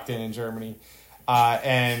be locked in Germany.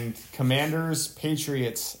 And Commanders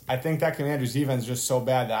Patriots. I think that Commanders defense is just so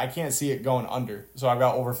bad that I can't see it going under. So I've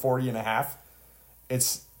got over 40.5.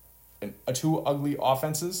 It's two ugly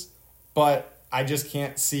offenses, but I just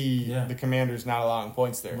can't see the Commanders not allowing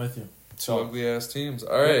points there. I'm with you. Two ugly-ass teams.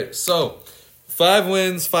 All right, so 5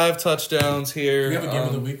 wins, 5 touchdowns here. Do we have a game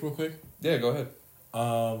of the week real quick? Yeah, go ahead.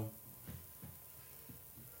 But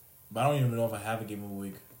I don't even know if I have a game of the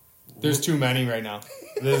week. There's too many right now.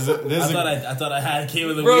 I thought I had a game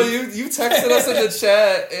of the Bro, week. you texted us in the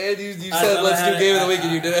chat and you said let's do game of the week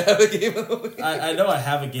and you didn't have a game of the week. I know I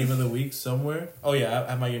have a game of the week somewhere. Oh yeah, I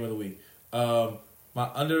have my game of the week. My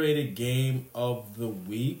underrated game of the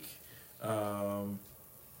week. I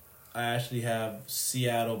actually have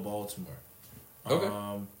Seattle Baltimore. Okay.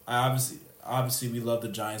 Obviously we love the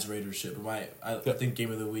Giants Raiders shit, but I think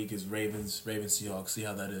game of the week is Ravens Seahawks. See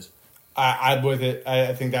how that is. I'm with it.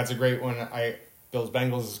 I think that's a great one. Bills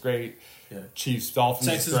Bengals is great. Yeah. Chiefs Dolphins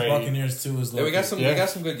Texas is great. Buccaneers too is. Yeah, we got some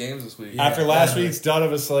good games this week. After last week's dud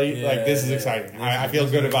of a slate, this is exciting. I feel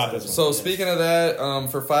good about this one. So speaking of that,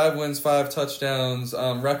 for 5 wins, 5 touchdowns,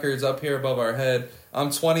 records up here above our head. I'm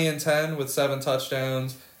 20-10 with 7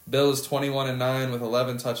 touchdowns. Bill is 21-9 with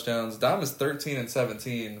 11 touchdowns. Dom is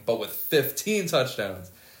 13-17, but with 15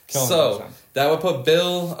 touchdowns. So that would put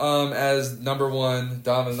Bill as number 1,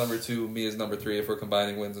 Dom is number 2, me as number 3 if we're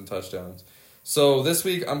combining wins and touchdowns. So this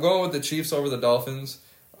week I'm going with the Chiefs over the Dolphins.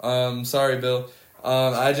 Sorry, Bill.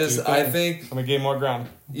 I think I'm gonna gain more ground.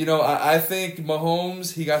 You know, I think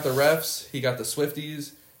Mahomes. He got the refs. He got the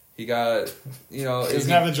Swifties. He got He's gonna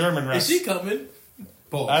have the German refs. Is she coming?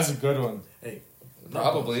 Both. That's a good one. Hey,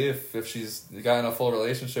 probably if she's gotten a full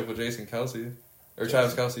relationship with Jason Kelsey or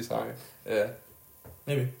Travis Kelsey. Sorry, yeah.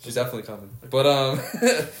 Maybe. She's definitely coming. But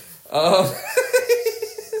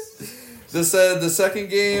the second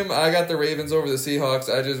game, I got the Ravens over the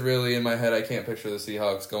Seahawks. I just really, in my head, I can't picture the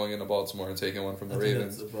Seahawks going into Baltimore and taking one from the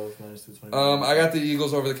Ravens. I got the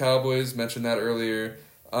Eagles over the Cowboys. Mentioned that earlier.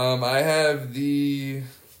 I have the...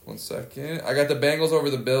 One second. I got the Bengals over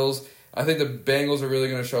the Bills. I think the Bengals are really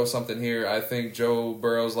going to show something here. I think Joe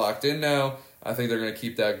Burrow's locked in now. I think they're going to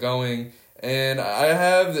keep that going. And I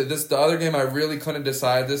have the other game. I really couldn't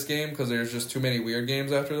decide this game because there's just too many weird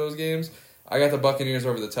games after those games. I got the Buccaneers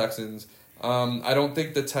over the Texans. I don't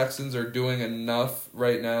think the Texans are doing enough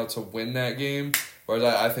right now to win that game. Whereas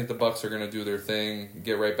I think the Bucs are going to do their thing,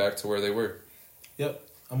 get right back to where they were. Yep,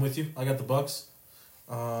 I'm with you. I got the Bucs.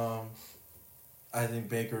 I think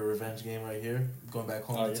Baker revenge game right here, going back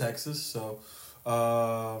home to Texas. So,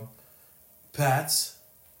 Pats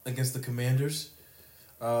against the Commanders.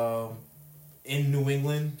 In New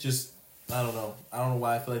England, just I don't know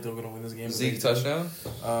why I feel like they're going to win this game. Zeke touchdown.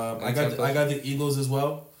 I got the Eagles as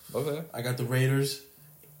well. Okay. I got the Raiders,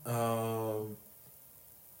 and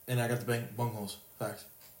I got the Bungholes. Facts.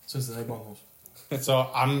 Cincinnati Bungholes. So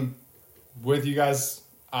I'm with you guys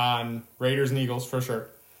on Raiders and Eagles for sure.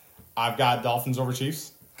 I've got Dolphins over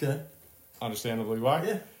Chiefs. Okay. Understandably why.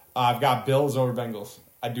 Yeah. I've got Bills over Bengals.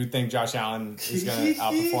 I do think Josh Allen is going to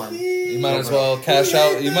outperform. You might as well cash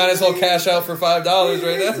out. You might as well cash out for $5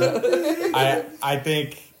 right now. I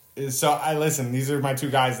think so. Listen. These are my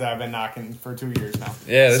 2 guys that I've been knocking for 2 years now.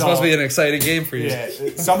 Yeah, this must be an exciting game for you. Yeah,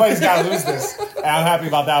 somebody's got to lose this, and I'm happy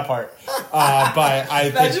about that part. But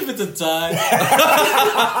imagine if it's a tie.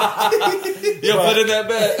 Put in that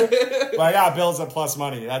bet. But I got Bills at plus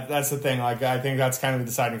money. That's the thing. Like I think that's kind of the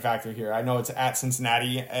deciding factor here. I know it's at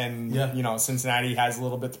Cincinnati, and Cincinnati has a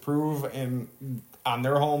little bit to prove on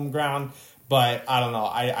their home ground. But I don't know.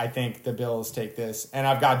 I think the Bills take this, and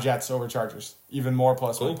I've got Jets over Chargers. Even more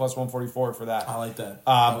plus 144 for that. I like that.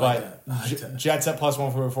 Jets at plus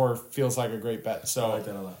 144 feels like a great bet. So I like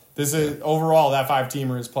that a lot. This is overall that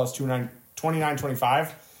 5-teamer is plus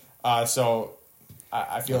 29.25. So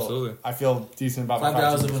I feel decent about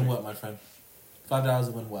 $5 to win what, my friend? $5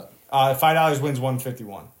 to win what? $5 wins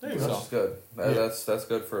 151. There you go. That's good. That's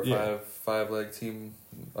good for a five leg team.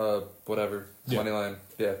 Whatever money line.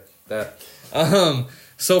 Yeah, that.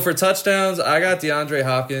 So for touchdowns, I got DeAndre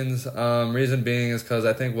Hopkins. Reason being is because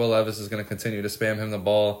I think Will Levis is going to continue to spam him the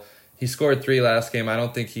ball. He scored 3 last game. I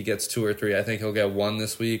don't think he gets 2 or 3. I think he'll get 1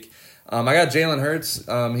 this week. I got Jalen Hurts.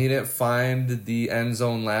 He didn't find the end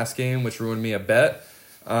zone last game, which ruined me a bet.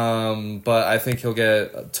 But I think he'll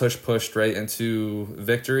get pushed right into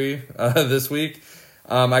victory this week.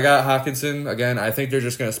 I got Hawkinson again. I think they're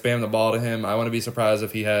just going to spam the ball to him. I wouldn't be surprised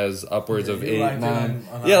if he has upwards of 8, 9.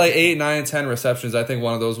 Yeah, like 8, 9, 10 receptions. I think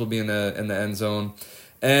one of those will be in the end zone.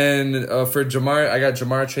 And for Jamar, I got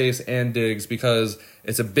Jamar Chase and Diggs because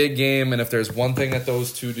it's a big game, and if there's one thing that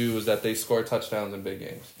those two do is that they score touchdowns in big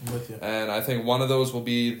games. I'm with you. And I think one of those will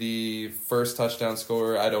be the first touchdown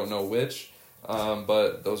scorer. I don't know which,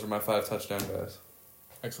 but those are my 5 touchdown guys.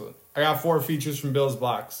 Excellent. I got 4 features from Bills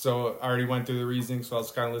blocks, so I already went through the reasoning, so I'll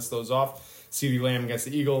just kind of list those off. CeeDee Lamb against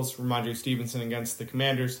the Eagles, Ramondre Stevenson against the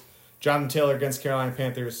Commanders, Jonathan Taylor against Carolina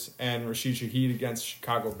Panthers, and Rashid Shaheed against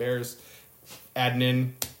Chicago Bears. Adding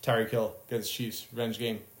in Tyreek Hill against Chiefs. Revenge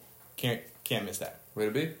game. Can't miss that. Way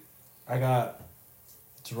to be. I got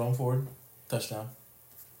Jerome Ford, touchdown.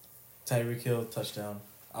 Tyreek Hill, touchdown.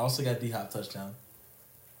 I also got D-Hop, touchdown.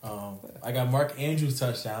 I got Mark Andrews,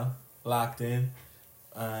 touchdown, locked in.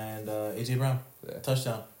 And A.J. Brown,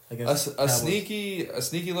 touchdown. Against a sneaky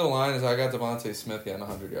little line is I got Devontae Smith getting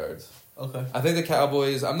 100 yards. Okay. I think the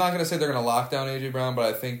Cowboys, I'm not going to say they're going to lock down A.J. Brown, but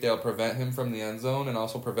I think they'll prevent him from the end zone and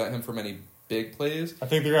also prevent him from any big plays. I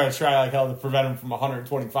think they're going to try like hell to prevent him from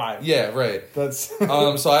 125. Yeah, right. That's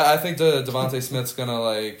so I think the Devontae Smith's going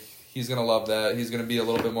to he's going to love that. He's going to be a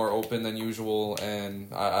little bit more open than usual,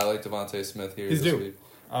 and I like Devontae Smith here this week.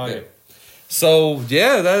 Yeah. So,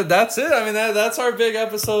 yeah, that's it. I mean, that's our big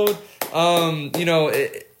episode.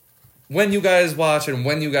 When you guys watch and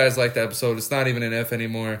when you guys like the episode, it's not even an if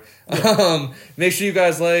anymore. Make sure you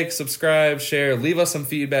guys like, subscribe, share, leave us some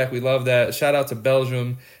feedback. We love that. Shout out to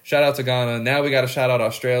Belgium. Shout out to Ghana. Now we got to shout out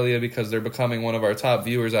Australia because they're becoming one of our top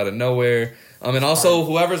viewers out of nowhere. And also,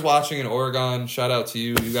 whoever's watching in Oregon, shout out to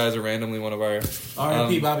you. You guys are randomly one of our...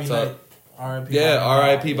 R.I.P. Bobby Knight. R.I.P. Yeah,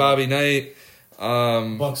 R.I.P. Bobby Knight.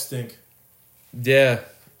 Bucks stink. Yeah,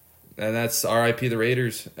 and that's R.I.P. the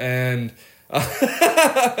Raiders. And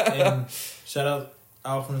shout out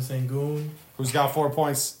Alfred Sengun, who's got 4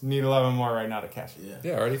 points. Need 11 more right now to catch it.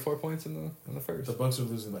 Yeah, already 4 points in the first. The Bucks are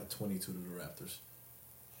losing like 22 to the Raptors.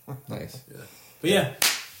 Nice. Yeah, but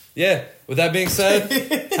yeah. With that being said,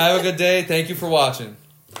 have a good day. Thank you for watching.